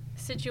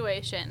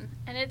situation,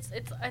 and it's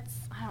I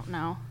don't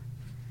know.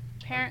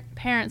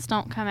 Parents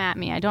don't come at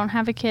me. I don't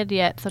have a kid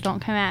yet, so don't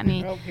come at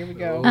me. Oh, here we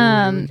go.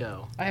 Here we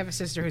go. I have a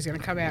sister who's gonna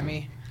come at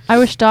me. I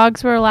wish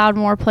dogs were allowed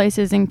more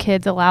places and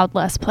kids allowed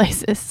less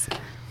places.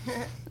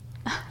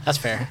 That's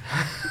fair.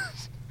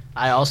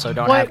 I also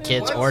don't What- have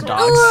kids or what's-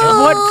 dogs.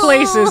 So. What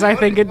places? I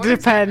think it What is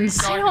depends.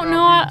 that I you're don't talking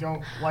know. about? You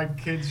don't like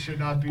kids should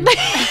not be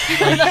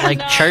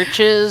like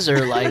churches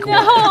or like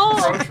No.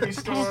 grocery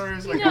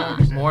stores. Like, I No. don't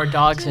understand. more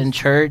dogs in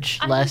church,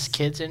 I less just-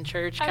 kids in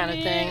church kind of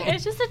mean, thing.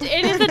 It's just it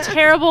is a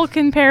terrible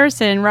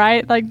comparison,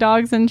 right? Like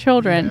dogs and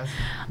children. Yes.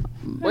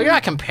 Well, you're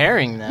not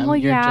comparing them. Well,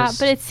 you're yeah, just,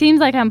 but it seems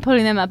like I'm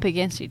putting them up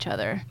against each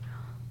other.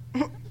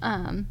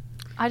 I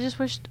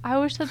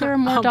wish that there were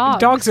more dogs.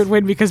 Dogs would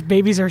win because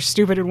babies are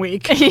stupid and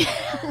weak.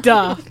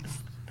 Duh.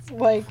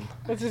 Like,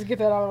 let's just get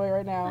that out of the way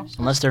right now.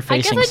 unless they're I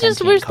guess facing I just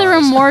sentient wish there were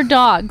cars. more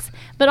dogs.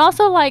 But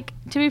also, like,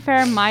 to be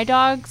fair, my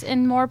dogs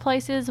in more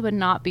places would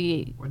not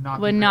be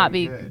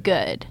very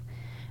good.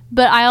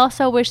 But I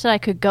also wish that I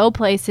could go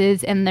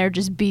places and there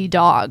just be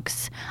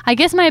dogs. I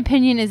guess my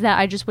opinion is that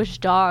I just wish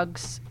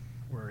dogs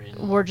We're in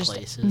were more just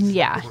places.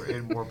 yeah. We're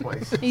in more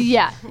places.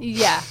 Yeah.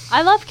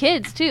 I love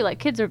kids too. Like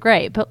kids are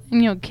great, but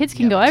kids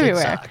can Yeah, go but kids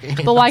everywhere.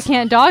 suck. But why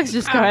can't dogs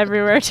just go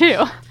everywhere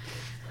too?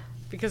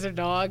 Because they're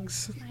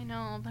dogs. I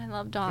know, but I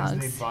love Because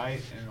dogs. they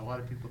bite, and a lot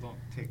of people don't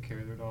take care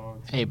of their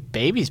dogs. Hey,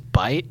 babies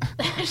bite.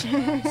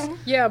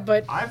 Yeah,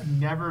 but I've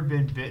never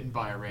been bitten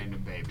by a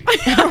random baby.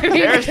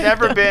 There's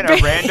never been a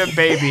random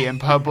baby in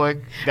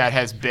public that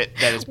has bit.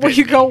 where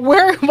you go,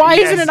 why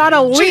isn't it on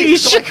a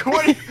leash?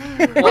 Jeez,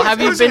 like, Well,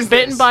 have you whose been is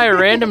bitten this? by a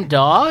random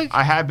dog?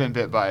 I have been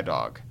bit by a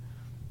dog.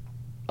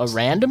 A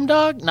random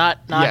dog? Not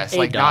Yes, a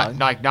like dog.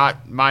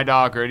 not my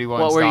dog or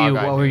anyone's What were dog. you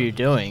I What knew. were you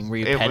doing? Were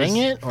you It petting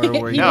was- it,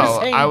 or were He you? No, was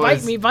saying, I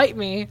was- bite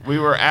me. We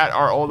were at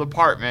our old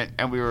apartment,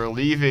 and we were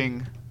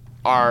leaving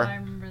our.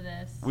 remember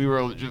this. We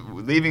were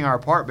leaving our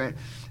apartment,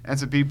 and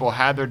some people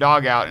had their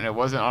dog out, and it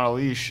wasn't on a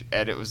leash,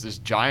 and it was this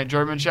giant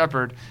German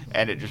Shepherd,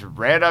 and it just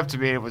ran up to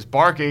me and it was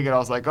barking, and I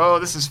was like, "Oh,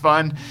 this is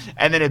fun!"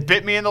 And then it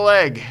bit me in the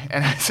leg,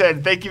 and I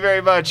said, "Thank you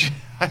very much.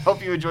 I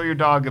hope you enjoy your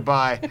dog.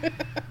 Goodbye."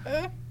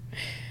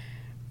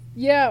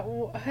 Yeah,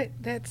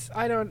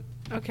 I don't.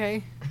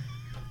 Okay.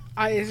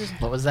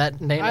 What was that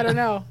name? I don't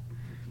know.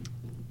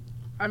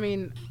 I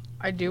mean,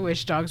 I do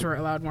wish dogs were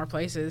allowed more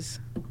places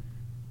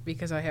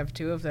because I have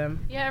 2 of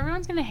them. Yeah,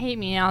 everyone's gonna hate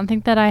me now and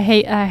think that I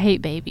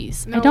hate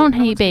babies. No, I don't no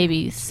hate one's gonna hate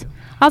babies.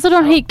 I also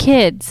don't hate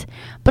kids.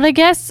 But I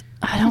guess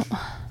I don't.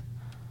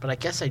 But I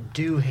guess I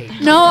do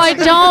hate. No, I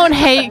don't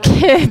hate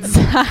kids.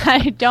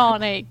 I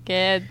don't hate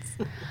kids.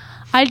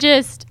 I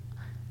just,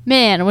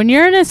 man, when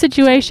you're in a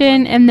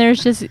situation and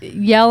there's just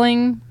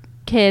yelling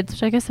kids,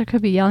 which I guess there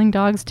could be yelling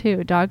dogs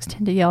too. Dogs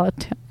tend to yell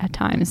at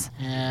times.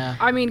 Yeah.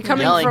 I mean,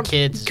 Yelling coming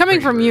kids is from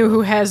pretty you, brutal.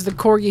 who has the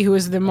corgi, who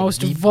is the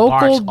most he vocal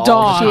barks all the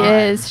dog. She time.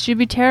 is. She'd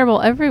be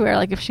terrible everywhere.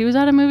 Like if she was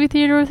at a movie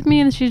theater with me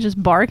and she's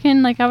just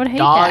barking, like I would hate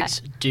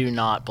Dogs that. do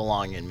not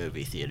belong in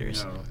movie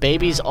theaters. No.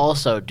 Babies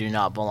also do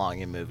not belong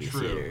in movie True.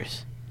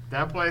 theaters.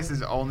 That place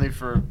is only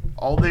for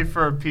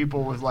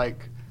people with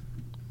like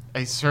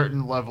a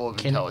certain level of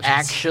Can intelligence.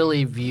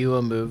 actually view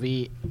a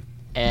movie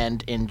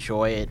and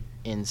enjoy it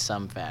in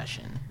some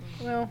fashion.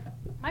 Well,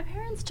 My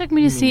parents took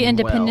me to see well.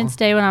 Independence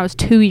Day when I was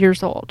 2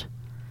 years old.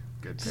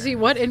 Good to thing. see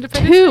what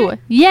Independence 2,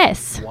 Day?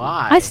 yes.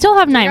 Why? I still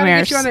have They gotta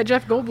nightmares. get you on that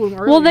Jeff Goldblum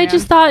early, Well, they man.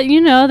 just thought,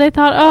 they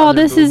thought, oh,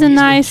 Other this is a movies with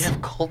nice.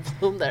 Jeff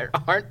Goldblum that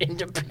aren't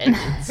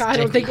Independence I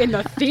don't Day. think in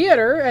the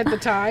theater at the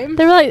time.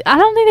 They were like, I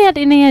don't think they had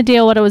any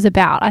idea what it was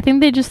about. I think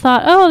they just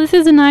thought, oh, this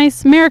is a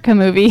nice America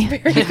movie.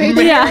 Very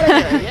patriotic.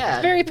 Yeah,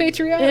 yeah. Very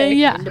patriotic.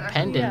 Yeah.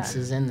 Independence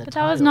is in the But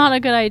title. that was not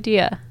a good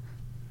idea.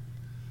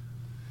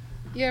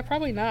 Yeah,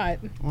 probably not.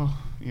 Well,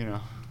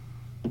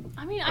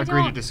 I mean,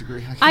 agree to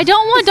disagree. I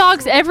don't want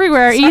dogs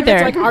everywhere Simon's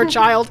either. like our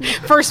child.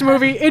 First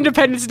movie,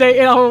 Independence Day,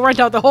 and I'll rent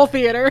out the whole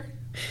theater.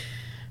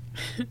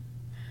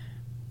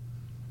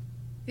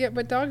 Yeah,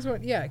 but dogs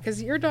won't. Yeah,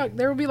 because your dog,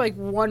 there would be like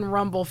one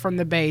rumble from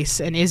the base,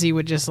 and Izzy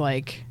would just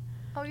like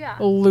Oh yeah.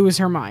 lose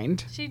her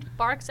mind She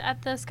barks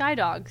at the sky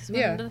dogs when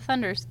Yeah. the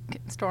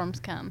thunderstorms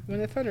come. when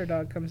the thunder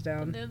dog comes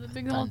down. They're the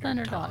big old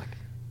thunder dog.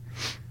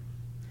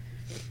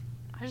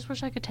 I just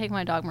wish I could take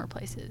my dog more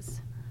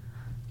places.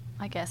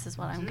 I guess is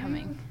what I'm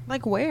coming.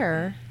 Like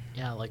where?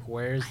 Yeah, like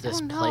where's I this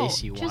don't know.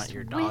 place you Just want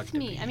your dog with to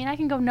me. be? I mean, I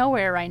can go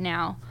nowhere right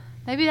now.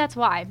 Maybe that's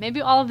why.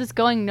 Maybe all of this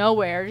going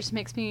nowhere just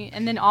makes me,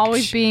 and then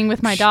always being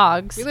with my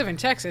dogs. We live in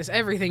Texas.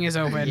 Everything is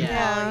open.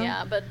 Yeah. Oh,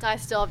 yeah, but I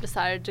still have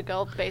decided to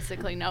go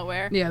basically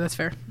nowhere. Yeah, that's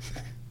fair.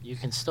 You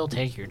can still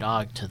take your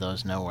dog to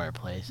those nowhere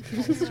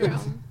places. That's true.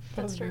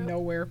 Those true.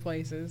 nowhere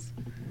places.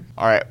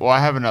 All right. Well, I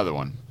have another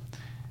one,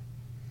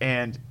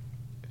 and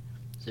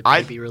Is it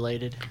baby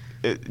related?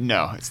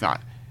 No, it's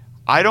not.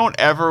 I don't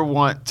ever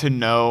want to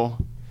know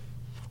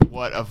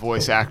what a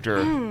voice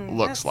actor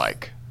looks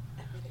like.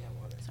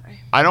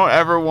 I don't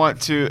ever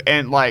want to,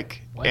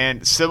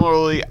 and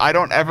similarly, I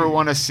don't ever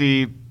want to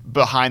see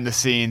behind the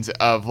scenes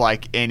of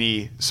like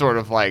any sort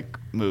of like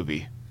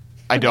movie.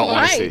 I don't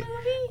want to see.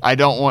 I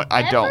don't want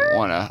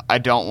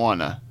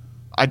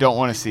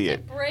to see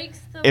it.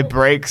 It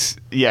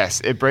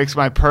breaks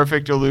my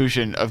perfect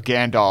illusion of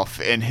Gandalf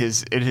in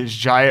his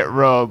giant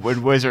robe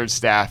and wizard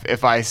staff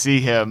if I see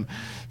him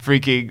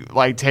freaking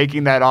like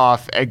taking that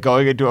off and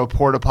going into a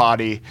porta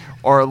potty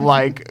or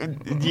like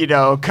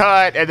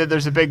cut and then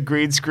there's a big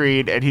green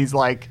screen and he's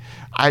like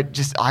I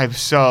don't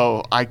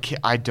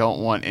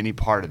want any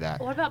part of that.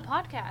 What about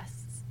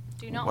podcasts?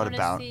 Do you not want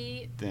to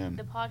see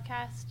the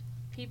podcast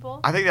people?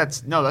 I think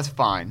that's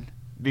fine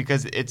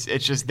because it's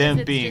just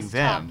them being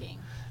them. Talking.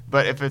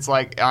 But if it's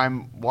like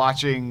I'm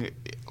watching,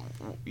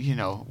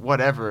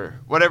 whatever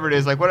it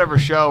is, like whatever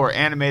show or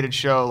animated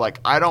show, like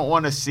I don't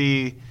want to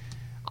see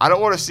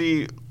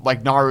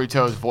like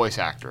Naruto's voice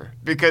actor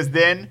because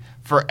then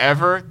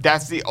forever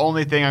that's the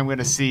only thing I'm going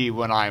to see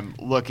when I'm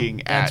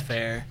looking at. That's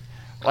fair.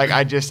 Like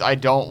I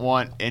don't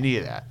want any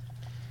of that.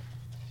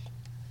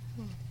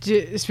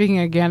 Speaking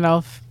of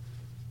Gandalf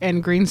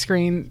and green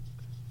screen,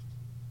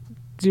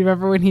 do you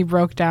remember when he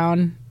broke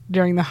down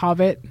during The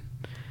Hobbit?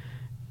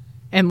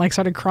 And like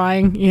started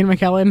crying, Ian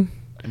McKellen.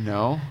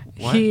 No,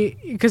 what?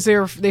 Because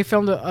they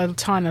filmed a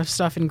ton of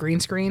stuff in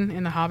green screen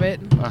in The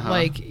Hobbit.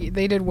 Like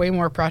they did way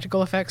more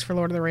practical effects for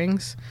Lord of the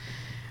Rings,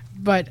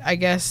 but I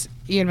guess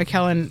Ian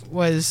McKellen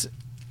was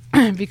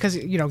because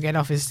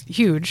Gandalf is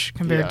huge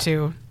compared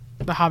to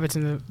the hobbits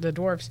and the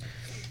dwarves.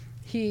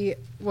 He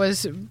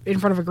was in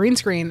front of a green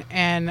screen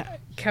and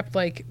kept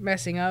like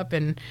messing up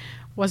and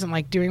wasn't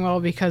like doing well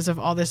because of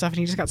all this stuff, and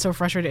he just got so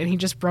frustrated and he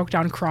just broke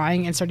down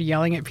crying and started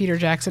yelling at Peter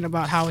Jackson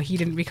about how he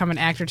didn't become an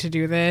actor to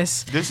do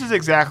this. This is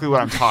exactly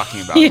what I'm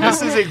talking about.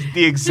 This is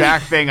the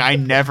exact thing I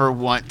never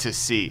want to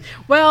see.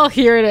 Well,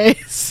 here it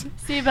is.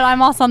 See, but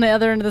I'm also on the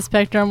other end of the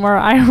spectrum where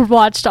I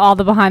watched all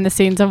the behind the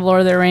scenes of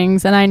Lord of the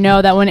Rings, and I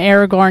know that when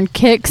Aragorn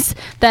kicks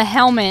the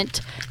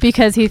helmet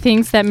because he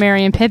thinks that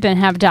Merry and Pippin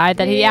have died,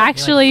 that he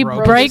actually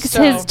breaks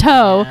his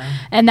toe,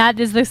 and that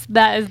is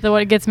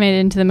what gets made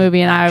into the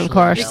movie. And I, of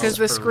course, because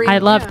the screen, I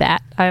love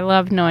that. I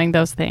love knowing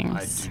those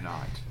things. I do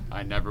not.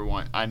 I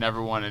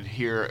never want to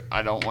hear.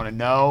 I don't want to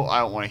know. I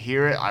don't want to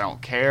hear it. I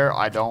don't care.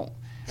 I don't.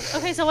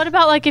 Okay, so what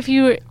about like if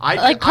you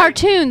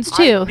cartoons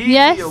too? I need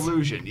yes. the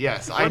illusion.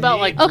 Yes. What about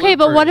like? Okay, bloopers?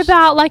 but what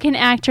about like an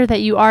actor that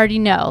you already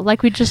know?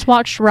 Like we just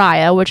watched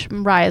Raya, which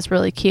Raya's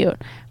really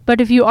cute. But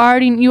if we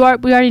already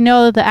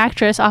know the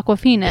actress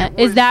Awkwafina,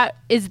 is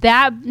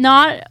that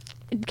not?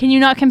 Can you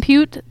not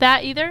compute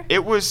that either?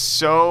 It was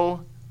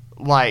so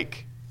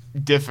like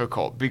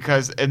difficult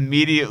because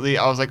immediately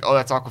I was like, oh,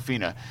 that's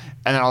Awkwafina.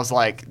 And then I was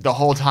like, the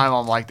whole time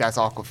I'm like, that's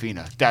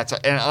Awkwafina.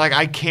 And like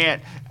I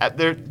can't.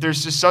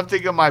 There's just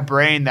something in my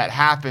brain that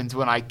happens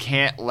when I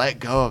can't let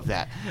go of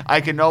that.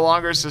 I can no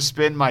longer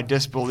suspend my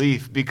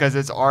disbelief because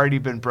it's already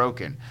been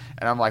broken.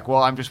 And I'm like,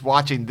 well, I'm just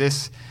watching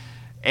this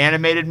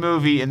animated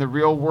movie in the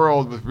real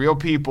world with real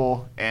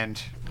people,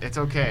 and it's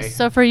okay.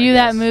 So for you,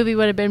 that movie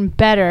would have been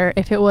better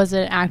if it was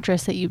an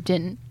actress that you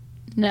didn't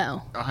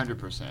know.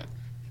 100%.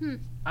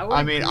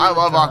 I mean, I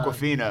love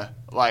Awkwafina.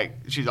 Like,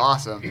 she's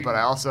awesome, but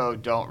I also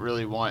don't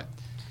really want.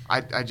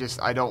 I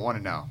don't want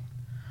to know.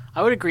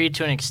 I would agree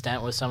to an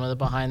extent with some of the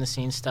behind the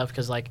scenes stuff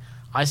because, like,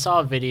 I saw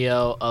a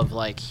video of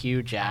like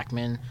Hugh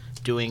Jackman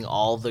doing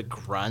all the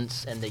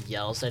grunts and the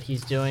yells that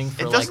he's doing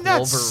for like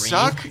Wolverine.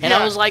 Suck? And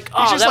I was like,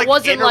 oh, that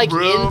wasn't like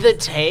in the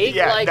take.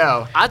 Yeah, like,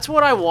 no. That's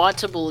what I want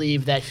to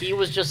believe, that he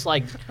was just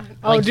like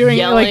doing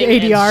yelling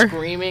like ADR and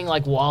screaming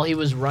like while he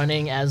was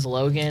running as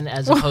Logan,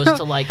 as opposed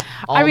to like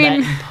all that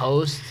in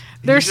post.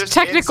 There's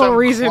technical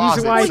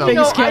reasons why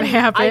things can't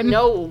happen. I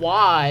know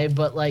why,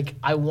 but like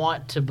I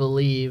want to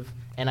believe,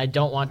 and I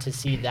don't want to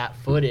see that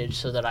footage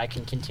so that I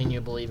can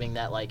continue believing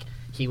that like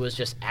he was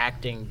just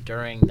acting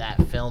during that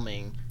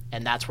filming.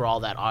 And that's where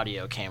all that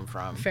audio came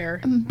from. Fair.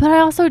 But I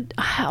also,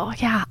 I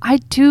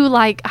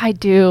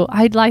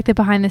like the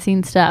behind the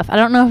scenes stuff. I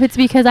don't know if it's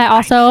because I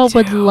also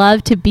would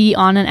love to be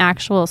on an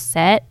actual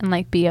set and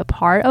like be a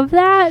part of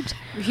that.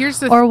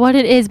 Or what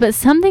it is, but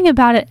something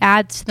about it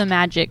adds to the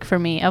magic for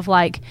me of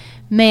like,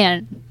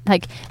 man,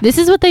 like this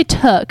is what they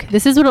took.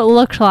 This is what it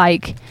looked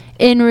like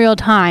in real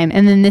time,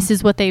 and then this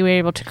is what they were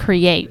able to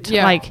create.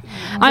 Yeah. Like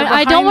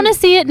I don't want to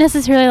see it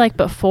necessarily like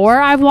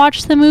before I've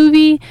watched the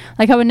movie.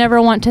 Like I would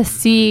never want to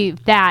see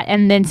that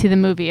and then see the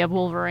movie of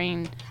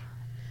Wolverine,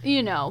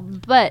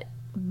 but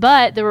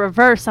the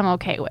reverse I'm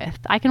okay with.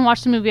 I can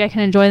watch the movie, I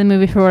can enjoy the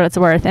movie for what it's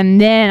worth,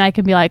 and then I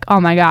can be like, oh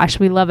my gosh,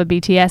 we love a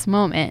BTS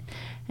moment,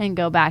 and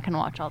go back and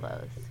watch all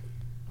those.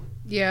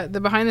 Yeah,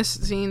 the behind the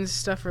scenes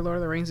stuff for Lord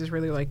of the Rings is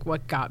really like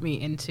what got me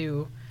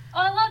into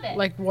I love it.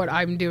 Like what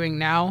I'm doing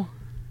now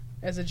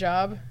as a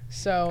job.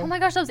 So oh my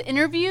gosh, those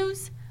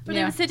interviews where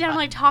they would sit down and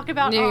like talk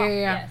about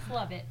yes,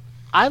 love it.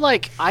 I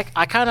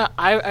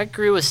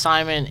agree with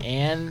Simon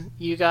and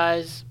you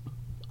guys.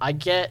 I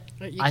get.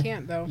 You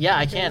can't though. Yeah,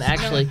 I can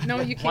actually.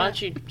 No, you can't. Why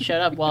don't you shut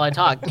up while I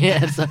talk?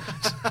 Yeah.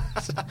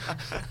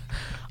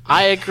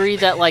 I agree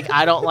that like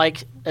I don't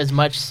like as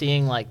much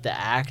seeing like the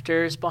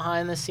actors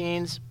behind the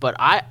scenes, but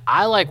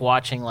I like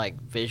watching like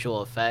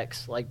visual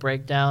effects like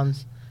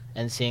breakdowns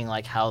and seeing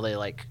like how they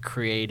like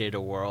created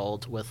a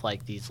world with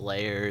like these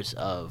layers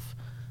of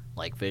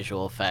like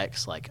visual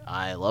effects. Like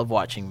I love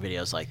watching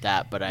videos like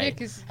that, but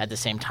at the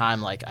same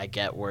time like I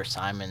get where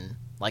Simon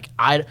like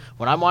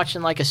when I'm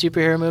watching like a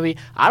superhero movie,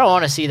 I don't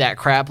want to see that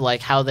crap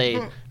like how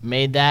they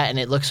made that and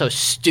it looks so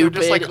stupid.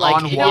 Just like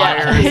on yeah.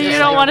 wires. You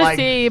don't want to like,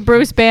 see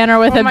Bruce Banner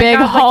with a my big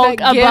God, Hulk like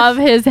that above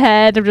his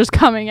head of just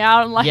coming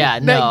out and like Yeah,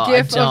 no, that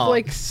gif I don't. of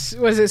like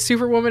was it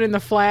Superwoman in the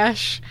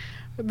Flash?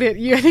 I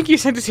think you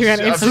sent it to me on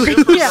Instagram.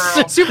 Supergirl. Yeah,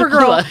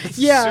 Supergirl.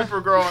 Yeah.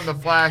 Supergirl in the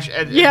Flash,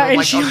 and Yeah, and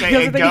like she okay,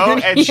 does and the go,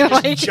 thing, and she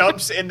just like-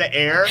 jumps in the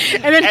air,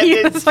 And then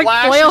he just, like,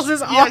 Flash flails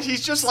is- his Yeah, arms.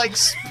 he's just like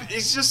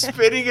he's just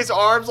spinning his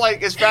arms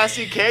like as fast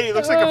as he can. He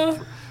looks like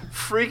a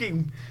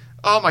freaking.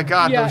 Oh my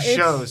God, Yeah, those it's-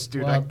 shows,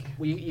 dude. Well,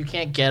 you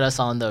can't get us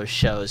on those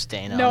shows,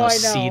 Dana. No, on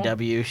those I know.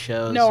 CW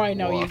shows. No, I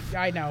know Woof.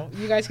 I know.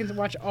 You guys can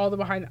watch all the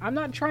behind. I'm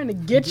not trying to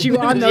get you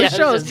on those Yeah,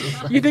 shows. it's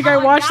just like- You think I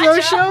watch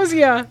those shows?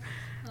 Yeah.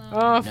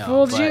 Oh, No,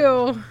 fooled but-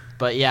 you.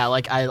 But yeah,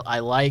 like I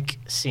like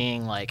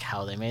seeing like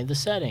how they made the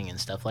setting and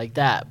stuff like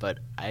that. But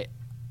I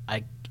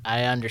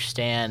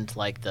understand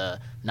like the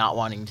not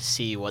wanting to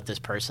see what this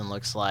person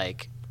looks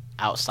like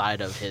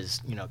outside of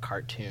his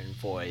cartoon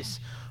voice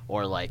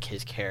or like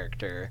his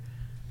character,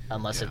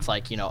 unless it's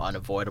like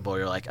unavoidable.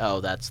 You're like,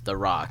 oh, that's The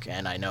Rock,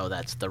 and I know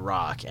that's The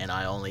Rock, and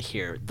I only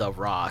hear The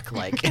Rock.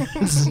 Like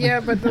Yeah,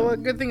 but the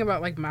good thing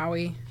about like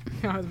Maui,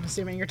 I'm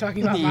assuming you're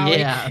talking about Maui,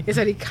 Yeah. is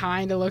that he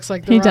kind of looks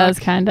like The he Rock. does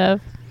kind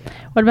of.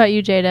 What about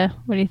you, Jada?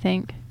 What do you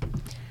think?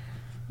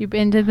 You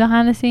been to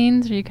behind the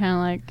scenes, or you kind of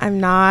like? I'm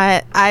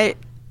not.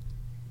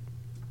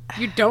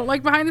 You don't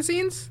like behind the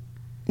scenes?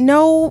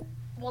 No.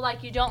 Well,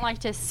 like you don't like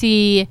to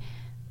see,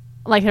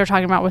 like they're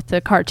talking about with the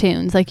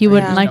cartoons. Like you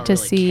wouldn't Yeah. like don't to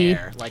really see.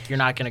 care. Like you're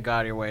not gonna go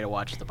out of your way to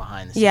watch the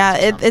behind the scenes. Yeah, or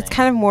it's something.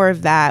 kind of more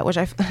of that, which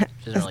She doesn't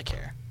really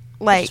care.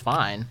 like. It's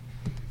fine.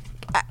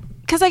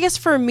 Because I guess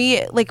for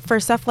me, like for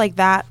stuff like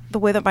that, the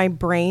way that my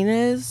brain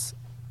is,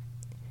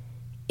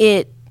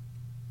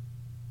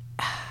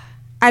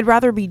 I'd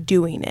rather be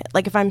doing it.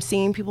 Like if I'm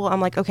seeing people,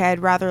 I'm like, okay, I'd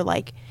rather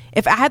like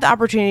if I had the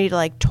opportunity to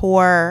like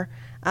tour,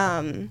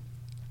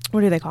 what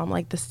do they call them?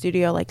 Like the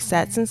studio like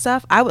sets and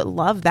stuff. I would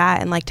love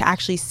that and like to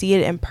actually see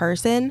it in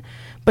person,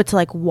 but to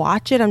like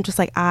watch it, I'm just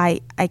like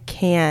I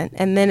can't.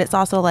 And then it's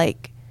also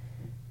like,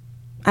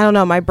 I don't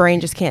know, my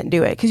brain just can't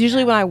do it. Because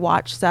usually when I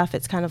watch stuff,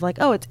 it's kind of like,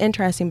 oh, it's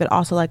interesting, but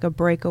also like a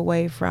break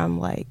away from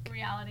like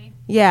Reality.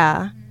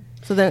 yeah.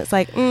 So then it's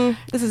like,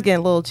 this is getting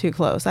a little too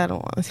close. I don't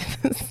want to see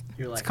this.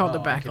 You're like, called the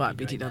I could backlot,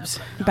 be BT doing dubs.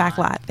 that, but not.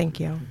 Backlot, thank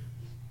you.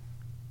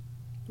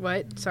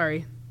 What?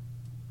 Sorry.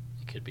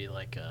 It could be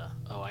like,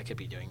 I could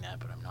be doing that,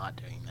 but I'm not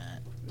doing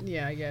that.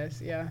 Yeah, I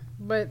guess. Yeah.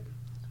 But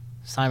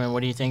Simon,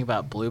 what do you think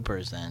about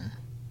bloopers then?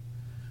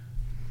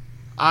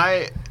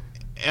 I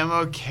am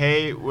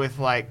okay with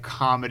like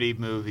comedy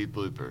movie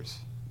bloopers.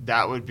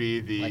 That would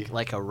be the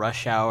Like a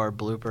Rush Hour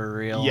blooper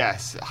reel?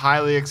 yes,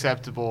 highly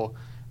acceptable.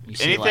 You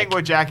see, Anything like-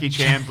 with Jackie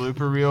Chan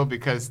blooper reel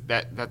because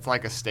that's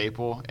like a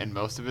staple in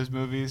most of his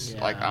movies.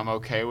 Like Yeah. I'm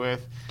okay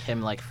with.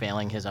 Him like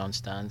failing his own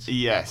stunts.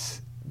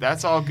 Yes,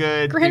 that's all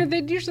good. granted,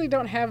 they usually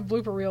don't have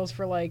blooper reels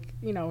for like,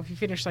 if you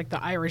finish like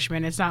The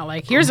Irishman, it's not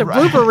like, here's a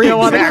Right. blooper reel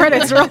while the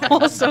Exactly. credits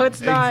roll, so it's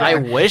not. I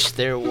wish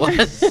there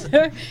was.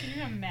 Can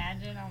you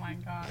imagine? Oh my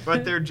god.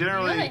 But they're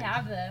generally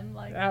have them.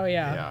 Like Oh,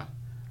 yeah. yeah.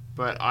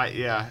 But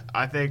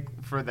I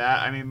think for that,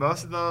 I mean,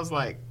 most of those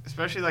like,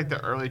 especially like the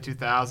early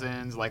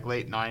 2000s, like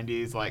late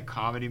 90s, like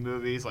comedy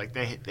movies, like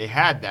they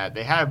had that.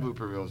 They had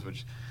blooper reels,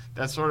 which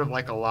that's sort of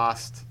like a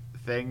lost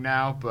thing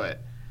now, but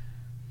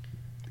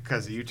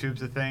because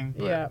YouTube's a thing.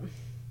 But Yeah.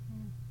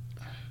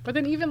 But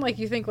then even like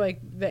you think like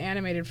the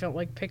animated film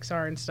like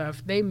Pixar and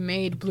stuff, they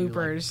made Do, like,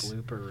 blooper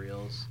blooper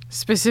reels.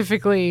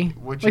 specifically.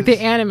 Which like is- they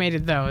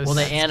animated those. Well,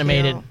 they That's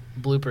animated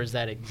cute. bloopers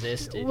that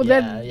existed. Well, yeah,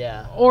 then-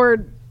 yeah.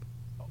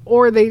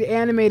 or they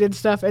animated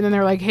stuff and then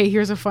they're like, hey,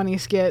 here's a funny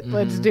skit,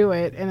 let's Mhm. do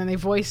it, and then they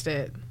voiced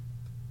it.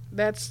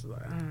 That's I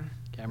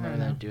remember don't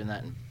them know. doing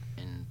that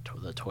in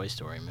the Toy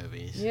Story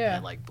movies. They Yeah.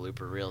 had, like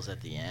blooper reels at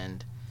the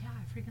end. yeah,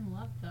 I freaking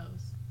love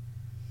those.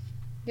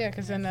 yeah,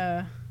 because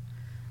then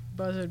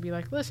Buzz would be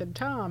like, listen,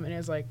 Tom, and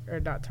it's like, or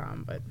not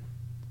Tom, but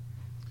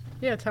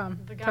yeah, Tom.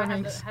 The Tom guy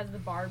Hanks. has the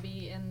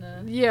Barbie in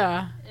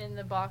Yeah.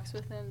 the box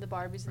with him. The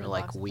Barbies in Or the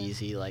like box. with him.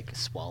 Wheezy like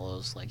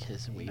swallows like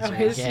his Weezer Oh,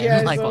 his- again, yeah,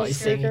 his like little while he's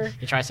singing. sticker.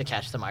 He tries to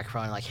catch the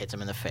microphone and like hits him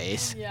in the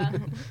face. Yeah.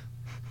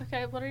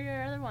 Okay, what are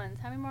your other ones?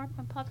 How many more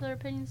unpopular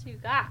opinions do you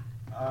got?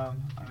 I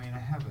mean, I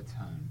have a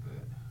ton, but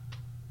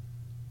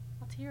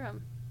Let's hear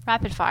them.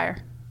 Rapid fire.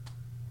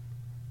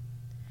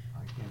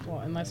 I can't. Well,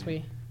 do unless it.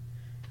 we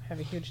have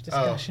a huge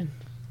discussion.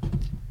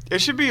 It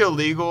should be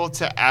illegal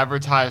to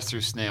advertise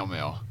through snail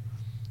mail.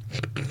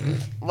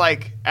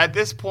 Like, at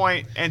this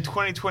point in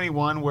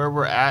 2021, where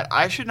we're at,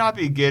 I should not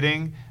be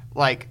getting,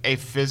 like, a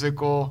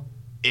physical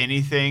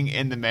anything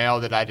in the mail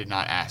that I did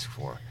not ask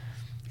for.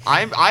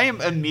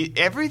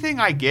 Everything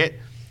I get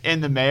in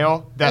the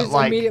mail that Just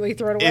like immediately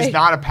throw it is away.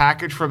 not a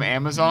package from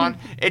Amazon,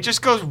 it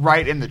just goes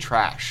right in the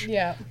trash.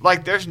 Yeah.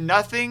 Like there's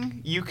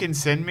nothing you can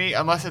send me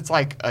unless it's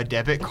like a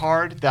debit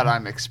card that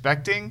I'm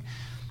expecting.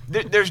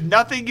 There's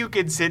nothing you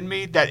can send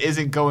me that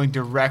isn't going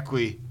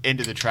directly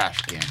into the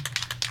trash can.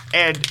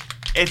 And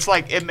it's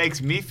like it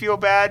makes me feel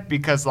bad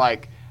because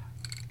like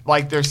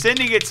they're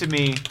sending it to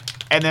me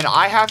and then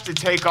I have to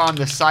take on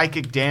the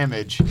psychic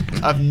damage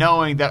of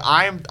knowing that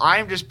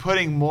I'm just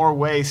putting more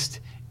waste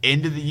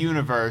into the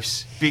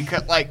universe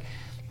because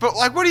but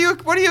what do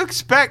you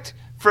expect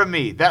from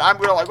me that I'm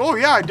gonna like, oh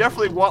yeah, I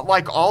definitely want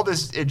like all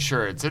this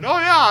insurance and oh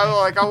yeah,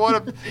 like I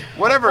want to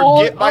whatever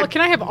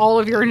can I have all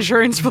of your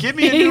insurance, please? give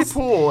me a new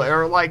pool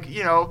or like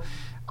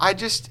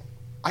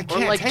I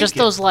can't Or like take just it.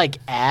 those like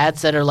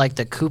ads that are like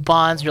the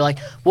coupons. You're like,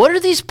 what are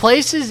these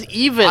places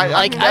even? I've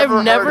I've never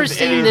heard never of any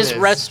seen of this this.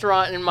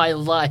 restaurant in my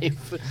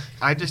life.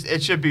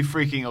 It should be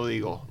freaking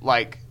illegal.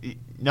 Like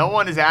no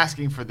one is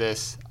asking for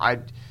this.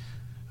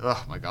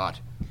 Oh my god.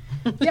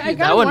 Yeah, I gotta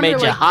That one wonder, made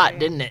you like, hot,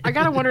 didn't it? I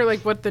gotta wonder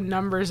like what the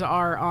numbers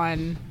are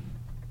on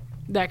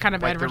that kind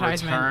of Like the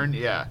advertisement. return,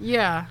 yeah.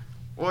 Yeah.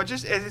 Well,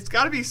 it's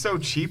got to be so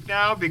cheap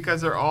now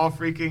because they're all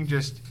freaking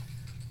just,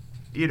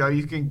 you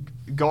can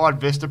go on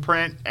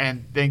Vistaprint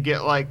and then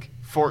get like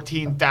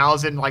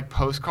 14,000 like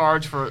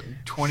postcards for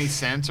 20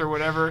 cents or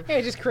whatever.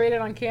 Hey, just create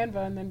it on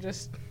Canva and then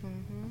just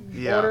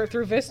Yeah. order it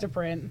through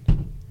Vistaprint.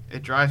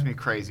 It drives me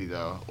crazy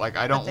though. Like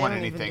I don't they want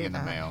don't even anything do in the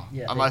that. mail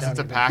Yeah, they unless don't it's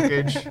a even.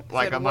 package.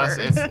 Like Good unless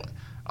word. it's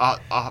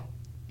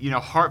a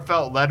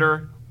heartfelt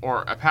letter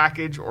or a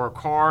package or a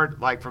card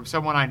like from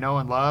someone I know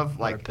and love. Or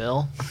a Like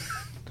bill.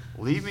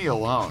 leave me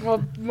alone.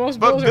 Well, most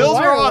But bills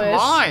are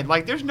wireless. online.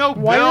 Like there's no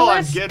bill I'm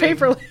Wireless, getting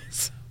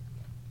paperless.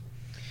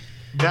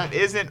 that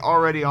isn't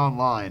already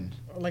online.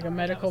 Like a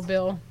medical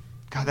bill.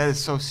 God, that is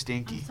so I'm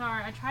stinky.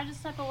 sorry. I tried to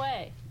step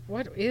away.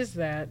 What is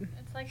that?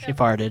 It's like She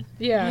farted.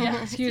 Yeah,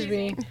 Yeah, excuse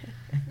me.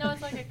 No,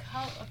 it's like a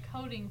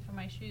coating for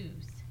my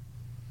shoes.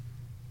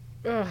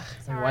 Ugh,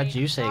 Sorry. Why'd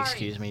you say Sorry.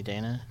 excuse me,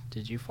 Dana?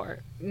 Did you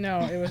fart? no,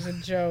 it was a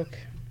joke.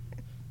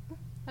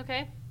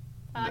 Okay.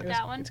 I like It was-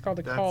 that one. It's called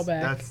a That's,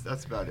 callback.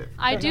 that's about it.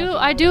 I Don't do have to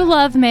I know do that.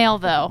 love mail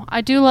though.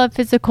 I do love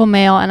physical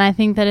mail, and I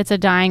think that it's a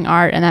dying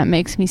art, and that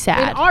makes me In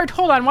sad. art,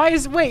 hold on. Why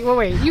is wait? You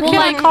Well, cannot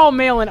like- call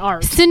mail an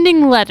art.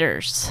 Sending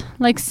letters,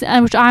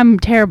 which I'm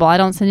terrible. I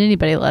don't send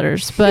anybody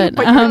letters, but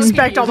But you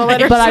expect all the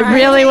letters. but I right?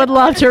 really would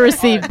love to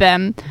receive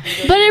them. But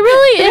it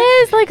really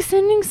is like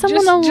sending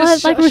someone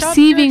Just like shout your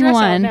receiving address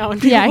out one. now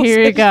and Yeah, people here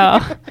will you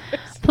send go.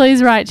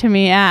 Please write to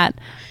me at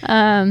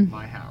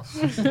My house.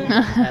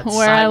 At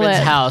where I Simon's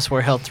live. house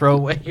where he'll throw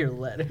away your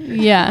letter.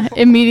 Yeah,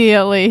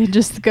 immediately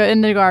just go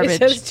in the It garbage.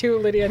 says to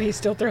Lydia, and he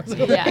still throws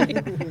it away. Yeah.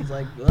 He's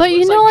like, "Well, But you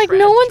looks know, like no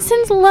trash one to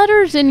sends me."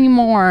 letters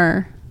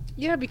anymore.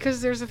 Yeah,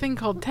 because there's a thing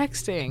called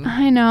texting.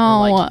 I Or,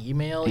 know. like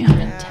email. Yeah.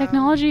 Even.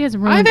 Technology has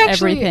ruined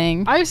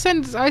everything. I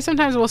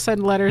sometimes will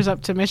send letters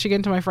up to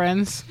Michigan to my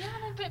friends.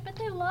 Yeah, but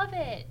they love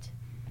it.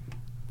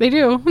 They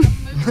do.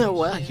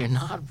 Well, you're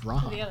not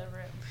wrong. other room.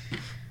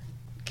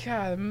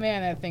 God,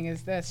 man,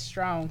 that's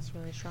strong. It's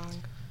really strong.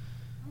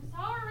 I'm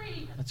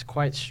sorry. That's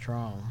quite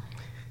strong.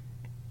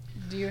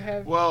 Do you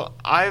have? Well,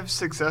 I've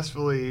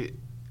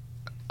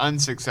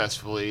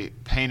unsuccessfully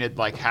painted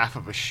like half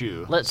of a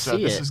shoe. Let's so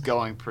see this it. is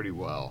going pretty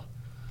well.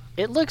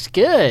 It looks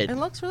good. It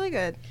looks really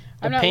good.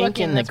 The I'm not pink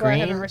looking, and the that's why I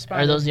haven't green. Are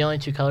responded. those the only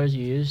two colors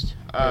you used?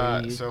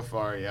 So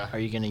far, yeah. Are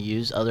you gonna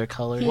use other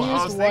colors? He Well, I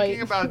used was thinking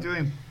white. about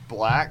doing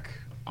black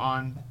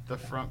on the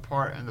front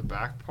part and the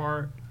back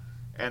part,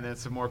 and then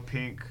some more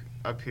pink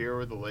up here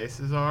where the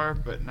laces are.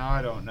 But now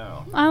I don't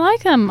know. I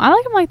like them. I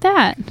like them like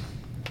that.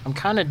 I'm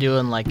kind of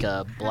doing like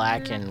a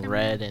black and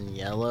red and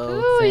yellow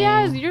Ooh, thing.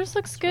 yeah, yours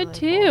looks good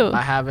really too.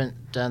 I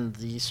haven't done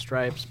these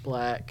stripes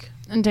black.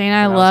 And Dana,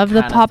 I but was love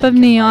the kinda pop of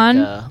thinking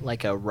neon.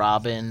 like a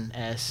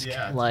Robin-esque.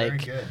 Yeah, it's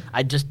like very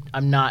good.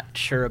 I'm not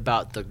sure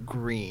about the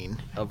green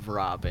of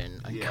Robin.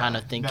 I'm Yeah, kind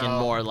of thinking no.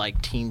 more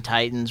like Teen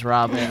Titans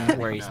Robin,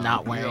 where he's No,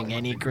 not we don't wearing want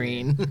any the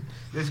green. green.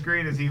 This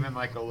green is even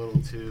like a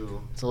little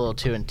too It's a little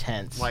too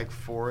intense. like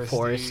foresty,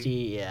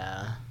 foresty,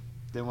 yeah.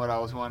 than what I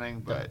was wanting.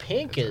 The But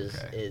pink it's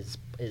is okay.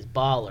 is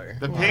baller.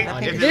 The Yeah, pink. the if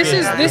pink it This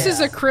is had- this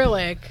is Yeah.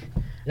 acrylic.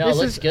 No, this it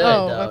looks is- good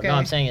oh, though. okay. No,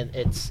 I'm saying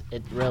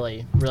it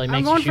really makes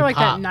I'm going you for like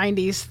pop. that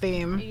 '90s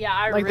theme. Yeah,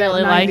 I Like that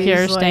really like 90s,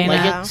 yours, like- Dana.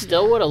 Like Yeah. it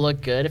still would have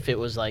looked good if it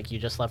was like you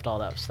just left all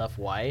that stuff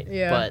white.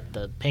 Yeah. But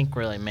the pink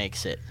really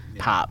makes it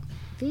pop.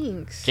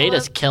 Thanks.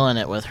 Jada's killing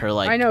it with her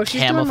like I know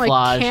she's doing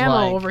camouflage. like camo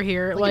like, over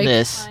here. look Like at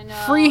this. I know,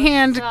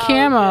 freehand so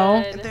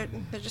camo. good.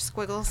 They're just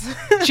squiggles.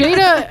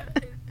 Jada,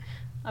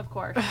 Of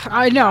course.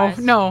 I know,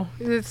 Surprise. no,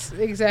 it's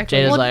exactly.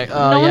 Jada's Well, like, no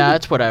oh one- yeah,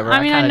 it's whatever.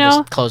 I mean, I kinda know-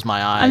 just close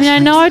my eyes. I mean, I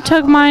know I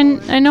took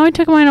mine. I know I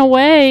took mine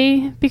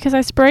away because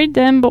I sprayed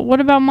them. But what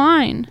about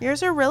mine?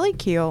 Yours are really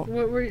cute.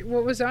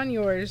 What was on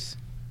yours?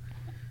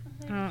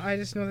 I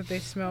just know that they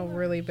smell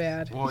really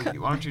bad. Well,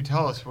 why don't you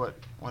tell us what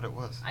it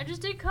was? I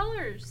just did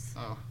colors.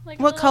 Oh.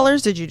 Like What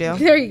colors did you do?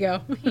 There you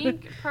go.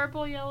 Pink,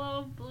 purple,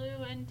 yellow,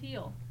 blue, and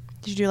teal.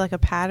 Did you do like a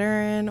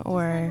pattern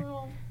or?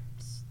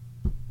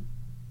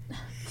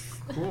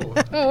 Cool.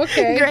 Oh,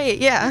 okay. Great,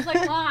 yeah. Just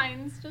like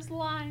lines, just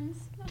lines.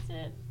 That's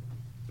it.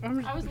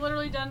 I was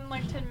literally done in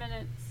like 10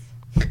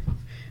 minutes.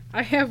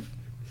 I have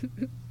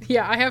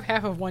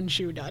half of one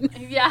shoe done.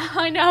 Yeah,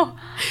 I know.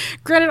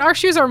 Granted, our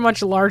shoes are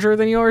much larger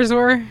than yours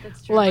were.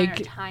 That's true. Mine are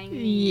Like,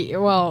 tiny.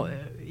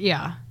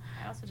 yeah.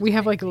 I also just We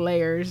have picked- like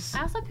layers.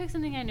 I also picked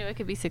something I knew I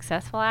could be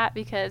successful at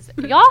because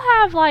y'all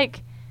have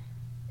like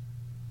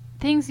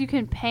things you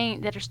can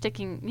paint that are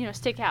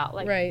stick out,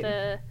 like Right.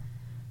 the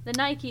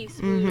Nike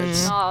swoosh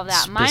and all of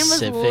that. Mine was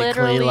Specifically,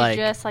 literally like,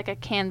 just like a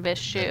canvas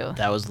shoe,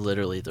 That was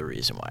literally the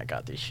reason why I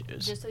got these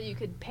shoes. just so you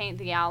could paint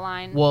the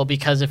outline. Well,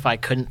 because if I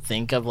couldn't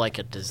think of like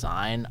a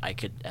design, I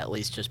could at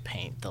least just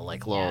paint the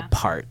like little Yeah.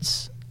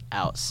 parts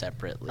out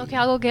separately. Okay,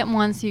 I'll go get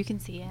one so you can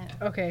see it.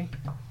 Okay.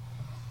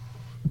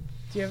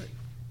 Am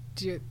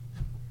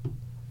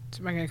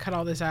I gonna cut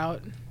all this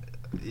out?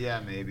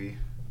 Yeah, maybe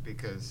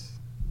because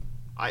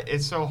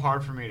it's so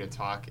hard for me to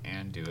talk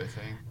and do a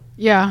thing.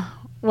 Yeah.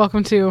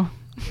 Welcome to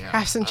Yeah.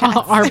 Have some chats.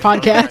 our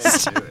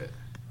podcast. I do it.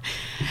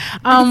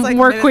 It's like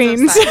We're minutes of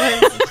queens.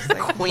 silence. It's just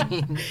like-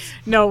 Queen.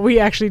 No, we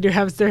actually do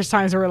have. There's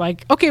times where we're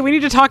like, okay, we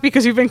need to talk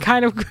because we've been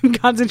kind of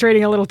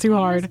concentrating a little too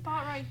hard.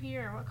 Spot right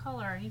here. What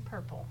color? I need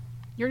purple.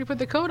 You already put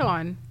the coat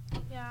on.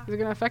 Yeah. Is it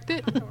gonna affect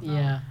it?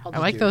 Yeah. I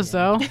like those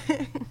though.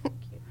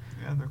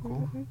 Yeah, they're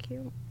cool.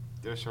 Cute.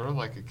 They're sort of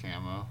like a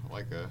camo,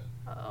 like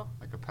Oh.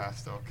 a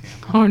pastel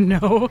camo. Oh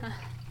no.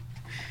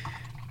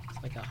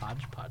 It's like a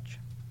hodgepodge.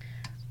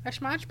 A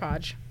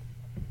schmodgepodge.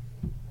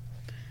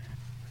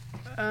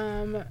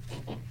 I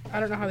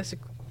don't know how this.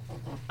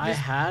 I This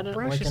had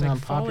brush like is, an like,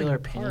 falling unpopular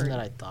opinion apart. that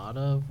I thought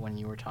of when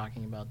you were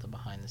talking about the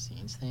behind the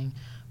scenes thing,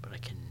 but I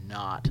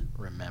cannot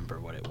remember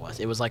what it was.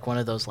 It was like one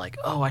of those like,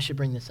 oh, I should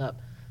bring this up,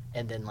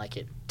 and then like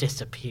it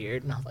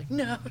disappeared, and I was like,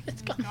 no,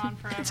 it's gone. Gone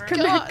forever.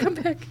 Come back. Come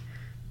back.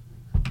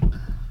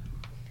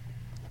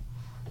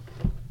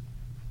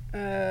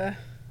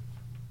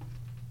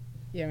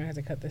 Yeah, I'm gonna have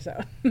to cut this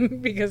out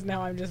because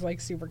now I'm just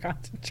like super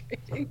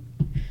concentrating.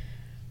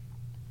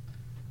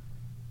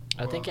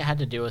 I think it had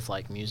to do with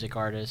like music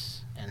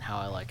artists and how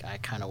I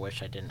kind of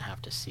wish I didn't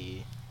have to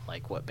see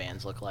like what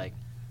bands look like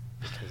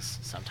because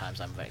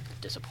sometimes I'm like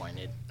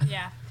disappointed.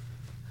 Yeah.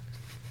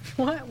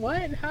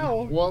 What?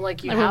 How? Well,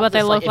 like you Like have what they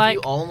this, look if like?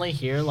 you only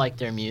hear like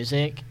their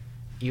music,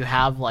 you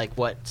have like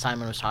what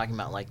Simon was talking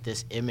about, like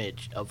this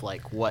image of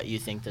like what you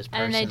think this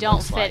person And they don't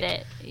looks fit like.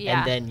 it.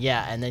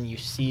 Yeah. And then you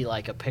see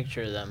like a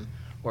picture of them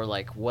or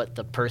like what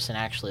the person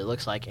actually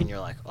looks like, and you're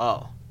like,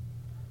 oh,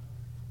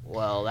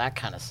 well, that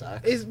kind of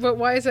sucks. But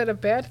why is that a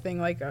bad thing?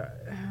 Like, I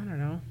don't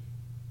know.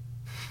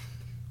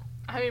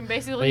 I mean, But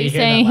basically, you he's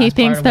hear that saying he last part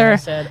thinks of what I they're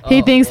said?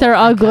 he Oh, thinks they're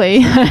well, that ugly,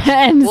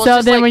 and Well, so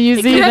just, then like, when you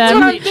it see That's what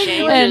them, I'm completely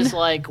thinking. changes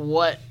like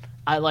what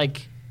I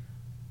like.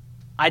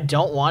 I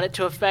don't want it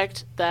to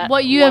affect that.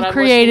 What you have I'm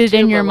created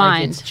listening in to, your but, like,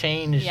 mind. It's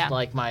changed Yeah.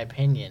 like my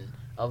opinion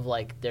of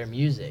like their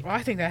music. Well,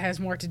 I think that has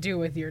more to do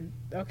with your.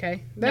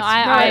 Okay, No, that's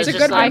I it's a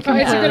just good like- it's a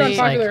good yeah,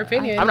 unpopular like,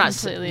 opinion. I'm not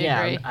completely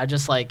yeah. agree. I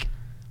just like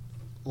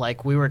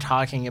we were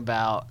talking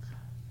about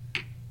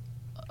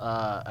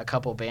a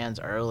couple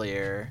bands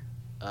earlier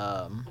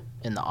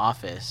in the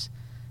office,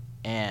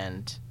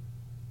 and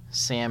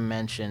Sam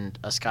mentioned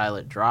A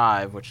Skylit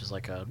Drive, which is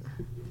like a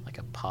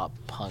pop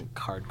punk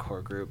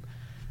hardcore group.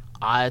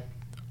 I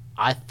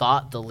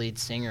thought the lead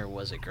singer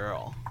was a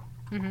girl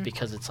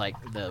because it's like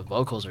the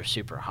vocals are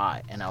super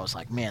high, and I was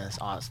like, man,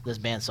 this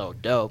band's so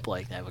dope.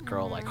 Like they have a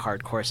girl like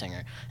hardcore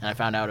singer, and I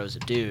found out it was a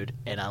dude,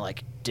 and I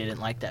like didn't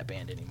like that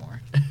band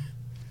anymore.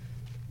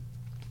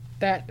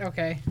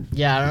 Okay.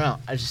 Yeah, I don't know.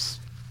 I just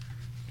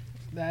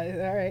That is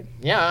all right.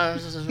 yeah.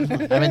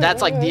 I mean,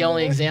 that's like the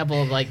only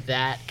example of like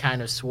that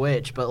kind of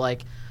switch. But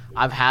like,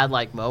 I've had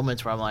like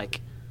moments where I'm like,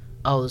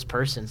 oh, this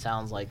person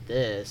sounds like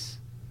this,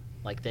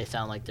 like they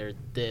sound like they're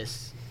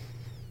this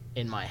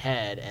in my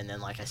head, and then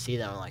like I see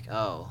them, I'm like,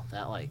 oh,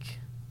 that like,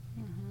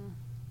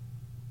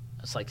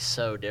 it's like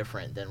so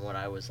different than what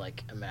I was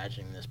like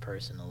imagining this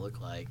person to look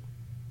like.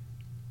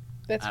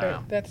 That's I don't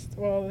right.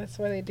 know. That's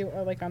why they do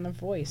like on The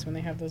Voice when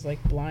they have those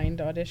like blind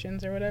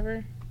auditions or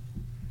whatever.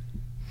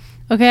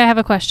 Okay, I have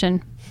a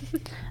question.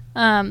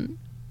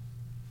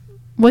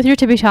 With your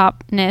tippy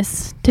top,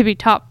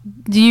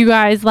 do you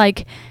guys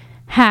like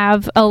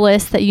have a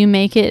list that you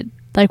make it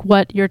like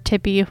what your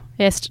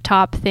tippiest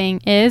top thing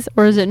is,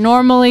 or is it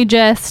normally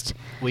just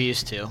We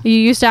used to. you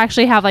used to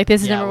actually have like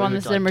this is Yeah, number we one, would,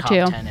 this is like, number top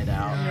two? 10 it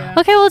out. Yeah.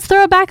 Okay, well, let's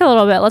throw it back a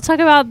little bit. Let's talk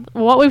about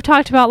what we've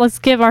talked about. Let's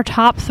give our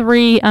top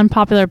 3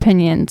 unpopular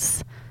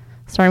opinions.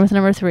 Starting with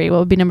number 3. What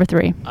would be number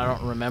 3? I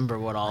don't remember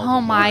what all. of Oh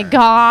them my were. This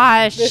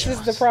gosh.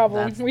 is the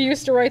problem. That's- We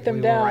used to write them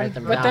We will down, write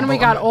them but down, then we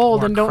got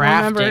old we're and don't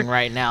crafting remember.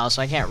 right now,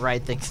 so I can't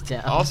write things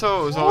down.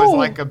 Also, it was always Oh.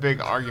 like a big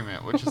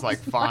argument, which is like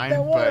fine,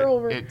 that water but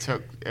over.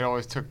 it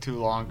always took too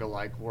long to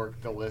like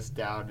work the list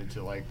down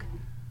into like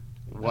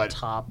what.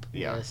 top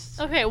Yeah. list.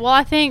 Okay, well,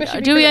 I think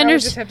Especially do we because I would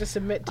just understand? have to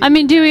submit to I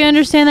mean, you do we guys.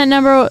 understand that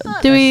number?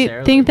 Not Do we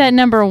necessarily. think that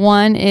number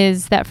 1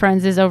 is that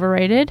Friends is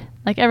overrated?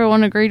 Like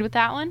everyone agreed with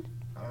that one.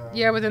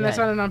 Yeah, but then that's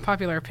Yeah. not an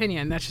unpopular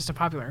opinion. That's just a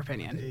popular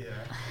opinion. Yeah.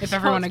 If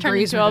everyone It's turned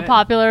agrees into with a it.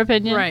 popular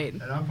opinion. Right.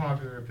 An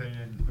unpopular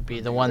opinion Would be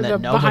the one that The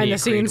nobody behind the agreed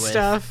scenes with.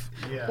 stuff.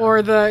 Yeah.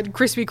 Or the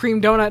Krispy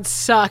Kreme donuts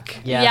suck.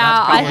 Yeah,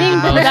 Yeah, I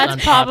think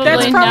that's probably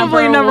That's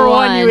probably number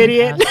one, you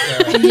idiot.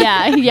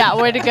 Yeah,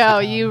 way to go.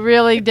 You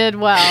really did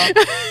well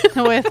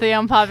with the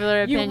unpopular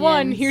You opinions.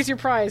 won. Here's your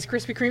prize,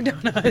 Krispy Kreme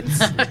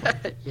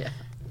donuts. Yeah.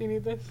 Do you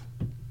need this?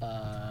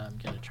 I'm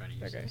gonna try to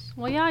use this.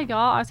 Well, yeah,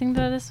 y'all. I think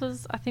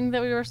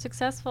that we were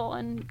successful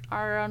in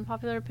our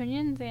unpopular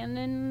opinions and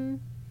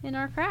in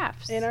our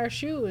crafts. In our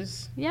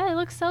shoes. Yeah, it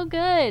looks so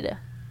good.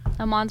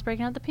 Amon's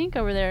breaking out the pink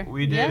over there.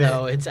 We did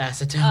No, it's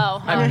acetone.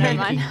 Oh, I'm never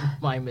making mind.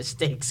 my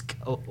mistakes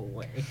go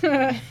away.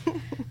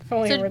 If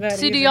only it were that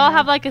So do easy. y'all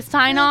have like a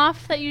sign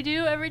off that you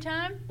do every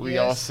time? We Yes.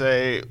 all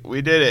say,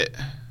 we did it.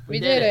 We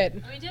did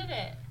it. We did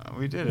it.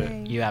 We did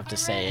it. You have to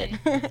say it.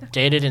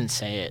 Jada didn't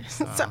say it.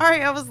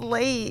 Sorry, I was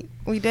late.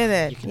 We did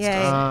You it. can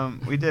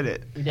Yay. We did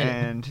it. We did it.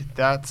 And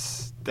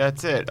that's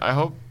it. I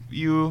hope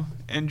you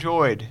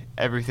enjoyed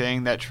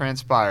everything that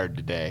transpired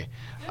today.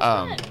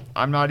 fun.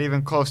 I'm not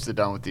even close to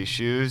done with these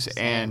shoes,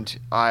 and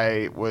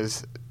I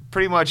was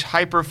pretty much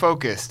hyper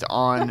focused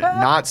on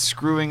not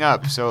screwing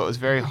up, so it was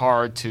very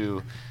hard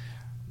to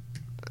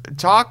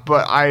talk,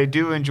 but I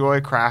do enjoy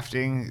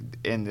crafting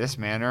in this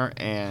manner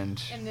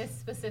and In this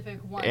specific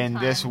one. in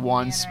this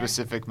one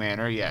specific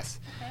manner, yes.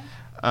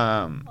 Okay.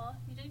 Um,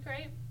 You did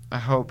great. I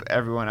hope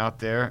everyone out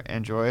there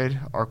enjoyed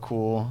our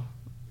cool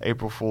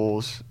April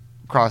Fool's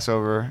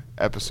crossover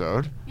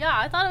episode. Yeah,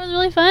 I thought it was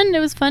really fun. It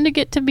was fun to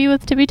get to be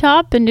with Tippy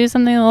Top and do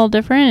something a little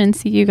different and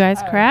see you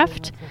guys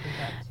craft.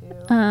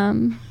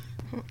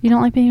 You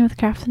don't like being with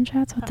Crafts and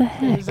Chats? What the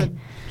heck? The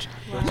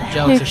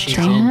jokes that she's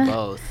in Trina?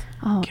 both.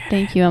 Oh,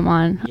 thank you,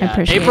 Amon. I Yeah,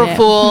 appreciate April it.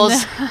 Fools.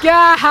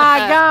 Yeah,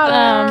 I got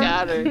her.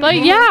 Got her. But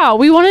yeah,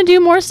 we want to do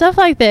more stuff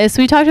like this.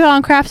 We talked about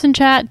on Crafts and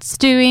Chats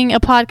doing a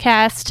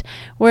podcast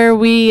where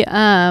we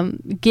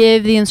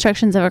give the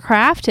instructions of a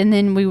craft, and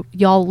then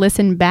y'all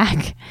listen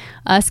back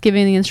us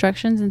giving the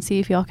instructions and see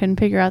if y'all can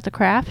figure out the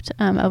craft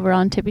over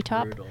on Tippy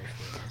Top, Brutal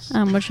for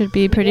us. which would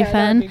be pretty Yeah,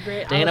 that'd fun. be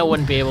great. Dana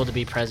wouldn't be able to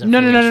be present. No,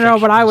 for no, the no, no, no.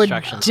 But I would.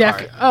 instructions Jeff.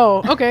 part,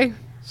 Oh, okay.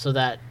 so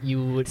that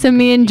you would. So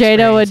me and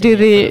Jada would do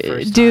experiencing it for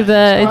the first time.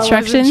 I wasn't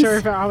instructions. sure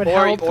if I would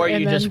help, Or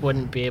and you just then-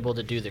 wouldn't be able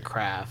to do the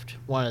craft.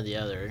 One or the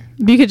other.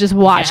 You could just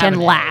watch have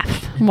and an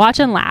laugh. Watch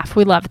and laugh.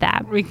 We love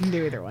that. We can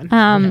do either one.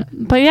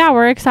 But yeah,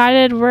 we're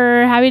excited.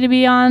 We're happy to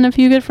be on A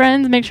Few Good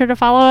Friends. Make sure to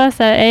follow us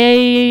at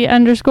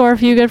 @A_a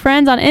Few Good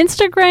Friends on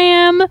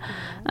Instagram,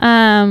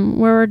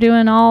 where we're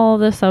doing all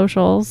the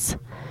socials.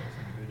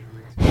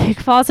 You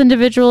can follow us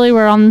individually.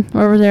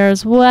 We're there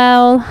as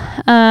well.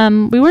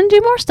 We want to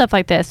do more stuff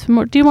like this.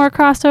 Do more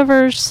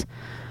crossovers.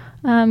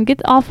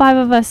 Get all 5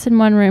 of us in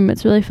one room.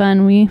 It's really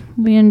fun. We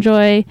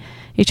enjoy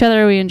each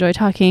other. We enjoy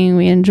talking.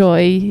 We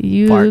enjoy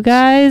you Farts.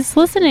 guys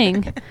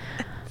listening.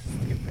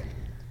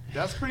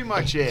 That's pretty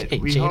much it. Hey,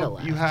 We Jada hope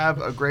laughed. you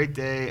have a great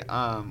day.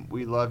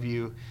 We love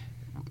you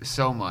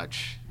so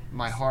much.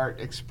 My heart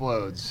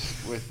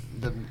explodes with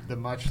the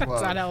much That's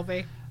love not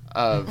healthy.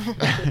 of.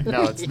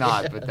 No, it's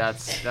not. But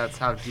that's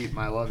how deep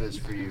my love is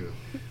for you.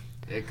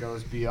 It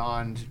goes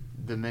beyond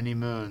the many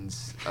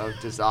moons of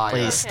desire.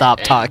 Please stop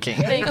and- talking.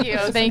 Thank you.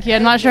 Thank you.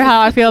 I'm not sure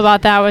how I feel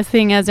about that with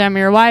seeing as I'm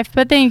your wife,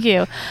 but thank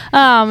you.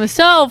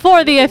 So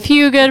for the A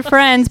Few Good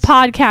Friends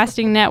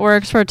podcasting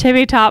networks, for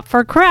Tippy Top,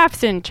 for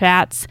Crafts and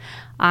Chats,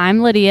 I'm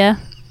Lydia.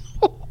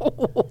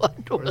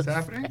 What is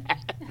happening?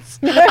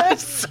 I'm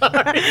sorry.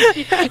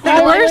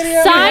 We're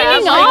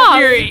signing off.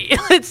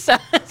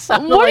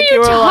 What are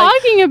you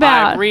talking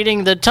about? I'm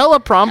reading the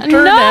teleprompter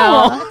No.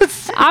 now.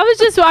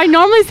 I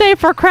normally say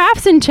for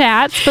Crafts and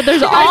Chats, but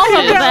there's all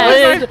of That was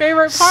them. my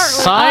favorite part.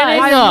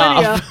 Signing I'm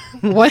off.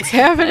 Lydia. What's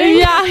happening?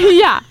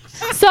 Yeah.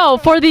 So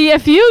for the A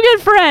Few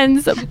Good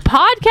Friends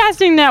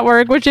podcasting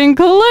network, which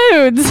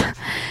includes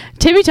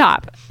Tippy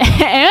Top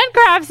and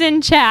Crafts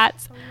and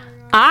Chats,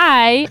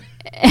 I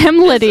am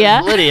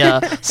Lydia. This is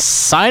Lydia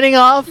signing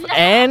off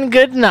and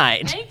good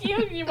night. Thank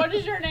you. What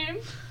is your name?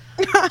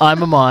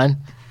 I'm Amon.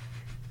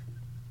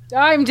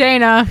 I'm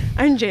Dana.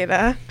 I'm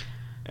Jada.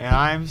 And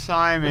I'm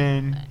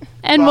Simon.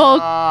 And we'll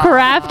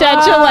craft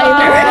at you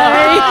later.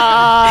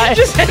 Bye.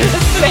 Just at the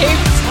same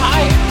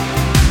time.